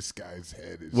 this guy's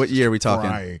head is. What year are we talking?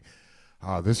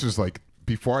 Frying. This was like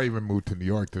before I even moved to New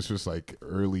York. This was like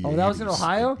early. Oh, that was in 80s.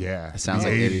 Ohio? Yeah, That sounds the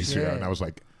like 80s. 80s. Yeah, Yeah. and I was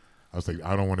like,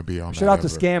 I don't want to be on. Shout that out to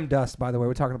ever. Scam Dust, by the way.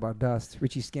 We're talking about Dust.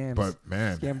 Richie Scams. But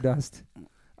man, Scam Dust.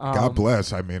 God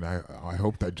bless. I mean, I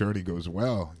hope that journey goes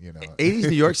well. You know, 80s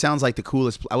New York sounds like the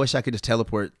coolest. I wish I could just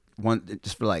teleport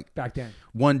just for like Back then.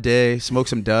 one day, smoke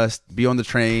some dust, be on the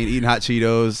train, eating hot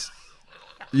Cheetos.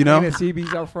 You know? And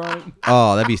CB's out front.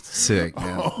 Oh, that'd be sick.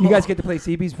 Man. You guys get to play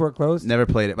CB's before it closed? Never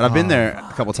played it, but I've been there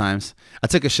a couple times. I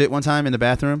took a shit one time in the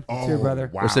bathroom. oh, Too, brother.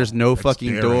 wow. Which there's no That's fucking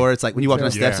daring. door. It's like when you walk down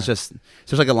the Yeah. steps, it's just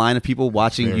there's like a line of people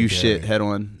watching Very you shit daring. head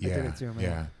on, Yeah, did it too, man.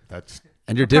 yeah, that's.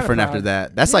 and you're I'm kinda different after proud.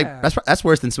 that. That's Yeah. like that's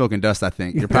worse than smoking dust. I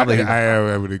think you're probably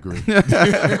I would agree.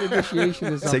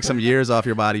 Initiation is take some years off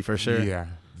your body for sure. Yeah,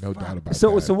 no doubt about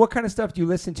So that. so what kind of stuff do you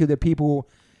listen to that people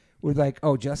would like,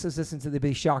 oh, Justice listens to, they'd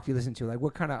be shocked you listen to? Like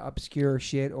what kind of obscure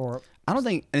shit or I don't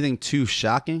think anything too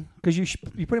shocking. because you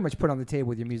pretty much put on the table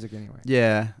with your music anyway.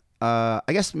 Yeah. I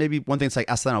guess maybe one thing that's like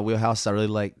outside my wheelhouse. I really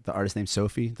like the artist named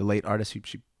Sophie, the late artist who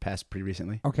she passed pretty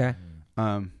recently. Okay.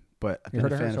 But I've You been a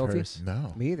heard of her, fan of Sophie? hers.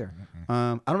 no. Me either.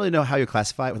 I don't really know how you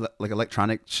classify it with like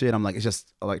electronic shit. I'm like, it's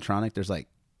just electronic. There's like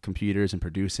computers and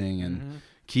producing and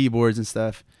keyboards and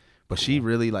stuff. But she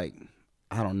really like,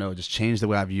 I don't know, just changed the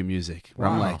way I view music. Where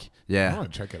I'm Wow. like, I yeah,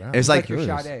 want to check it out. it's Like like, your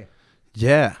Curious. Sade.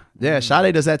 yeah.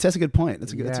 Sade does that. That's a good point.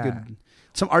 That's a good. That's a Yeah. good.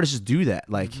 Some artists just do that.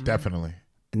 Like, Definitely.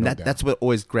 and No that's doubt. what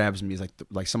always grabs me is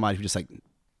like somebody who just like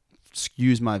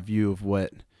skews my view of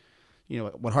what, you know,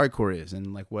 what hardcore is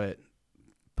and like what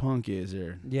punk is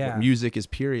or Yeah. what music is,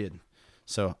 period.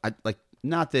 So I like,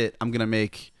 not that I'm gonna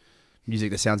make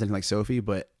music that sounds anything like Sophie,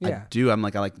 but Yeah.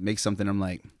 I like make something. I'm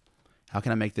like, how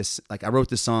can I make this? Like I wrote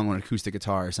this song on an acoustic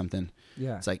guitar or something.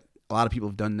 Yeah. It's like a lot of people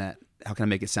have done that. How can I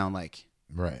make it sound like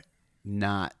Right.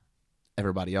 not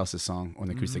everybody else's song on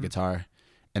the acoustic Mm-hmm. guitar?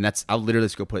 And I'll literally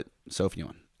just go put Sophie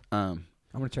on. I'm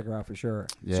gonna check her out for sure.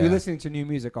 So Yeah. you're listening to new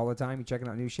music all the time? You checking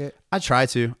out new shit? I try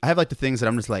to. I have like the things that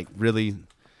I'm just like really,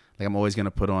 like I'm always gonna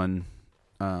put on,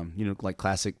 you know, like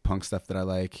classic punk stuff that I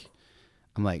like.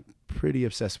 I'm like pretty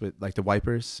obsessed with like the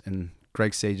Wipers and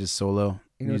Greg Sage's solo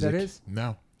You know music. what that is?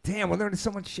 No. Damn, we're learning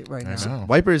so much shit right now. I know.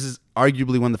 Wipers is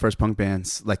arguably one of the first punk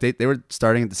bands. Like they were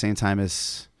starting at the same time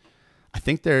as, I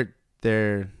think their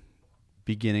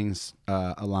beginnings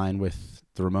align with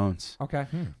the Ramones, Okay.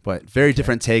 but very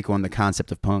different take on the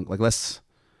concept of punk. Like less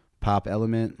pop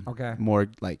element, Okay. more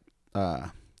like I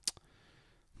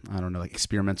don't know, like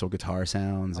experimental guitar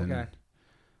sounds, Okay.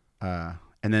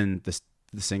 and then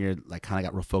the singer like kind of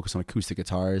got real focused on acoustic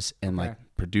guitars and Okay. like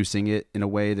producing it in a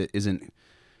way that isn't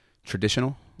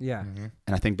traditional. Yeah.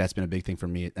 And I think that's been a big thing for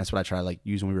me. That's what I try to like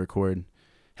use when we record.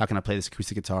 How can I play this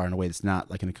acoustic guitar in a way that's not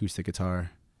like an acoustic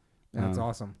guitar? That's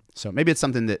awesome. So maybe it's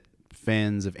something that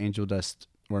fans of Angel Dust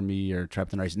or me or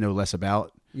Trapped in Ice know less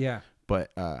about. Yeah.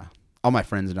 But all my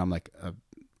friends and I'm like,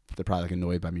 they're probably like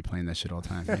annoyed by me playing that shit all the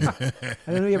time.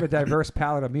 I know you have a diverse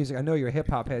palette of music. I know you're a hip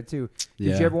hop head too. Did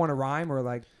Yeah. you ever want to rhyme or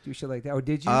like do shit like that? Or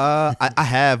did you? I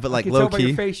have, but like I can low tell by your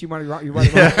key. face you might have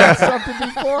wrote something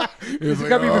before. It's There's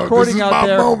gotta be this recording is out my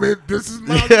there. moment. This is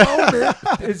my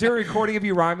moment. Is there a recording of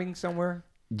you rhyming somewhere?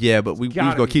 Yeah, but we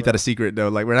gotta go be, keep bro. that a secret though.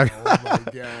 Like we're not. Oh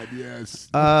my God, yes.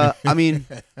 I mean,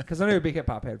 Because I know you're a big hip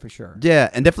hop head for sure. yeah,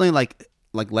 and definitely like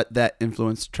let that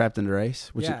influence Trapped Under Ice,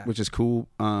 which Yeah. which is cool.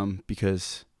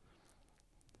 Because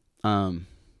you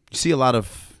see a lot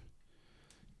of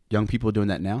young people doing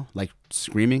that now, like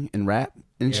screaming and rap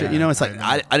and shit. Yeah, You know, it's like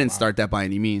I know. I didn't start that by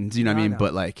any means. You know what I I mean? know.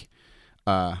 But like,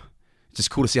 it's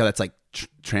just cool to see how that's like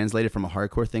translated from a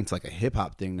hardcore thing to like a hip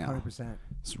hop thing now. 100%.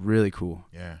 It's really cool.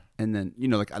 Yeah. And then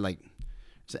like I like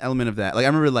there's an element of that. Like I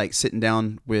remember like sitting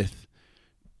down with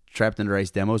Trapped Under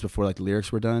Ice demos before like the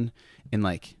lyrics were done and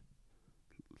like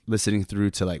listening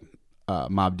through to like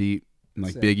Mobb Deep and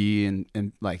like Sick. Biggie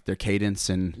and like their cadence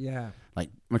and Yeah. like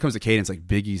when it comes to cadence, like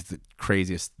Biggie's the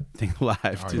craziest thing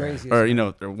alive, Oh, too. yeah. Craziest, Or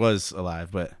man. there was alive,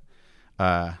 but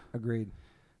Agreed.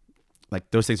 like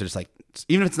those things are just like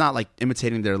even if it's not like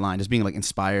imitating their line, just being like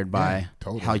inspired by Yeah,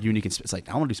 totally. how unique it's like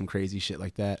I want to do some crazy shit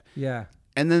like that. Yeah.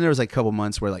 And then there was like a couple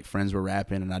months where like friends were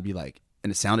rapping and I'd be like,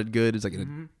 and it sounded good. It's like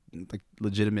Mm-hmm. a like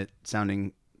legitimate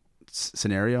sounding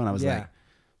scenario, and I was Yeah. like,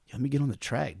 "Yo, let me get on the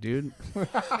track, dude."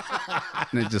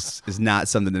 And it just is not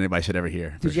something that anybody should ever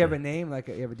hear. Did you have a name? Like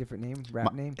you have a different name?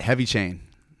 Rap name? Heavy Chain?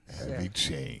 Heavy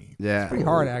chain. Yeah, Pretty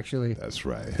hard actually. That's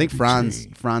right. I think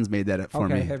Franz made that up for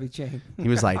Okay, me. Heavy Chain. He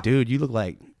was like, "Dude, you look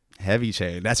like Heavy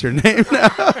Chain. That's your name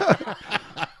now."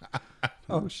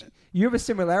 Oh, you have a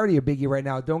similarity of Biggie right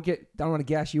now. I don't want to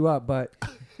gas you up, but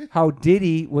how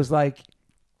Diddy was like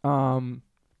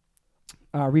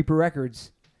Reaper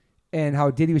Records, and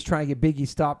how Diddy was trying to get Biggie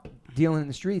stop dealing in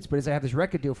the streets, but as I have this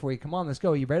record deal for you, come on, let's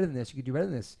go. You're better than this. You could do better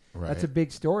than this. Right. That's a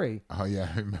big story. Oh yeah,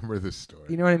 I remember this story.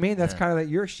 You know what I mean? That's Yeah. kind of like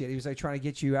your shit. He was like trying to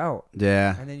get you out,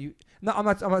 Yeah. and then you. No, I'm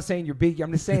not saying you're Biggie.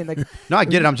 I'm just saying like. No, I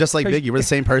get it. I'm just like Because- Biggie. We're the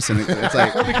same person. It's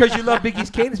like, Well, because you love Biggie's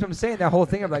cadence, but I'm saying that whole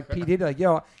thing of like P Diddy, like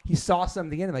yo, he saw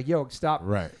something in him, like yo, stop.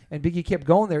 Right. And Biggie kept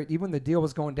going there, even when the deal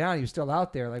was going down. He was still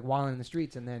out there, like wilding in the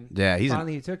streets, and then yeah, he's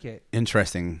finally an he took it.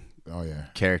 interesting Oh yeah.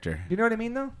 character. You know what I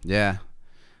mean, though? Yeah.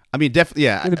 I mean, definitely.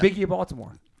 Yeah. You're the Biggie of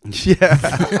Baltimore. Yeah.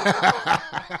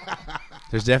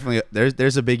 There's definitely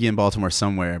there's a Biggie in Baltimore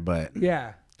somewhere, but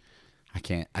Yeah, I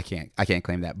can't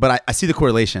claim that. But I see the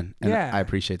correlation, and Yeah. I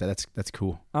appreciate that. That's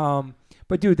cool.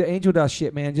 but dude, the Angel Dust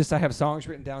shit, man. Just I have songs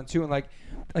written down too, and like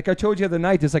I told you the other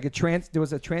night, there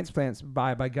was a transplants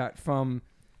vibe I got from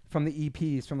the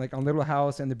EPs, from like on Little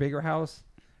House and the Bigger House,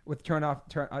 with turn off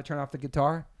the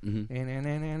guitar, Mm-hmm.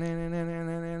 and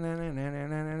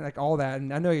like all that.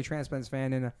 And I know you're a Transplants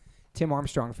fan and a Tim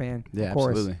Armstrong fan, Yeah, of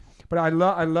course. absolutely. But I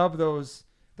love those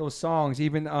songs.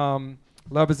 Even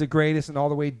Love Is the Greatest and All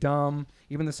the Way Dumb.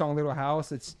 Even the song Little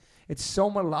House. It's so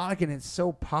melodic and it's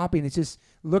so poppy. And it's just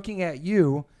looking at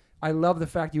you. I love the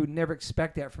fact you would never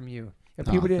expect that from you. If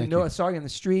Oh, people didn't thank know you. I saw you on the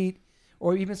street,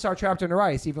 or even saw Trapped Under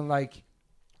Ice, even like,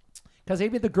 because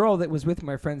even the girl that was with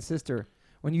my friend's sister,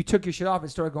 when you took your shit off and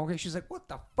started going, she's like, "What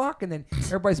the fuck?" And then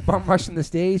everybody's bum rushing the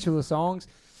stage for the songs.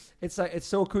 It's like it's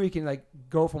so cool you can like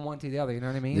go from one to the other. You know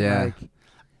what I mean? Yeah. Like,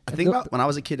 I think about when I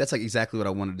was a kid, that's like exactly what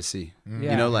I wanted to see.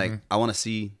 Yeah. You know, like I want to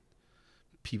see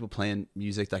people playing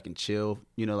music that can chill.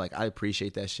 You know, like I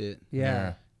appreciate that shit.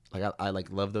 yeah. Like I like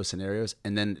love those scenarios.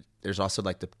 And then there's also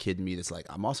like the kid in me that's like,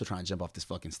 I'm also trying to jump off this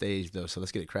fucking stage though. So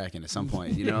let's get it cracking at some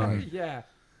point. You know? Like, Yeah.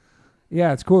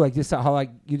 Yeah, it's cool. Like just how like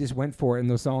you just went for it, and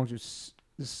those songs. There's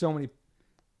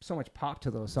so much pop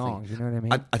to those songs. You know what I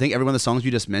mean? I think every one of the songs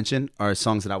you just mentioned are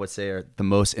songs that I would say are the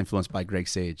most influenced by Greg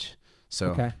Sage. So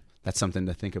Okay. that's something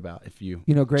to think about if you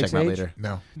You know Greg check them out Sage? later.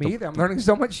 No. Me either. I'm learning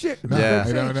so much shit. No, Yeah.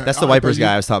 I don't know. That's the Oh, Wipers but you-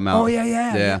 guy I was talking about. Oh yeah.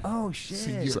 Yeah. Oh shit.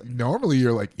 See, normally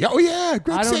you're like, oh yeah,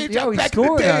 Greg I don't- Sage, yo, he's back in the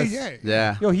schooling day. us. Yeah.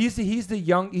 Yeah. Yo, he's the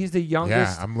youngest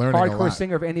Yeah, I'm learning a hardcore lot.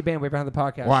 singer of any band we've ever had on the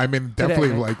podcast. Well, I mean, definitely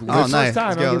man. like. Oh, listen- nice. First time.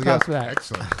 Let's go, I'll give let's props for that.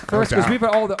 Excellent. First, No because doubt. we've had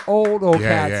all the old Yeah,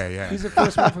 cats. yeah, yeah. He's the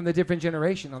first one from the different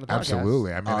generation on the podcast.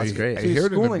 Absolutely. I mean, Oh, that's great. I So he's hear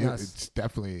it in the schooling mu- us. It's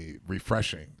definitely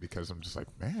refreshing because I'm just like,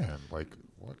 man, like,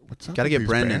 what's up? Gotta with get these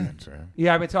Brendan. bands, man?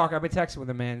 Yeah, I've been texting with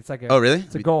him, man. It's like Oh, really?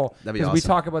 It's a goal. That'd be 'Cause we awesome.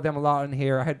 talk about them a lot in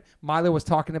here. I had Milo was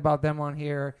talking about them on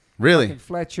here. Really? Fucking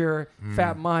Fletcher, Mm.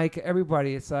 Fat Mike,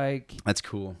 everybody. It's like, That's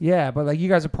cool. yeah, but like you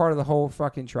guys are part of the whole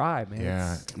fucking tribe, man.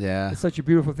 Yeah. Yeah. It's such a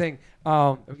beautiful thing.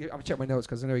 I'm gonna check my notes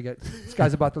because I know this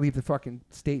guy's about to leave the fucking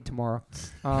state tomorrow.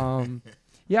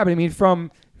 Yeah, but I mean,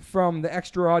 from the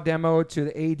Extra Raw demo to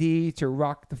the AD to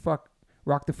Rock the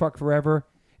Fuck Forever,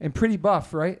 and Pretty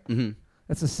Buff, right? Mm-hmm.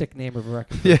 That's a sick name of a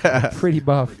record. Yeah. Pretty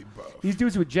Buff. These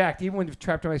dudes were jacked. Even when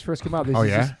Trapped Ice first came out, Oh,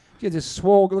 yeah? just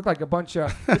swole, looked like a bunch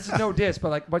of. This is no diss, but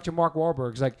like a bunch of Mark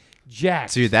Wahlbergs, like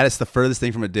jacked. Dude, that is the furthest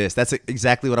thing from a diss. That's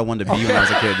exactly what I wanted to be when I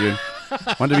was a kid, dude.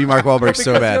 Wanted to be Mark Wahlberg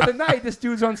so The bad. other night, this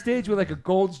dude's on stage with like a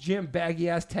Gold's Gym baggy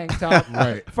ass tank top,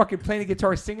 Right. fucking playing the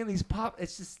guitar, singing these pop.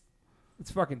 It's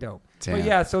fucking dope. Damn. But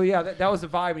yeah, so yeah, that was the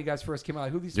vibe when you guys first came out.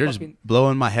 Like, who these You're fucking? just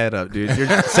blowing my head up, dude.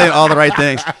 You're saying all the right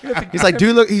things. He's like,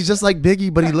 dude, look, he's just like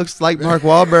Biggie, but he looks like Mark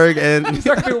Wahlberg. And He's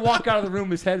not gonna walk out of the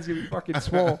room. His head is gonna be fucking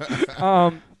swole.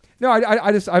 No,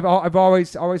 I've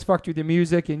always fucked with the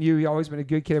music, and you always been a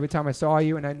good kid every time I saw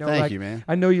you, and I know Thank you, man.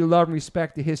 I know you love and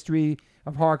respect the history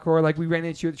of hardcore. Like we ran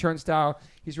into you at the Turnstile.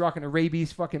 He's rocking a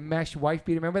rabies fucking mesh wife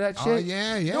beater. Remember that shit? Oh,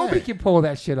 yeah, yeah. Nobody can pull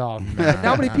that shit off. And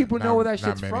not many people know where that not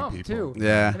shit's many from, people. too.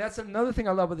 Yeah. And that's another thing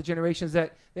I love with the generation is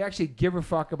that they actually give a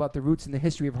fuck about the roots and the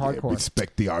history of Yeah, hardcore.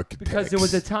 respect the architects. Because there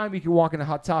was a time you could walk in a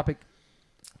Hot Topic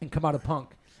and come out of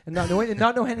punk and not know any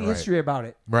Right. history about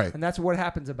it. Right. And that's what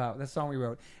happens about that song we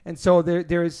wrote. And so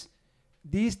there's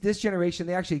this generation,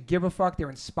 they actually give a fuck. They're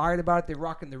inspired about it. They're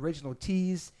rocking the original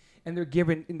tees. And they're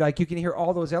giving, like, you can hear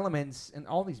all those elements in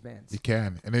all these bands. You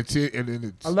can, and it's.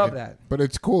 I love that. But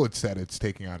it's cool. It's that it's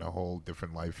taking on a whole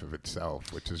different life of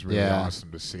itself, which is really Yeah.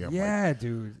 awesome to see.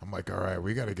 Dude. I'm like, all right,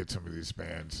 we got to get some of these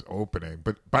bands opening.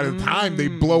 But by the time they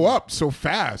blow up so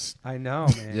fast, I know,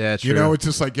 man. yeah, true. you know, it's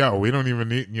just like, yo, we don't even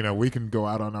need, we can go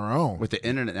out on our own. with the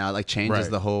internet now, it like changes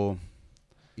Right. the whole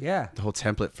Yeah.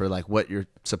 template for like what you're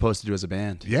supposed to do as a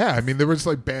band. Yeah, I mean, there was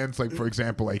like bands like, for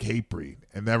example, like Hatebreed,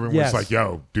 and everyone Yes. was like,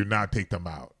 "Yo, do not take them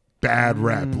out. Bad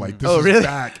rep. Like this Oh, is really?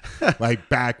 back, like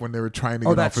back when they were trying to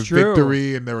Oh, get that's off of true.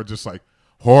 Victory, and they were just like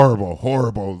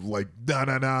horrible, like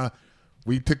nah.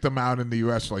 We took them out in the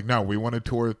U.S. Like, no, we want to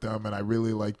tour with them, and I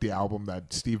really like the album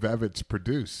that Steve Evans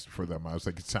produced for them. I was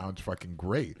like, it sounds fucking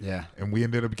great. Yeah. and we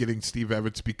ended up getting Steve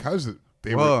Evans because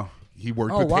they Whoa. were. He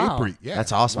worked Oh, with wow. Hatebreed. Yeah,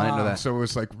 That's awesome. I didn't know Wow. that. so it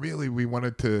was like really we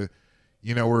wanted to,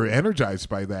 we're energized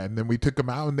by that, and then we took them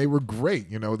out and they were great.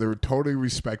 They were totally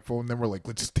respectful, and then we're like,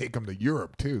 let's take them to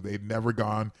Europe too. They'd never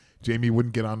gone. Jamie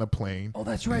wouldn't get on the plane. Oh,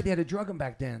 that's right. They had to drug him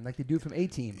back then, like the dude from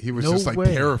A-Team. He was No just like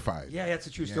way. terrified. Yeah, that's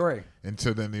a true story. And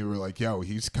so then they were like, yo,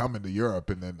 he's coming to Europe.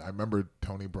 And then I remember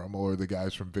Tony Brummel or the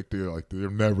guys from Victory are like,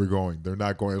 they're never going. They're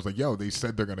not going. I was like, yo, they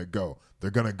said they're going to go. They're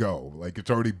going to go. Like,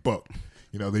 it's already booked.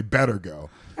 They better go.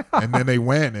 And then they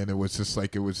went, and it was just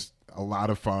like, it was a lot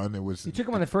of fun. It was, You took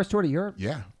him on the first tour to Europe?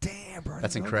 yeah. Damn, bro. I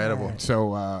That's didn't know incredible. that.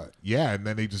 So, and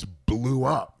then they just blew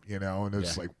up, and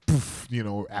it's Yeah. like, poof,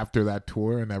 after that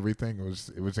tour and everything,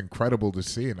 it was incredible to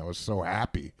see. And I was so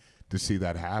happy to see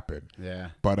that happen. Yeah.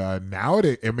 But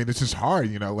nowadays, I mean, it's just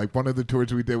hard, like one of the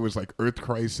tours we did was like Earth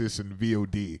Crisis and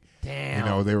VOD.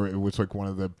 Damn. It was like one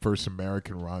of the first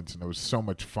American runs, and it was so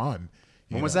much fun.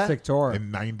 When was that? Sick tour. In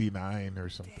 '99 or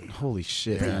something. Holy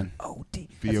shit, Yeah. man. VOD.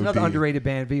 That's VOD. another underrated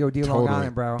band, VOD Long Totally.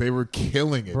 Island, bro. They were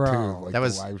killing it Bro. too. Like That the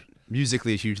was live-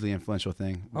 musically a hugely influential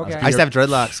thing. Okay. I used to have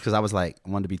dreadlocks because I was like, I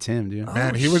wanted to be Tim, dude.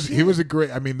 Man, Oh, he was shit. a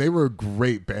great. I mean, they were a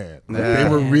great band. Like, Yeah. They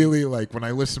were Man. really like when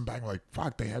I listened back, I'm like,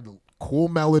 fuck, they had cool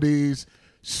melodies,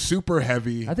 super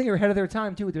heavy, I think they were ahead of their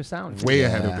time, too, with their sound. way Yeah.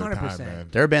 ahead of their 100%. time, man.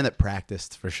 They're a band that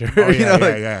practiced for sure. Oh, You know, yeah,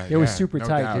 like- yeah. They were yeah, super no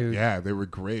tight, doubt. dude. Yeah, they were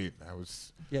great.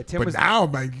 Yeah, Tim But was. now,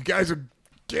 man, you guys are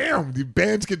damn. The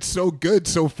bands get so good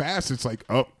so fast. It's like,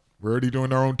 oh, we're already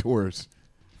doing our own tours.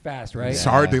 Fast, right? It's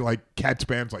hard to like catch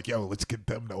bands like, yo, let's get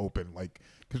them to open, like,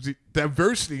 because the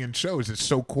diversity in shows is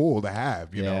so cool to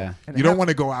have. You Yeah. know, And you don't have- want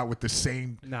to go out with the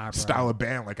same Nah, bro. style of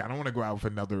band. Like, I don't want to go out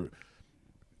with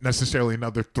necessarily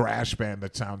another thrash band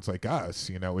that sounds like us.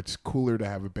 It's cooler to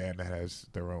have a band that has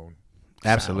their own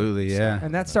Absolutely, yeah.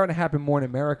 And that's starting to happen more in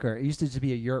America. It used to just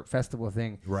be a Europe festival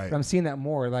thing. Right. But I'm seeing that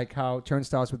more, like how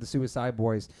Turnstiles with the Suicide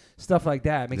Boys, stuff like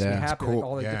that. It makes me Yeah. happy, Cool. like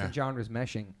all the Yeah. different genres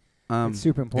meshing. It's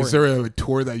super important. Is there a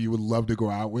tour that you would love to go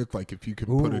out with? Like, if you could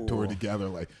put a tour Ooh. together,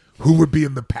 like, who would be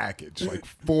in the package? Like,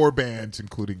 4 bands,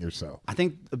 including yourself. I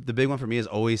think the big one for me is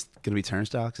always going to be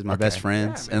Turnstile because my Okay. best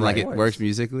friends, Yeah, and like man. it works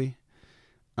musically.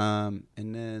 And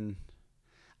then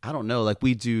I don't know, like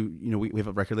we do, we have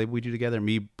a record label we do together,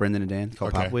 me, Brendan, and Dan,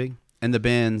 called Okay. Popwig. And the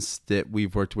bands that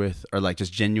we've worked with are like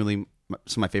just genuinely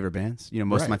some of my favorite bands.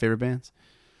 Most Right. of my favorite bands.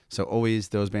 So always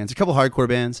those bands. A couple hardcore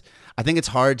bands. I think it's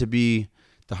hard to be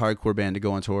the hardcore band to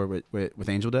go on tour with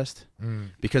Angel Dust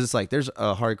because it's like there's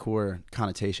a hardcore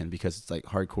connotation because it's like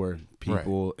hardcore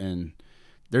people and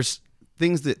there's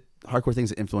hardcore things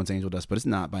that influence Angel Dust, but it's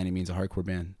not by any means a hardcore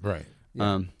band. Right.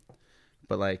 Yeah.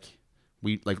 But like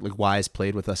we like Wise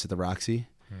played with us at the Roxy,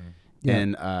 Yeah.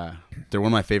 and they're one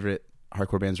of my favorite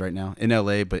hardcore bands right now in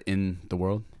LA, but in the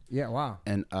world. Yeah, wow.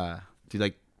 And they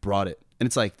like brought it, and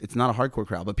it's like it's not a hardcore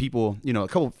crowd, but people, a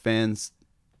couple of fans.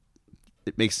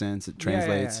 It makes sense. It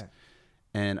translates,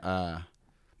 and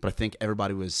but I think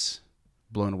everybody was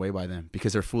blown away by them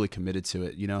because they're fully committed to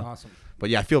it. Awesome. But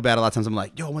yeah, I feel bad a lot of times. I'm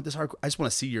like, yo, I want this hardcore. I just want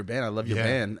to see your band. I love your Yeah.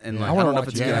 band, and Yeah. like I I, wanna don't know if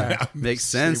watch it's it. gonna Yeah. make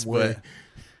Same sense, way. but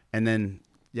and then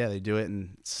they do it,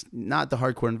 and it's not the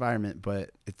hardcore environment, but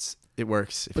it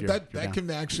works. If But you're that down. can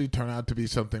actually turn out to be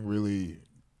something really,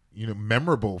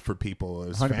 memorable for people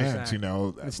as 100%. fans.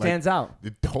 It stands out.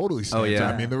 It totally stands yeah.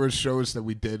 out. I mean, there were shows that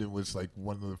we did. It was like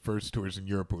one of the first tours in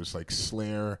Europe. It was like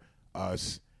Slayer,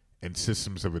 us, and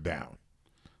Systems of a Down.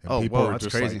 And Oh, people whoa, were that's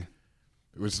just crazy. like,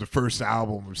 it was the first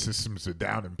album of Systems of a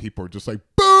Down, and people were just like,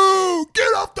 "Boo!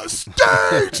 Get off the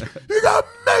stage! You got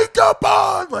makeup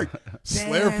on!" Like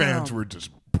Slayer Damn. fans were just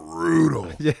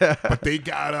brutal. Yeah. But they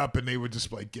got up and they were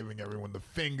just like giving everyone the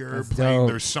finger, That's playing dope.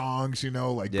 their songs,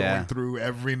 like Yeah. going through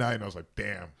every night. And I was like,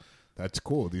 damn, that's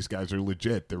cool. These guys are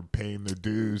legit. They're paying their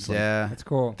dues. Like, Yeah, That's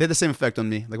cool. they had the same effect on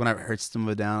me. Like when I heard System of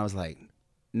a Down, I was like,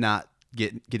 not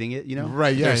getting it.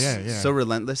 Right, yeah, They're yeah. So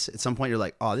relentless. At some point, you're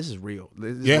like, oh, this is real.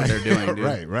 This is yeah, what they're doing,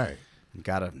 dude. right. You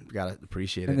gotta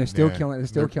appreciate And it. they're still Yeah. killing it. They're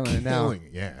still killing it now. Killing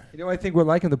it, yeah, I think we're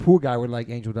liking the pool guy would like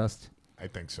Angel Dust. I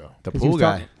think so. The 'Cause he pool was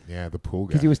guy. talking- Yeah, the pool guy.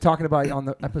 Because he was talking about on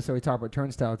the episode, he talked about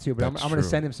Turnstile too. But I'm That's going to true.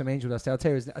 send him some Angel Dust. I'll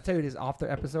tell you it is off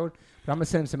the episode. But I'm going to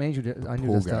send him some Angel pool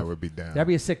Dust guy stuff. would be down. That'd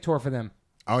be a sick tour for them.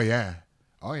 Oh yeah,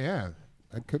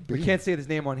 that could be. We can't say his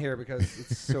name on here because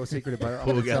it's so secretive. But I'm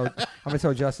Pool going to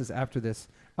tell Justice after this.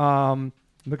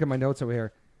 Look at my notes over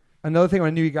here. Another thing I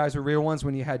knew you guys were real ones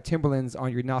when you had Timberlands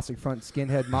on your Gnostic Front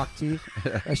skinhead mock tee.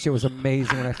 That shit was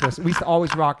amazing when I first. We used to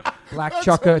always rock Black That's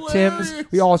Chukka hilarious.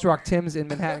 Tims. We always rocked Tims in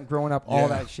Manhattan growing up. All Yeah.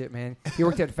 that shit, man. He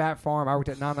worked at Fat Farm. I worked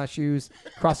at Nana Shoes.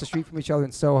 Across the street from each other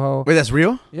in Soho. Wait, that's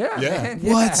real? Yeah, Yeah. man.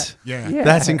 What? Yeah. Yeah.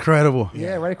 That's incredible.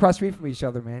 Yeah, right across the street from each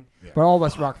other, man. Yeah. But all of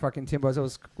us rock fucking Timbos. It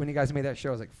was when you guys made that show.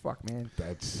 I was like, fuck, man.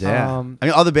 That's Yeah. Um, I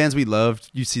mean, all the bands we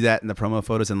loved, you see that in the promo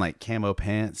photos and like camo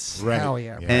pants. right. Hell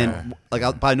yeah. And like,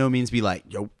 I'll by no means be like,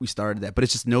 yo, we started that, but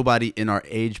it's just nobody in our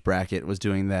age bracket was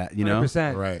doing that,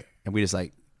 100%. right. And we just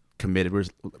like committed. We're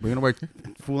gonna wear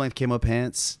full length camo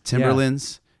pants,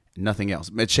 Timberlands, nothing else,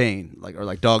 a chain, or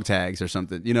like dog tags or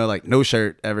something. Like no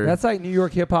shirt ever. That's like New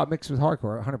York hip hop mixed with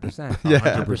hardcore, 100%. Yeah.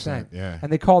 100%. Yeah.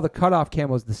 And they call the cutoff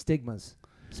camos the stigmas.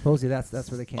 Supposedly that's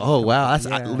where they came from. oh wow, that's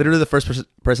Yeah. literally the first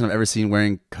person I've ever seen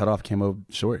wearing cutoff camo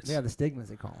shorts. Yeah, the stigmas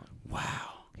they call them. Wow.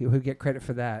 He'll get credit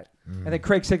for that. Mm. And then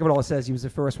Craig Sickaball says he was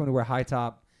the first one to wear high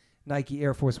top Nike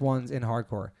Air Force Ones in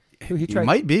hardcore. He He tried.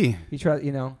 might be. He tried. I But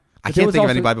there can't was think of also-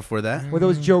 anybody before that. Well, there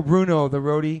was Joe Bruno, the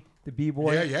roadie, the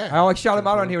b-boy. Yeah, yeah. I always shout him Joe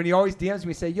out on Bruno. here, and he always DMs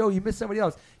me, say, "Yo, you missed somebody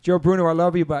else." Joe Bruno, I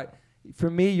love you, but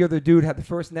for me, you're the dude who had the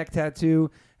first neck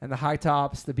tattoo and the high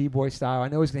tops, the b-boy style. I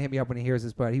know he's gonna hit me up when he hears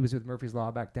this, but he was with Murphy's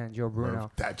Law back then, Joe Bruno.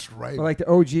 That's right. But like the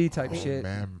OG type Oh, shit.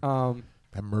 man.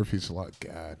 That Murphy's Law,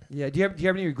 God. Yeah. Do you have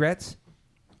any regrets?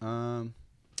 I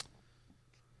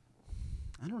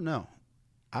don't know.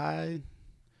 I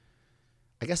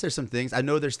guess there's some things. I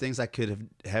know there's things I could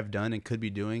have done and could be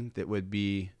doing that would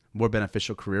be more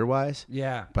beneficial career wise.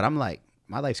 Yeah. But I'm like,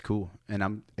 my life's cool, and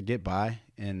I get by,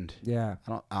 and Yeah.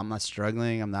 I'm not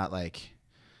struggling. I'm not like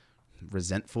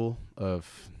resentful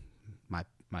of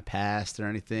my past or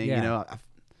anything. Yeah.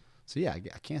 So yeah, I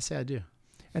can't say I do.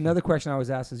 Another question I always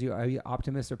ask is, are you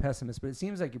optimist or pessimist? But it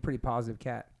seems like you're a pretty positive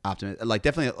cat. Optimist, like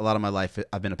definitely a lot of my life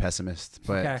I've been a pessimist,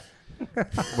 but Okay.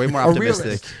 way more A optimistic.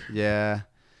 realist. Yeah.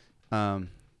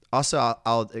 Also,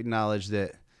 I'll acknowledge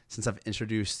that since I've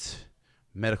introduced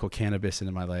medical cannabis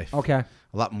into my life, Okay.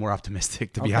 a lot more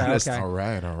optimistic, to be Okay, honest. okay. All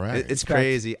right. It's Respect.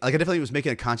 crazy. Like I definitely was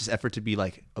making a conscious effort to be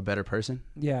like a better person,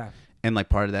 Yeah. and like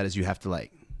part of that is you have to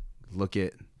like look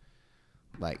at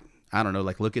like, I don't know,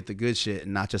 like look at the good shit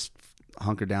and not just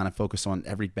hunker down and focus on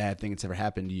every bad thing that's ever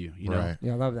happened to you, you know? Right.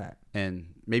 Yeah, I love that.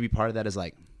 And maybe part of that is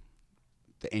like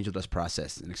the angel dust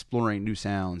process and exploring new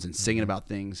sounds and singing about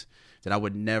things that I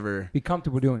would never. Be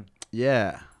comfortable doing.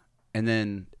 Yeah. And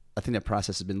then I think that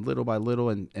process has been little by little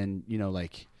and you know,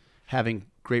 like having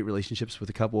great relationships with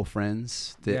a couple of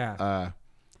friends that have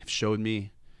showed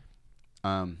me,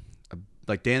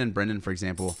 like Dan and Brendan, for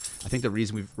example. I think the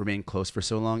reason we've remained close for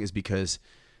so long is because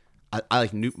I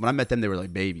like knew when I met them, they were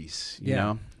like babies, you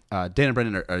know? Dan and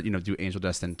Brendan are, you know, do Angel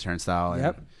Dust and Turnstile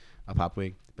and Pop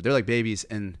Wig, but they're like babies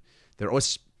and they're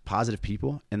always positive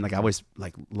people. And like, I always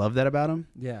like love that about them.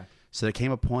 Yeah. So there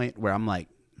came a point where I'm like,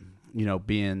 you know,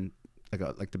 being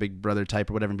like the big brother type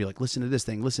or whatever and be like, listen to this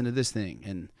thing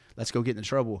and let's go get into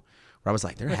trouble. Where I was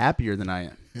like, they're happier than I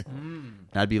am.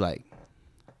 And I'd be like,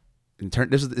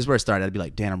 this is where it started. I'd be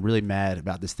like, Dan, I'm really mad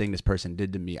about this thing this person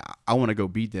did to me. I want to go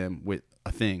beat them with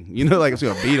a thing. You know, like I'm just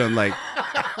going to beat them. Like,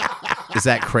 is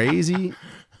that crazy?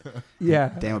 Yeah.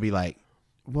 Dan would be like,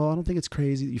 well, I don't think it's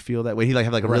crazy that you feel that way. He like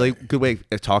have like a really good way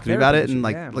of talking to me about it. And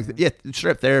like,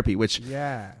 straight up therapy, which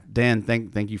Dan,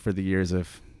 thank you for the years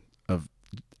of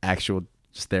actual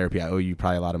just therapy. I owe you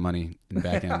probably a lot of money in the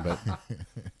back end, but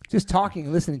just talking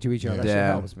and listening to each other. Yeah.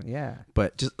 Helps me. Yeah.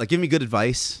 But just like giving me good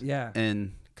advice. Yeah.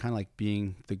 And kind of like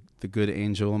being the good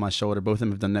angel on my shoulder. Both of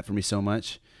them have done that for me so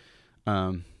much.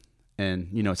 And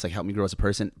you know, it's like helped me grow as a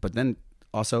person, but then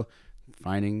also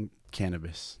finding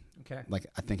cannabis. Okay. Like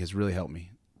I think has really helped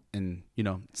me. And you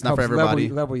know, it's not for everybody.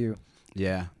 Level you.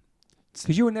 Yeah.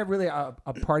 Because you were never really a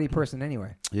party person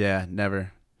anyway. Yeah, never.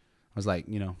 I was like,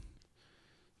 you know,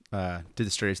 did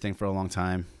the straightest thing for a long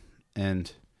time,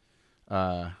 and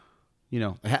you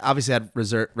know, I obviously had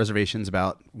reservations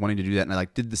about wanting to do that, and I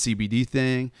like did the CBD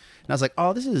thing, and I was like,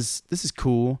 oh, this is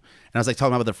cool, and I was like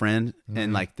talking about with a friend,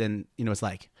 and like then you know it's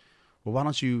like, well, why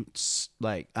don't you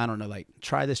like I don't know like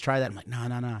try this, try that? I'm like,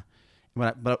 nah.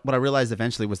 But what I realized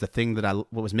eventually was the thing that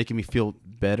what was making me feel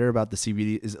better about the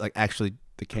CBD is like actually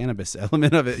the cannabis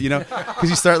element of it, you know, because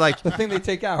you start like the thing they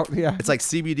take out, it's like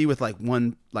CBD with like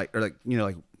 1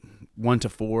 to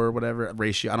 4 or whatever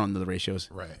ratio. I don't know the ratios,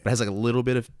 right? But it has like a little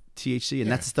bit of THC, and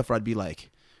that's the stuff where I'd be like,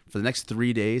 for the next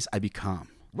 3 days, I'd be calm.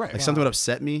 Right. Like something would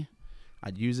upset me,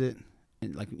 I'd use it,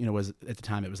 and like you know, was at the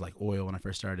time it was like oil when I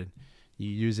first started. You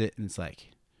use it, and it's like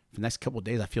for the next couple of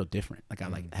days, I feel different. Like I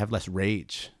like have less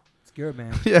rage. Good,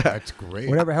 man. Yeah, that's great.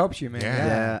 Whatever helps you, man.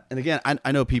 Yeah. And again,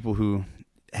 I know people who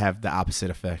have the opposite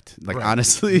effect. Like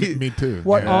honestly, me too.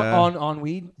 What on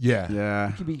weed? Yeah.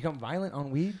 You can become violent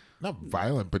on weed. Not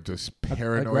violent, but just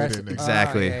paranoid Aggressive. and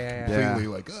exactly. completely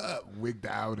like wigged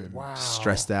out and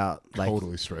stressed out. Like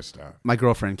totally stressed out. my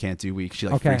girlfriend can't do weed. She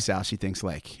like freaks out. She thinks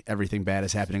like everything bad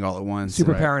is happening all at once.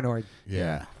 Super paranoid.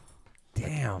 Yeah.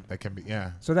 Damn. That can be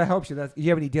So that helps you. Do you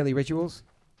have any daily rituals?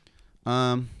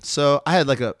 So I had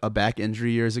like a back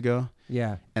injury years ago.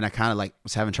 Yeah. And I kind of like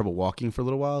was having trouble walking for a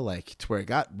little while, like to where it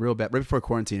got real bad. Right before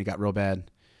quarantine, it got real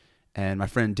bad. And my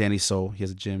friend Danny Soul, he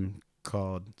has a gym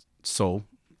called Soul.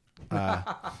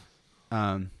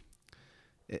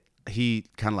 He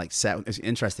kind of like it's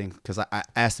interesting because I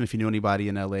asked him if he knew anybody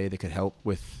in LA that could help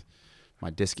with my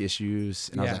disc issues.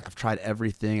 And I was like, I've tried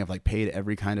everything. I've like paid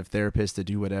every kind of therapist to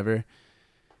do whatever.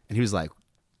 And he was like,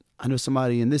 I know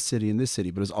somebody in this city,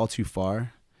 but it was all too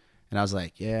far. And I was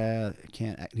like, yeah, I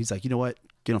can't. And he's like, you know what?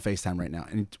 Get on FaceTime right now.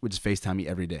 And he would just FaceTime me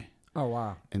every day. Oh,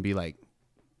 wow. And be like,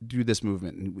 do this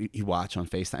movement. And he'd watch on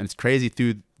FaceTime. And it's crazy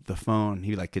through the phone.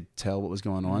 He like could tell what was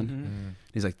going on. Mm-hmm.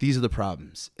 He's like, these are the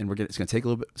problems. And it's going to take a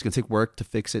little bit. It's going to take work to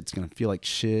fix it. It's going to feel like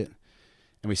shit.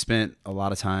 And we spent a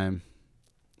lot of time.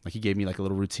 Like he gave me like a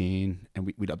little routine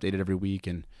and we'd update it every week.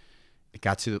 And it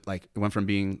got to like, it went from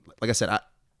being, like I said,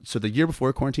 so the year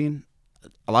before quarantine,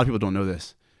 a lot of people don't know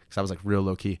this because I was like real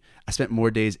low key. I spent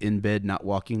more days in bed, not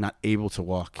walking, not able to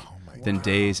walk than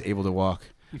days able to walk.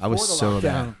 Before I was so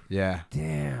bad. Yeah.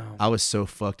 Damn. I was so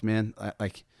fucked, man.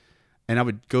 And I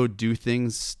would go do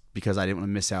things because I didn't want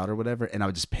to miss out or whatever. And I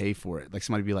would just pay for it. Like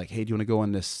somebody would be like, hey, do you want to go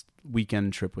on this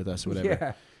weekend trip with us or whatever?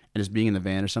 Yeah. And just being in the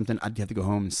van or something, I'd have to go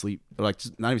home and sleep. Or like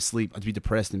just not even sleep. I'd be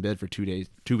depressed in bed for 2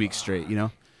 weeks straight, you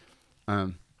know?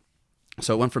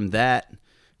 So it went from that.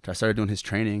 I started doing his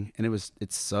training and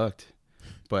it sucked,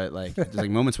 but like there's like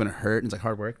moments when it hurt and it's like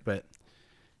hard work, but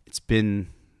it's been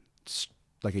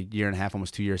like a year and a half,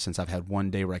 almost 2 years since I've had one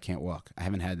day where I can't walk. I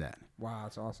haven't had that. Wow.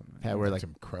 That's awesome. That's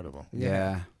incredible.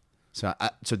 Yeah. So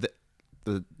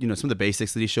the you know, some of the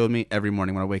basics that he showed me every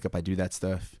morning when I wake up, I do that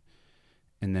stuff.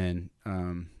 And then,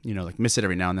 you know, like miss it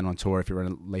every now and then on tour if you're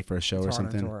running late for a show or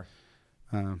something.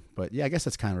 But yeah, I guess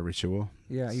that's kind of a ritual.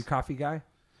 Yeah. Are you a coffee guy?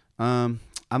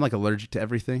 I'm like allergic to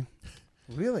everything.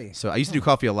 Really? So I used to do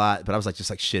coffee a lot, but I was like just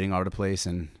like shitting all over the place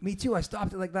and Me too. I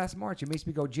stopped it like last March. It makes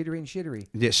me go jittery and shittery.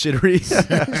 yeah, shittery.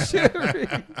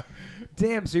 Shittery.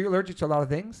 Damn. So you're allergic to a lot of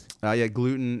things? Yeah,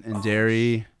 gluten and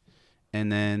dairy, and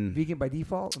then Vegan by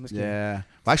default? I'm just kidding. yeah. Well,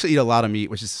 I actually eat a lot of meat,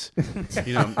 which is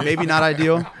maybe not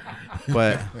ideal,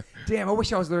 but Damn. I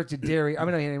wish I was allergic to dairy. I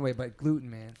mean, anyway, but gluten,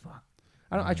 man. Fuck.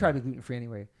 I try to be gluten free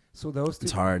anyway. So those two.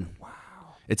 it's hard. Wow.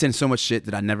 It's in so much shit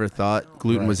that I never thought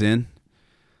gluten was in.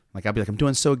 Like I'll be like, I'm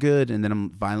doing so good, and then I'm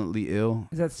violently ill.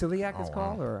 Is that celiac? It's wow.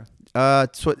 called, or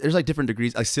So there's like different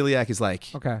degrees. Like celiac is like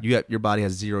Okay. your body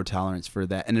has zero tolerance for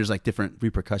that, and there's like different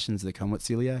repercussions that come with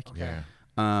celiac. Yeah.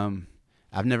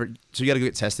 I've never. So you got to go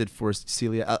get tested for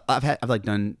celiac. I've like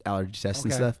done allergy tests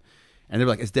and Okay. stuff, and they're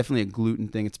like, it's definitely a gluten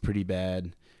thing. It's pretty bad.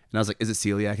 And I was like, is it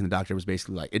celiac? And the doctor was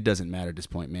basically like, it doesn't matter at this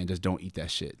point, man. Just don't eat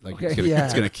that shit. Like Okay,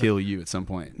 it's gonna kill you at some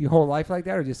point. your whole life like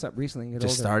that, or just recently? You get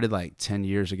Just older? started like 10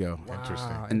 years ago. Wow,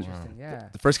 Interesting. And- interesting. Yeah.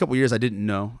 The first couple years I didn't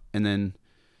know, and then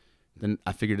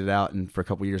I figured it out. And for a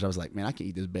couple years I was like, man, I can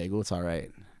eat this bagel. It's all right.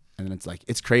 And then it's like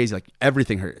it's crazy. Like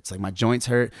everything hurts. Like my joints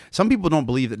hurt. Some people don't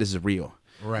believe that this is real.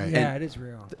 Right. Yeah, it is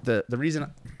real. The reason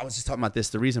I was just talking about this,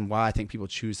 the reason why I think people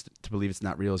choose to believe it's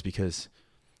not real is because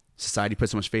society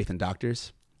puts so much faith in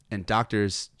doctors, and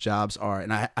doctors' jobs are.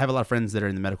 And I have a lot of friends that are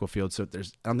in the medical field, so I don't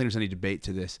think there's any debate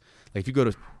to this. Like if you go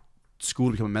to school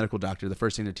to become a medical doctor, the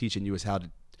first thing they're teaching you is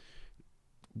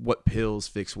what pills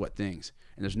fix what things,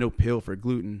 and there's no pill for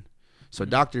gluten. So a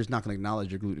doctor's not going to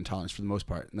acknowledge your gluten intolerance for the most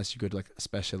part, unless you go to like a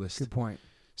specialist. Good point.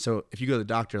 So if you go to the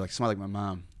doctor, like somebody like my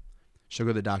mom, she'll go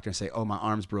to the doctor and say, oh, my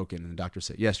arm's broken. And the doctor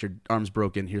said, yes, your arm's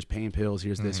broken. Here's pain pills.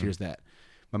 Here's this, here's that.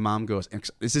 My mom goes, and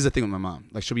this is the thing with my mom.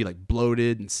 Like she'll be like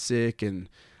bloated and sick, and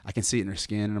I can see it in her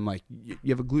skin. And I'm like, you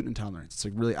have a gluten intolerance. It's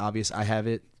like really obvious. I have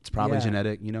it. It's probably Yeah.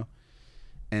 genetic,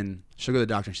 And she'll go to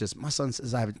the doctor and she says, my son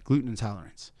says I have a gluten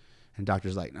intolerance. And the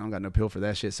doctor's like, no, I don't got no pill for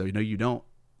that shit. So you don't.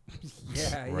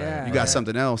 Yeah, Right. yeah. You got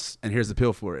something else, and here's the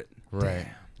pill for it. Right.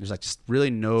 There's like just really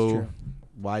It's no true.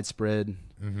 widespread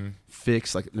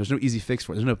fix. Like there's no easy fix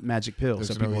for it. There's no magic pill. There's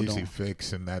so no people easy don't.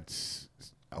 fix, and that's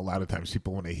a lot of times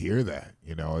people want to hear that.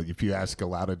 If you ask a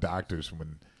lot of doctors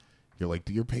when you're like,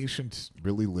 do your patients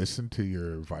really listen to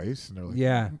your advice? And they're like,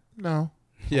 Yeah. no.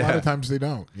 A Yeah. lot of times they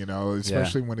don't,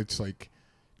 especially when it's like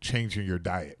changing your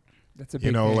diet. That's a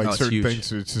big thing. Like it's certain huge.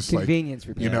 things, it's just like, Convenience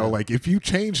for people. like if you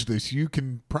change this, you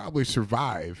can probably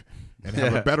survive and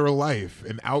have Yeah. a better life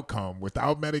and outcome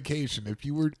without medication. If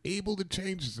you were able to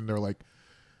change this, and they're like,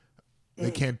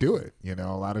 they can't do it. A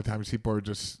lot of times people are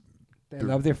just, They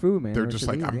love their food, man. they're What just you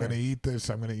like, need, I'm yeah. going to eat this.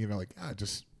 I'm going to,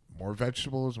 just more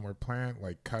vegetables, more plant,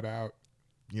 like cut out,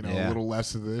 Yeah. a little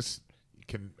less of this. You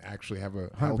can actually have a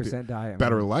healthy, 100% diet.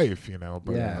 better man. life,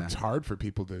 but Yeah. it's hard for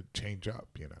people to change up,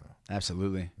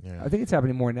 Absolutely. Yeah. I think it's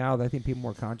happening more now. I think people are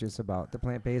more conscious about the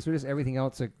plant-based or just everything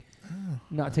else, like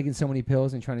not taking so many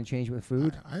pills and trying to change with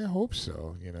food. I hope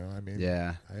so.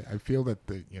 Yeah. I feel that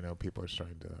people are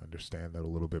starting to understand that a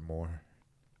little bit more.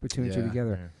 Put two and two Yeah.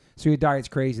 together. Yeah. So your diet's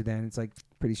crazy then. It's like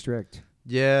pretty strict.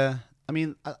 Yeah. I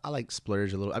mean, I like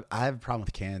splurge a little. I have a problem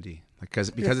with candy. Because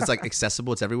it's like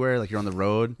accessible. It's everywhere. Like you're on the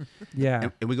road. Yeah.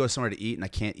 And we go somewhere to eat and I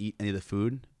can't eat any of the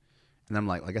food. And I'm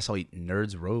like, I guess I'll eat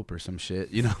Nerds Rope or some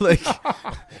shit. Like,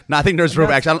 no, I think Nerds Rope,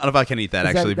 actually, I don't know if I can eat that,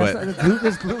 Is actually, that's but not-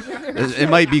 there's gluten in there? it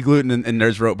might be gluten in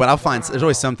Nerds Rope, but I'll find, there's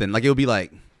always something. Like, it'll be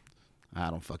like, I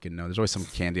don't fucking know. There's always some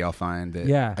candy I'll find that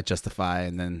Yeah. I justify,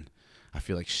 and then I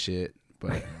feel like shit.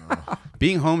 But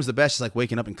being home is the best. Is like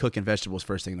waking up and cooking vegetables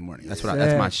first thing in the morning. That's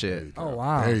that's my shit. Oh,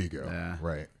 wow. There you go. Yeah.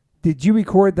 Right. Did you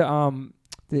record the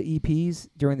EPs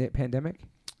during the pandemic?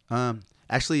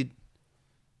 Actually,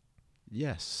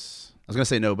 yes. I was gonna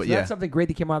say no, but So yeah. That's something great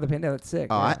that came out of the pandemic. That's sick.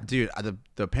 Oh, yeah.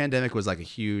 the pandemic was like a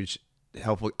huge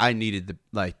helpful. I needed to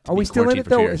Are we be still in quarantined it for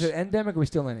though? 2 Is years. it endemic? Or are we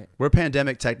still in it? We're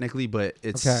pandemic technically, but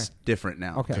it's Okay. different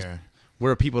now. Okay. Yeah.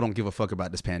 Where people don't give a fuck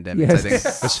about this pandemic. Yes. I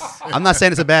think. Which, I'm not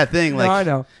saying it's a bad thing. Like no, I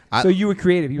know. I- So you were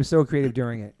creative. You were so creative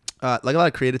during it. like a lot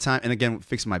of creative time, and again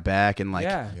fixing my back and like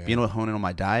Yeah. Yeah. being able to hone in on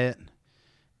my diet,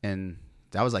 and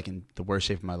that was like in the worst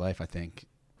shape of my life. I think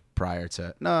prior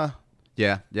to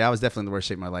I was definitely in the worst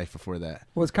shape of my life before that.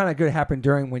 Well, it's kind of good it happened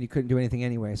during when you couldn't do anything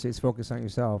anyway. So just focus on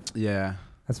yourself. Yeah,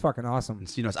 That's fucking awesome.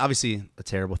 it's, it's obviously a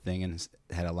terrible thing and it's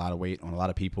had a lot of weight on a lot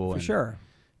of people. For and sure.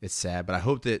 It's sad, but I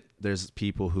hope that there's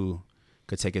people who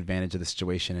could take advantage of the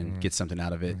situation and Mm-hmm. get something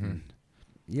out of it. And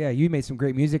Yeah, you made some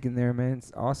great music in there, man.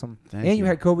 It's awesome. Thank and you you.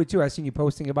 had COVID too. I seen you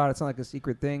posting about it. It's not like a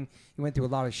secret thing. You went through a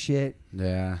lot of shit.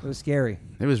 yeah, It was scary.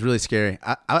 it was really scary.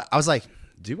 I was like,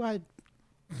 do I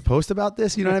post about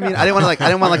this. You know what I mean? I didn't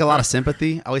want like a lot of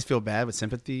sympathy. I always feel bad with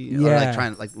sympathy, or like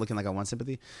trying like looking like I want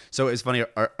sympathy. So it's funny.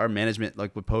 Our management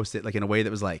like would post it like in a way that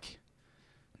was like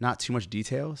not too much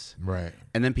details. Right.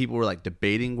 And then people were like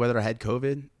debating whether I had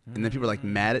COVID, and then people were like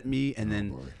mad at me, and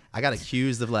then I got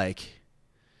accused of like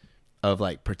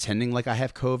pretending like I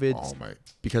have COVID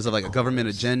because of like a government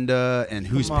agenda and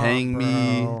who's paying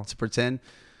me to pretend.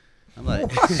 I'm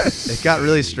like, it got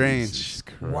really strange.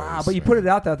 Wow, but you put it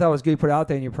out there. I thought it was good. You put it out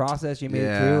there in your process. You made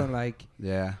it through, and like,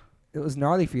 it was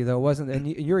gnarly for you though, wasn't it? And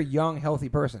you're a young, healthy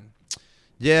person.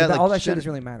 Yeah, so all that shit doesn't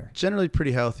really matter. Generally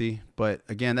pretty healthy, but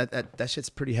again, that shit's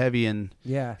pretty heavy, and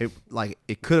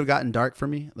it could have gotten dark for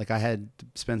me. Like I had to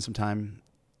spend some time,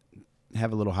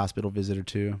 have a little hospital visit or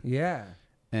two. Yeah.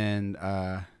 And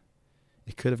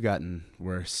it could have gotten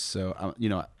worse. So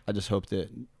I just hope that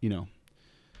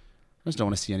I just don't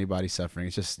want to see anybody suffering.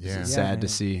 It's just sad to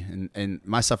see, and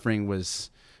my suffering was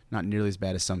not nearly as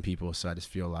bad as some people. So I just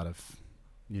feel a lot of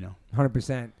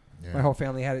 100%. My whole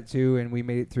family had it too, and we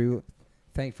made it through.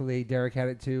 Thankfully, Derek had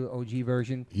it too, OG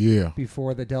version. Yeah.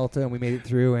 Before the Delta, and we made it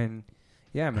through, and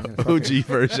man. OG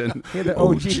version. Yeah, the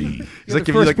OG. It's like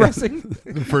the first pressing.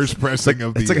 The first pressing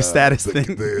of the. It's like a status thing.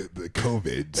 The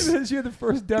COVIDs. And then you had the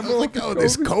first demo. I was like,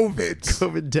 this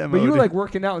COVID demo. But you were like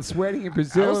working out and sweating in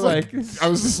Brazil. I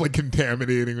was just like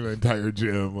contaminating the entire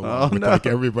gym with like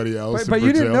everybody else. But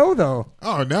you didn't know though.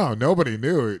 Oh no, nobody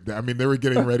knew. I mean, they were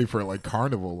getting ready for like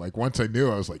carnival. Like once I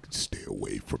knew, I was like, stay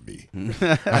away from me.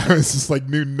 I was just like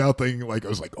knew nothing. Like I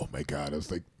was like, oh my god. I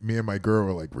was like, me and my girl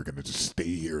were like, we're gonna just stay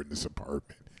here in this apartment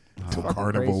until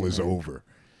carnival is over.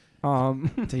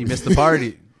 Until you missed the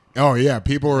party. Oh yeah,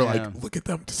 people were like, look at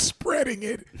them spreading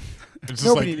it.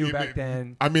 Nobody knew back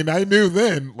then. I mean, I knew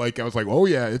then. Like I was like, oh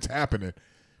yeah, it's happening,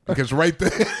 because right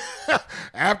then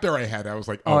after I had it, I was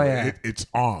like, it's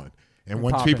on. And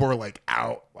once people were like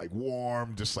out, like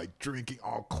warm, just like drinking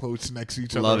all close next to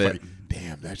each other, I was like,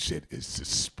 damn, that shit is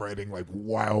just spreading like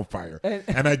wildfire.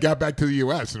 And I got back to the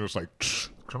U.S. and it was like,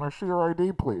 can I see your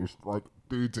ID, please? Like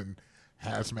dudes in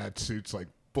hazmat suits, like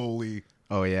fully.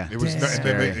 Oh yeah, it was.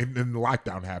 And then the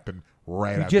lockdown happened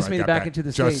right after. You just I made got it back into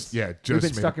the States. Yeah, you've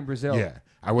been stuck in Brazil. Yeah,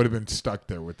 I would have been stuck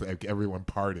there with like everyone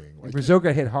partying. Like, Brazil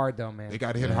got hit hard though, man. They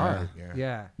got hit hard.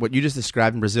 Yeah. What you just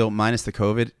described in Brazil, minus the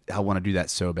COVID, I want to do that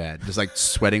so bad. Just like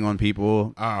sweating on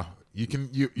people. You can.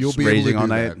 You'll be able to do all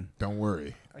night. That. Don't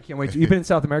worry. I can't wait. You've been in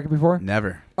South America before?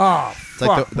 Never. Oh, it's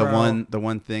like the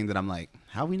one thing that I'm like,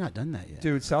 how have we not done that yet?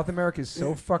 Dude, South America is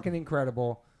so fucking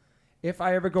incredible. If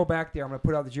I ever go back there, I'm gonna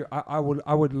put out that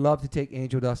I would love to take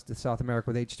Angel Dust to South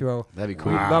America with H2O. That'd be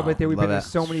cool. We love it there. We've been there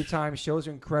so many times. Shows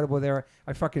are incredible there.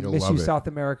 I fucking miss you, South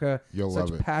America.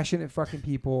 Such passionate fucking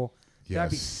people. Yes.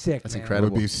 That'd be sick. That's man. incredible.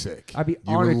 It would be sick. I'd be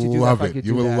honored to do that. If I could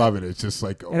you do would that. love it. It's just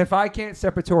like. And if I can't,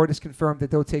 Sepultura just confirmed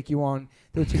that they'll take you on.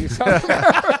 They'll take you to South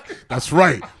America. That's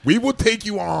right. We will take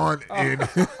you on.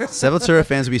 Sepultura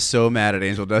fans would be so mad at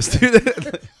Angel Dust.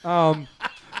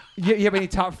 You have any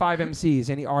top 5 MCs,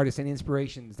 any artists, any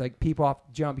inspirations, like people off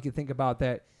the jump you can think about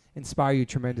that inspire you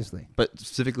tremendously? But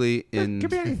specifically could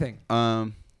be anything.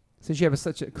 Since you have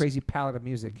such a crazy palette of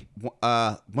music. One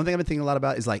thing I've been thinking a lot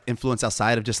about is like influence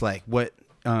outside of just like what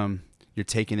you're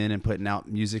taking in and putting out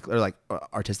music or like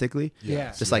artistically.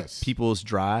 Yeah. Just like people's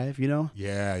drive, you know?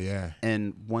 Yeah, yeah.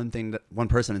 And one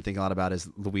person I've been thinking a lot about is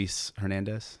Luis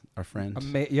Hernandez, our friend.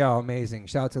 Amazing.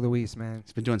 Shout out to Luis, man.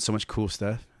 He's been doing so much cool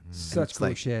stuff. Such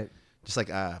cool shit. Just like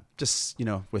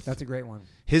with that's a great one.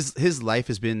 His life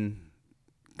has been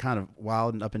kind of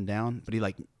wild and up and down, but he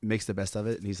like makes the best of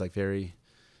it, and he's like very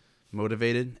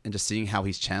motivated. And just seeing how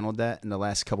he's channeled that in the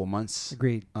last couple months,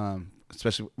 agreed.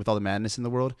 Especially with all the madness in the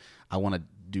world, I want to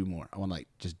do more. I want to like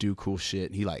just do cool shit.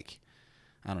 And he like,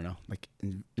 I don't know, like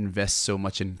invests so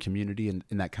much in community and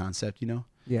in that concept, you know.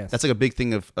 Yes, that's like a big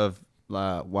thing of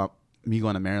me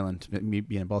going to Maryland, me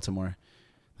being in Baltimore.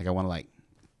 Like I want to like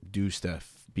do stuff,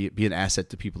 be an asset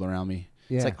to people around me.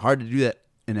 Yeah. It's like hard to do that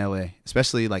in LA,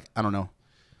 especially like I don't know.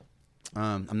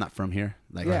 I'm not from here.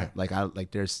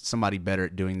 Like there's somebody better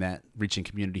at doing that, reaching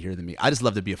community here than me. I just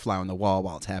love to be a fly on the wall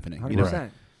while it's happening. 100%. You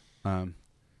know?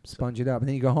 Sponge it up, and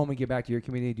then you go home and get back to your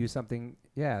community, do something.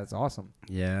 Yeah, that's awesome.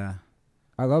 Yeah,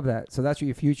 I love that. So that's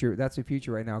your future. That's your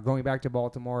future right now. Going back to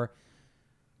Baltimore,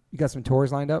 you got some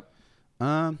tours lined up.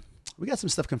 We got some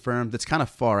stuff confirmed that's kind of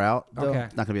far out, though. Okay.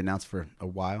 Not going to be announced for a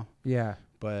while. Yeah.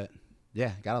 But,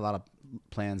 yeah, got a lot of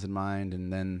plans in mind.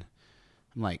 And then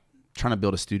I'm, like, trying to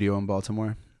build a studio in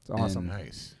Baltimore. It's awesome.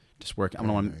 Nice. Just work. I'm going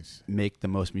to want to make the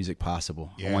most music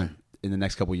possible. Yeah. I want, in the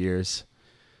next couple years.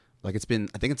 Like, I think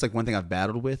it's, like, one thing I've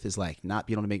battled with is, like, not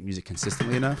being able to make music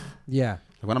consistently enough. Yeah.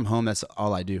 Like, when I'm home, that's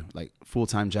all I do. Like,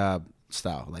 full-time job.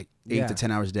 style, like 8 Yeah. to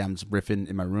 10 hours a day. I'm just riffing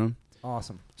in my room.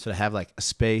 Awesome. So to have like a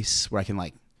space where I can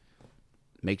like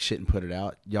make shit and put it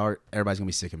out, everybody's gonna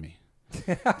be sick of me.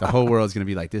 The whole world's gonna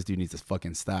be like, this dude needs to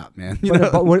fucking stop, man. You know?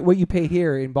 But what you pay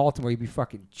here in Baltimore, you'd be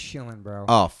fucking chilling, bro.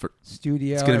 Oh,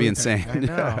 Studio. it's gonna be everything. insane.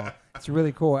 I know. It's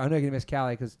really cool. I know you're gonna miss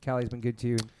Cali because Cali's been good to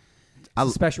you. It's a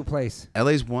special place.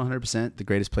 LA's 100% the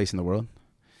greatest place in the world,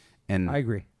 and I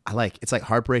agree. it's like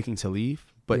heartbreaking to leave,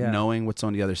 but Yeah. knowing what's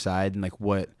on the other side and like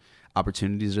what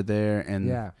opportunities are there, and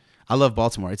Yeah. I love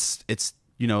Baltimore. It's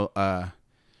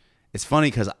it's funny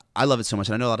because I love it so much,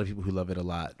 and I know a lot of people who love it a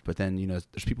lot. But then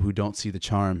there's people who don't see the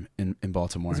charm in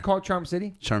Baltimore. Is it called Charm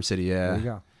City? Charm City, yeah. There you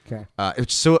go. Okay.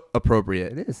 It's so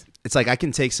appropriate. It is. It's like I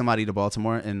can take somebody to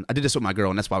Baltimore, and I did this with my girl,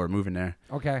 and that's why we're moving there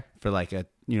Okay. for like a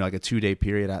 2-day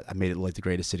period. I made it like the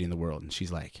greatest city in the world, and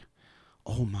she's like,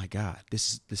 "Oh my God,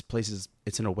 this place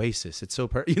it's an oasis. It's so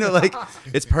like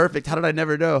it's perfect. How did I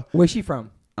never know?" Where's she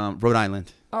from? Rhode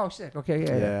Island. Oh, sick. Okay.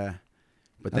 Yeah. Yeah.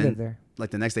 But I live then there. like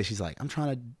the next day, she's like, "I'm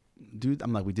trying to do."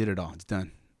 I'm like, "We did it all. It's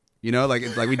done." Like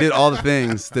we did all the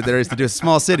things that there is to do. It's a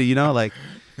small city, like.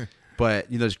 But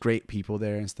there's great people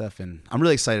there and stuff, and I'm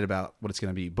really excited about what it's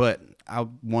gonna be. But I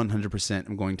 100%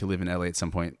 am going to live in LA at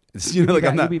some point.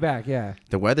 You'll be back. Yeah.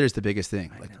 The weather is the biggest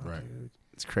thing. Like, Right. Dude.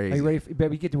 it's crazy. Are you ready?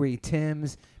 Baby, get to wear your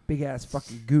Timbs, big ass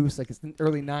fucking goose, like it's the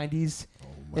early '90s. Oh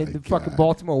my In the God. fucking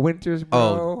Baltimore winters,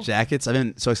 bro. Oh, jackets! I've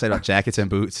been so excited about jackets and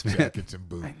boots. Man. Jackets and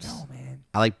boots. I know, man.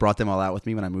 I like brought them all out with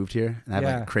me when I moved here, and I have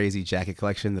Yeah. like a crazy jacket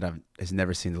collection that has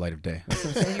never seen the light of day. That's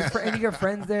what I'm saying. And you got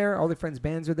friends there. All the friends'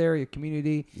 bands are there. Your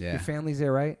community. Yeah. Your family's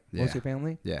there, right? Most of Yeah. your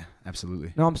family. Yeah,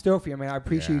 absolutely. No, I'm stoked for you, man. I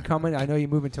appreciate you Yeah. coming. I know you're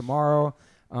moving tomorrow.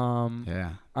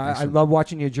 Yeah. I love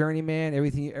watching your journey, man.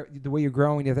 Everything, the way you're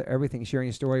growing, everything, sharing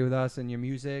your story with us and your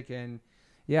music, and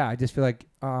yeah, I just feel like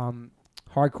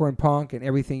hardcore and punk and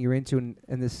everything you're into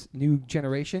in this new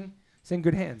generation, it's in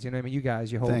good hands. You know what I mean? You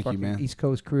guys, your whole Thank you, fucking man. East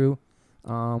Coast crew.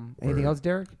 Anything Word. else,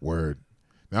 Derek? Word.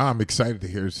 Now I'm excited to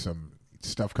hear some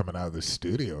stuff coming out of the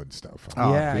studio and stuff.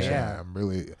 Oh, yeah, appreciate yeah. I'm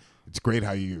really. It's great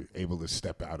how you're able to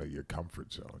step out of your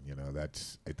comfort zone.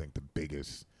 That's I think the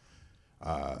biggest.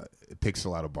 It takes a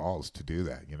lot of balls to do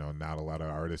that. Not a lot of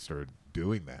artists are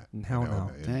doing that. Hell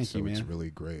no. and Thank so you, it's man.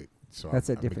 really great. So That's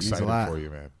a I'm difference. Means a excited lot. for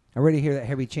you, man. I already hear that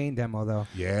Heavy Chain demo though.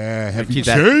 Yeah, heavy Keep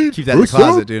chain. that in the What's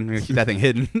closet, up? dude. We're gonna keep that thing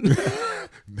hidden.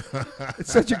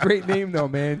 It's such a great name though,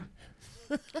 man.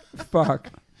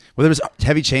 Fuck. Well, there was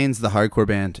Heavy Chain's the hardcore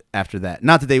band after that.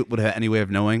 Not that they would have any way of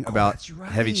knowing about that's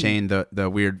right. Heavy Chain, the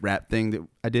weird rap thing that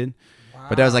I did.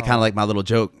 But that was like kind of like my little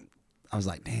joke. I was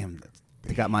like, damn,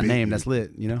 they got my name. That's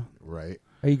lit, Right.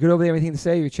 Are you good over there? Anything to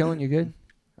say? You're chilling. You're good.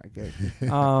 All right, good.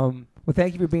 Well,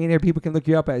 thank you for being here. People can look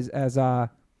you up as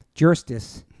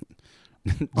Jurstis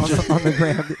on the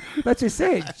gram. Let's just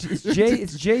say it. It's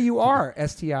Jurstis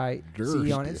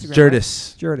on Instagram.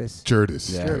 Jurdis. Jurdis.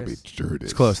 Jurdis. Yeah. Gotta be Jurdis.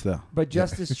 It's close though. But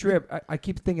Justice Trip, I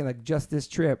keep thinking like just this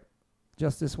trip,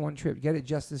 just this one trip. Get it?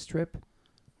 Just this trip.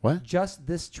 What? Just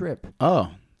this trip.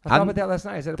 Oh, I thought about that last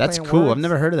night. I said that's playing cool. words. I've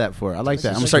never heard of that before. I like that.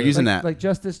 I'm gonna Like- start using like, that. Like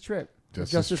just this trip.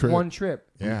 Just this trip. one trip.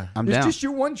 Yeah. I'm It's down. just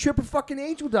your one trip of fucking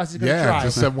Angel Dust is gonna Yeah. try.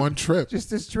 Just that one trip. Just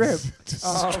this trip. Just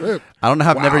this trip. I don't know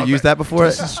how I've never Wow, used that before.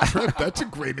 Justice Trip. That's a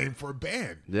great name for a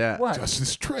band. Yeah. What?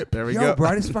 Justice Trip. There we Yo, go. bro,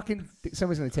 I just fucking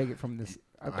somebody's gonna take it from this.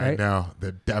 I Right? know.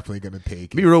 They're definitely going to take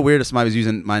It'd be it. real weird if somebody was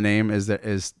using my name as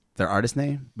their artist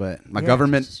name, but my Yeah,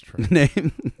 government Jesus Christ.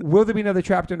 name. Will there be another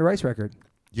Trapped Under Ice record?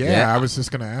 Yeah, Yeah. I was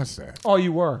just going to ask that. Oh,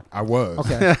 you were. I was.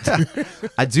 Okay.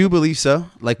 I do believe so.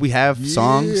 Like we have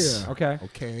songs. Yeah. Okay.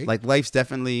 Okay. Like life's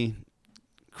definitely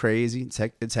crazy.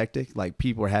 It's hectic. Like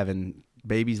people are having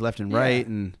babies left and Yeah. right,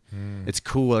 and it's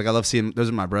cool. Like I love seeing those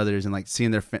are my brothers, and like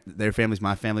seeing their families,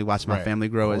 my family, watching my Right. family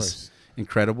grow Of is course.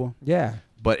 incredible. Yeah.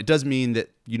 But it does mean that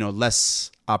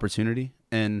less opportunity,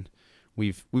 and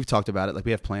we've talked about it. Like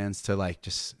we have plans to like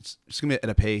just gonna be at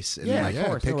a pace, and Yeah, like of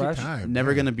course, take no your rush. time.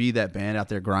 never yeah. gonna be that band out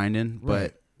there grinding.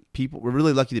 Right. But we're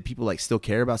really lucky that people like still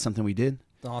care about something we did,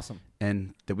 Awesome.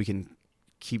 and that we can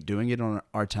keep doing it on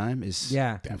our time is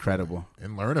Yeah. incredible.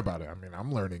 And learn about it. I mean,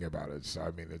 I'm learning about it. So, I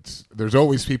mean, there's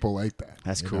always people like that.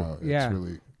 That's you cool. know? Yeah. It's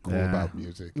really cool Yeah. about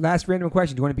music. Last random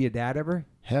question. Do you want to be a dad ever?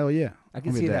 Hell yeah, I can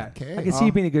I'll be see a that. dad. Okay. I can see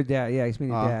you being a good dad. Yeah, he's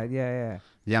being a Aw. dad. Yeah.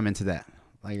 Yeah, I'm into that.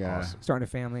 Like Awesome. Starting a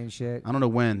family and shit. I don't know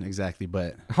when exactly,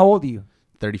 but How old are you?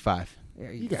 35. Yeah,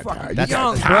 You got fucking time. You That's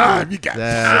young, got bro. time. You got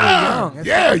Yeah. time. Young.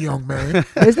 Yeah, young man.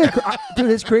 Isn't it,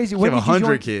 dude, it's crazy. You When have did you 100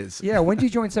 join? kids. Yeah, when did you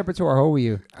join Sepultura? How old were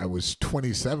you? I was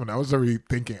 27. I was already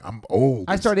thinking I'm old.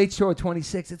 I started H2O at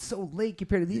 26. It's so late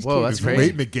compared to these Whoa, kids. It's that's crazy.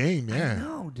 late in the game. Yeah.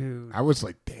 No, dude. I was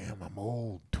like, damn, I'm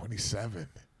old. 27.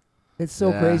 It's so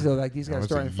Yeah. crazy though. Like these I guys was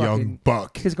a starting young fucking.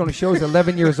 buck. Kids going to shows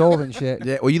 11 years old and shit.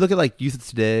 Yeah, well, you look at like Youth of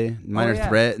Today, Minor yeah.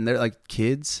 Threat, and they're like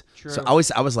kids. True. So I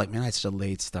was like, man, I had such a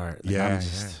late start. Like, Yeah, I'm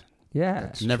just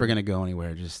Yeah. never gonna go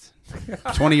anywhere. Just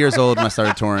 20 years old when I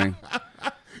started touring.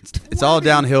 It's all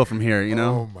downhill from here, you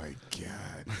know. Oh my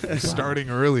god! Starting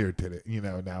earlier today,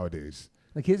 nowadays.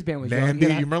 Like his band was young. Nandy,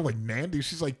 Yeah. you remember like Nandy?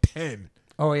 She's like 10.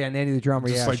 Oh yeah, Nandy the drummer.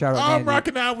 Just Yeah, like, shout out I'm Nandy.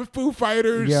 rocking out with Foo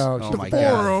Fighters. Yo, the she's my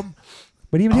Forum,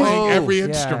 But even his, playing every yeah.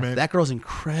 instrument. That girl's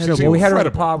incredible. Yeah, we had her on the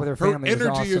incredible. pod with her Her family. It was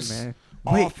energy awesome, is man.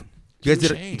 Wait, off you guys the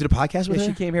did chain. a podcast with Yeah, her?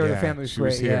 she came here with her Yeah, family. It was she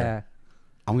was great. here. Yeah.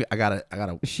 I gotta.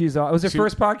 She's. It was her She-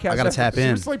 first podcast. I gotta tap She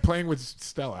in. was like playing with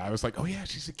Stella. I was like, oh yeah,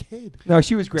 she's a kid. No,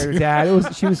 she was great. Her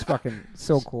dad. She was fucking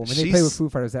so cool. Man, they played with She's- Foo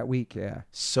Fighters that week. Yeah.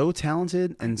 So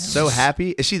talented and so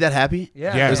happy. Is she that happy?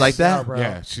 Yeah. Yeah. It was like that? bro.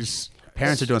 Yeah, she's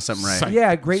Parents are doing something right. psyched.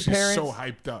 Yeah, great she's parents. so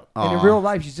hyped up. And in Aw. real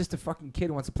life, she's just a fucking kid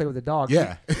who wants to play with a dog.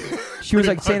 Yeah. She was Pretty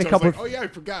like saying much. a I couple was like, oh yeah, I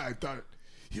forgot. I thought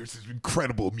here's this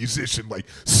incredible musician. Like,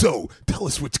 so tell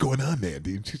us what's going on,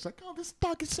 Nandy. And she's like, oh, this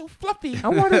dog is so fluffy. I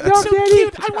want a It's dog, so daddy.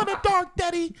 cute. I want a dog,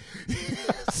 daddy.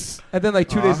 And then like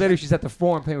 2 days later, she's at the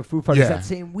Forum playing with Foo Fighters Yeah. that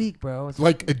same week, bro. It's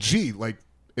Like a G. Like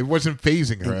it wasn't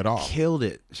phasing her at all. Killed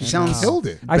it. She I sounds know. Killed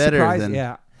it. I better surprised. than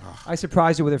Yeah. I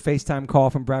surprised her with her FaceTime call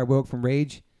from Brad Wilk from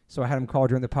Rage. So I had him call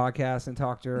during the podcast and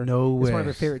talk to her. No It's way. one of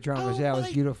her favorite drummers. yeah, it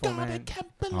was beautiful, God, I man. can't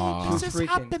believe Aw. She was this is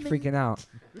happening. freaking out.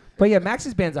 But yeah,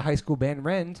 Max's band's a high school band,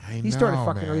 Rend. I He started know,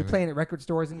 fucking early, man. playing at record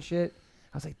stores and shit.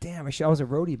 I was like, damn, I was a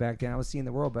roadie back then. I was seeing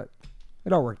the world, but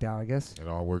it all worked out, I guess. It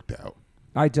all worked out. All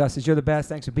right, Justice, you're the best.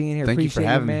 Thanks for being here. Thank you for Appreciate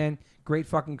having me. man. Great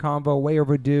fucking combo. Way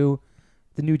overdue.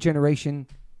 The new generation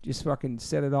just fucking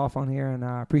set it off on here, and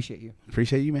I appreciate you.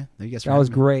 Appreciate you, man. Thank you guys for That was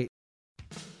having me. great.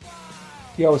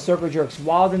 Yo, Circle Jerks,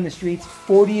 Wild in the Streets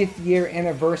 40th year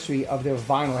anniversary of their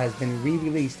vinyl has been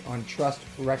re-released on Trust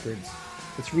Records.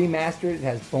 It's remastered, it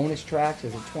has bonus tracks,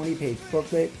 there's a 20-page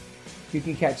booklet. You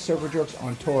can catch Circle Jerks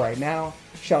on tour right now.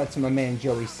 Shout out to my man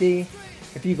Joey C.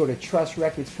 If you go to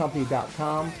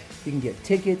trustrecordscompany.com, you can get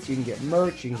tickets, you can get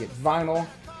merch, you can get vinyl,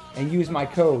 and use my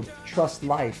code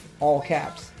TRUSTLIFE, all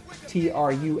caps,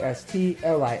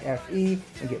 TRUSTLIFE,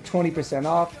 and get 20%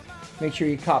 off. Make sure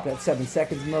you cop that 7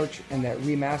 Seconds merch and that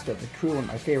remaster of The Crew, one of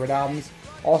my favorite albums.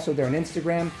 Also, they're on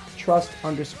Instagram,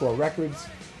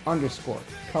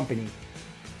 trust_records_company.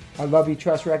 I love you,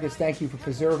 Trust Records. Thank you for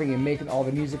preserving and making all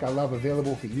the music I love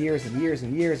available for years and years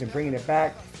and years and bringing it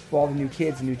back for all the new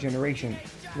kids and new generation.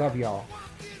 Love y'all.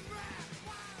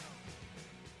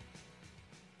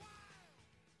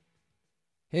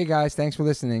 Hey guys, thanks for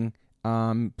listening.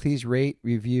 Please rate,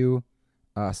 review,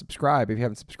 subscribe. If you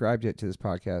haven't subscribed yet to this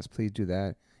podcast, please do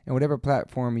that. And whatever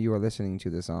platform you are listening to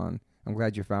this on, I'm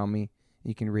glad you found me.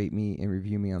 You can rate me and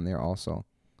review me on there also.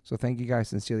 So thank you guys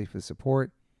sincerely for the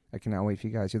support. I cannot wait for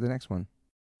you guys to the next one.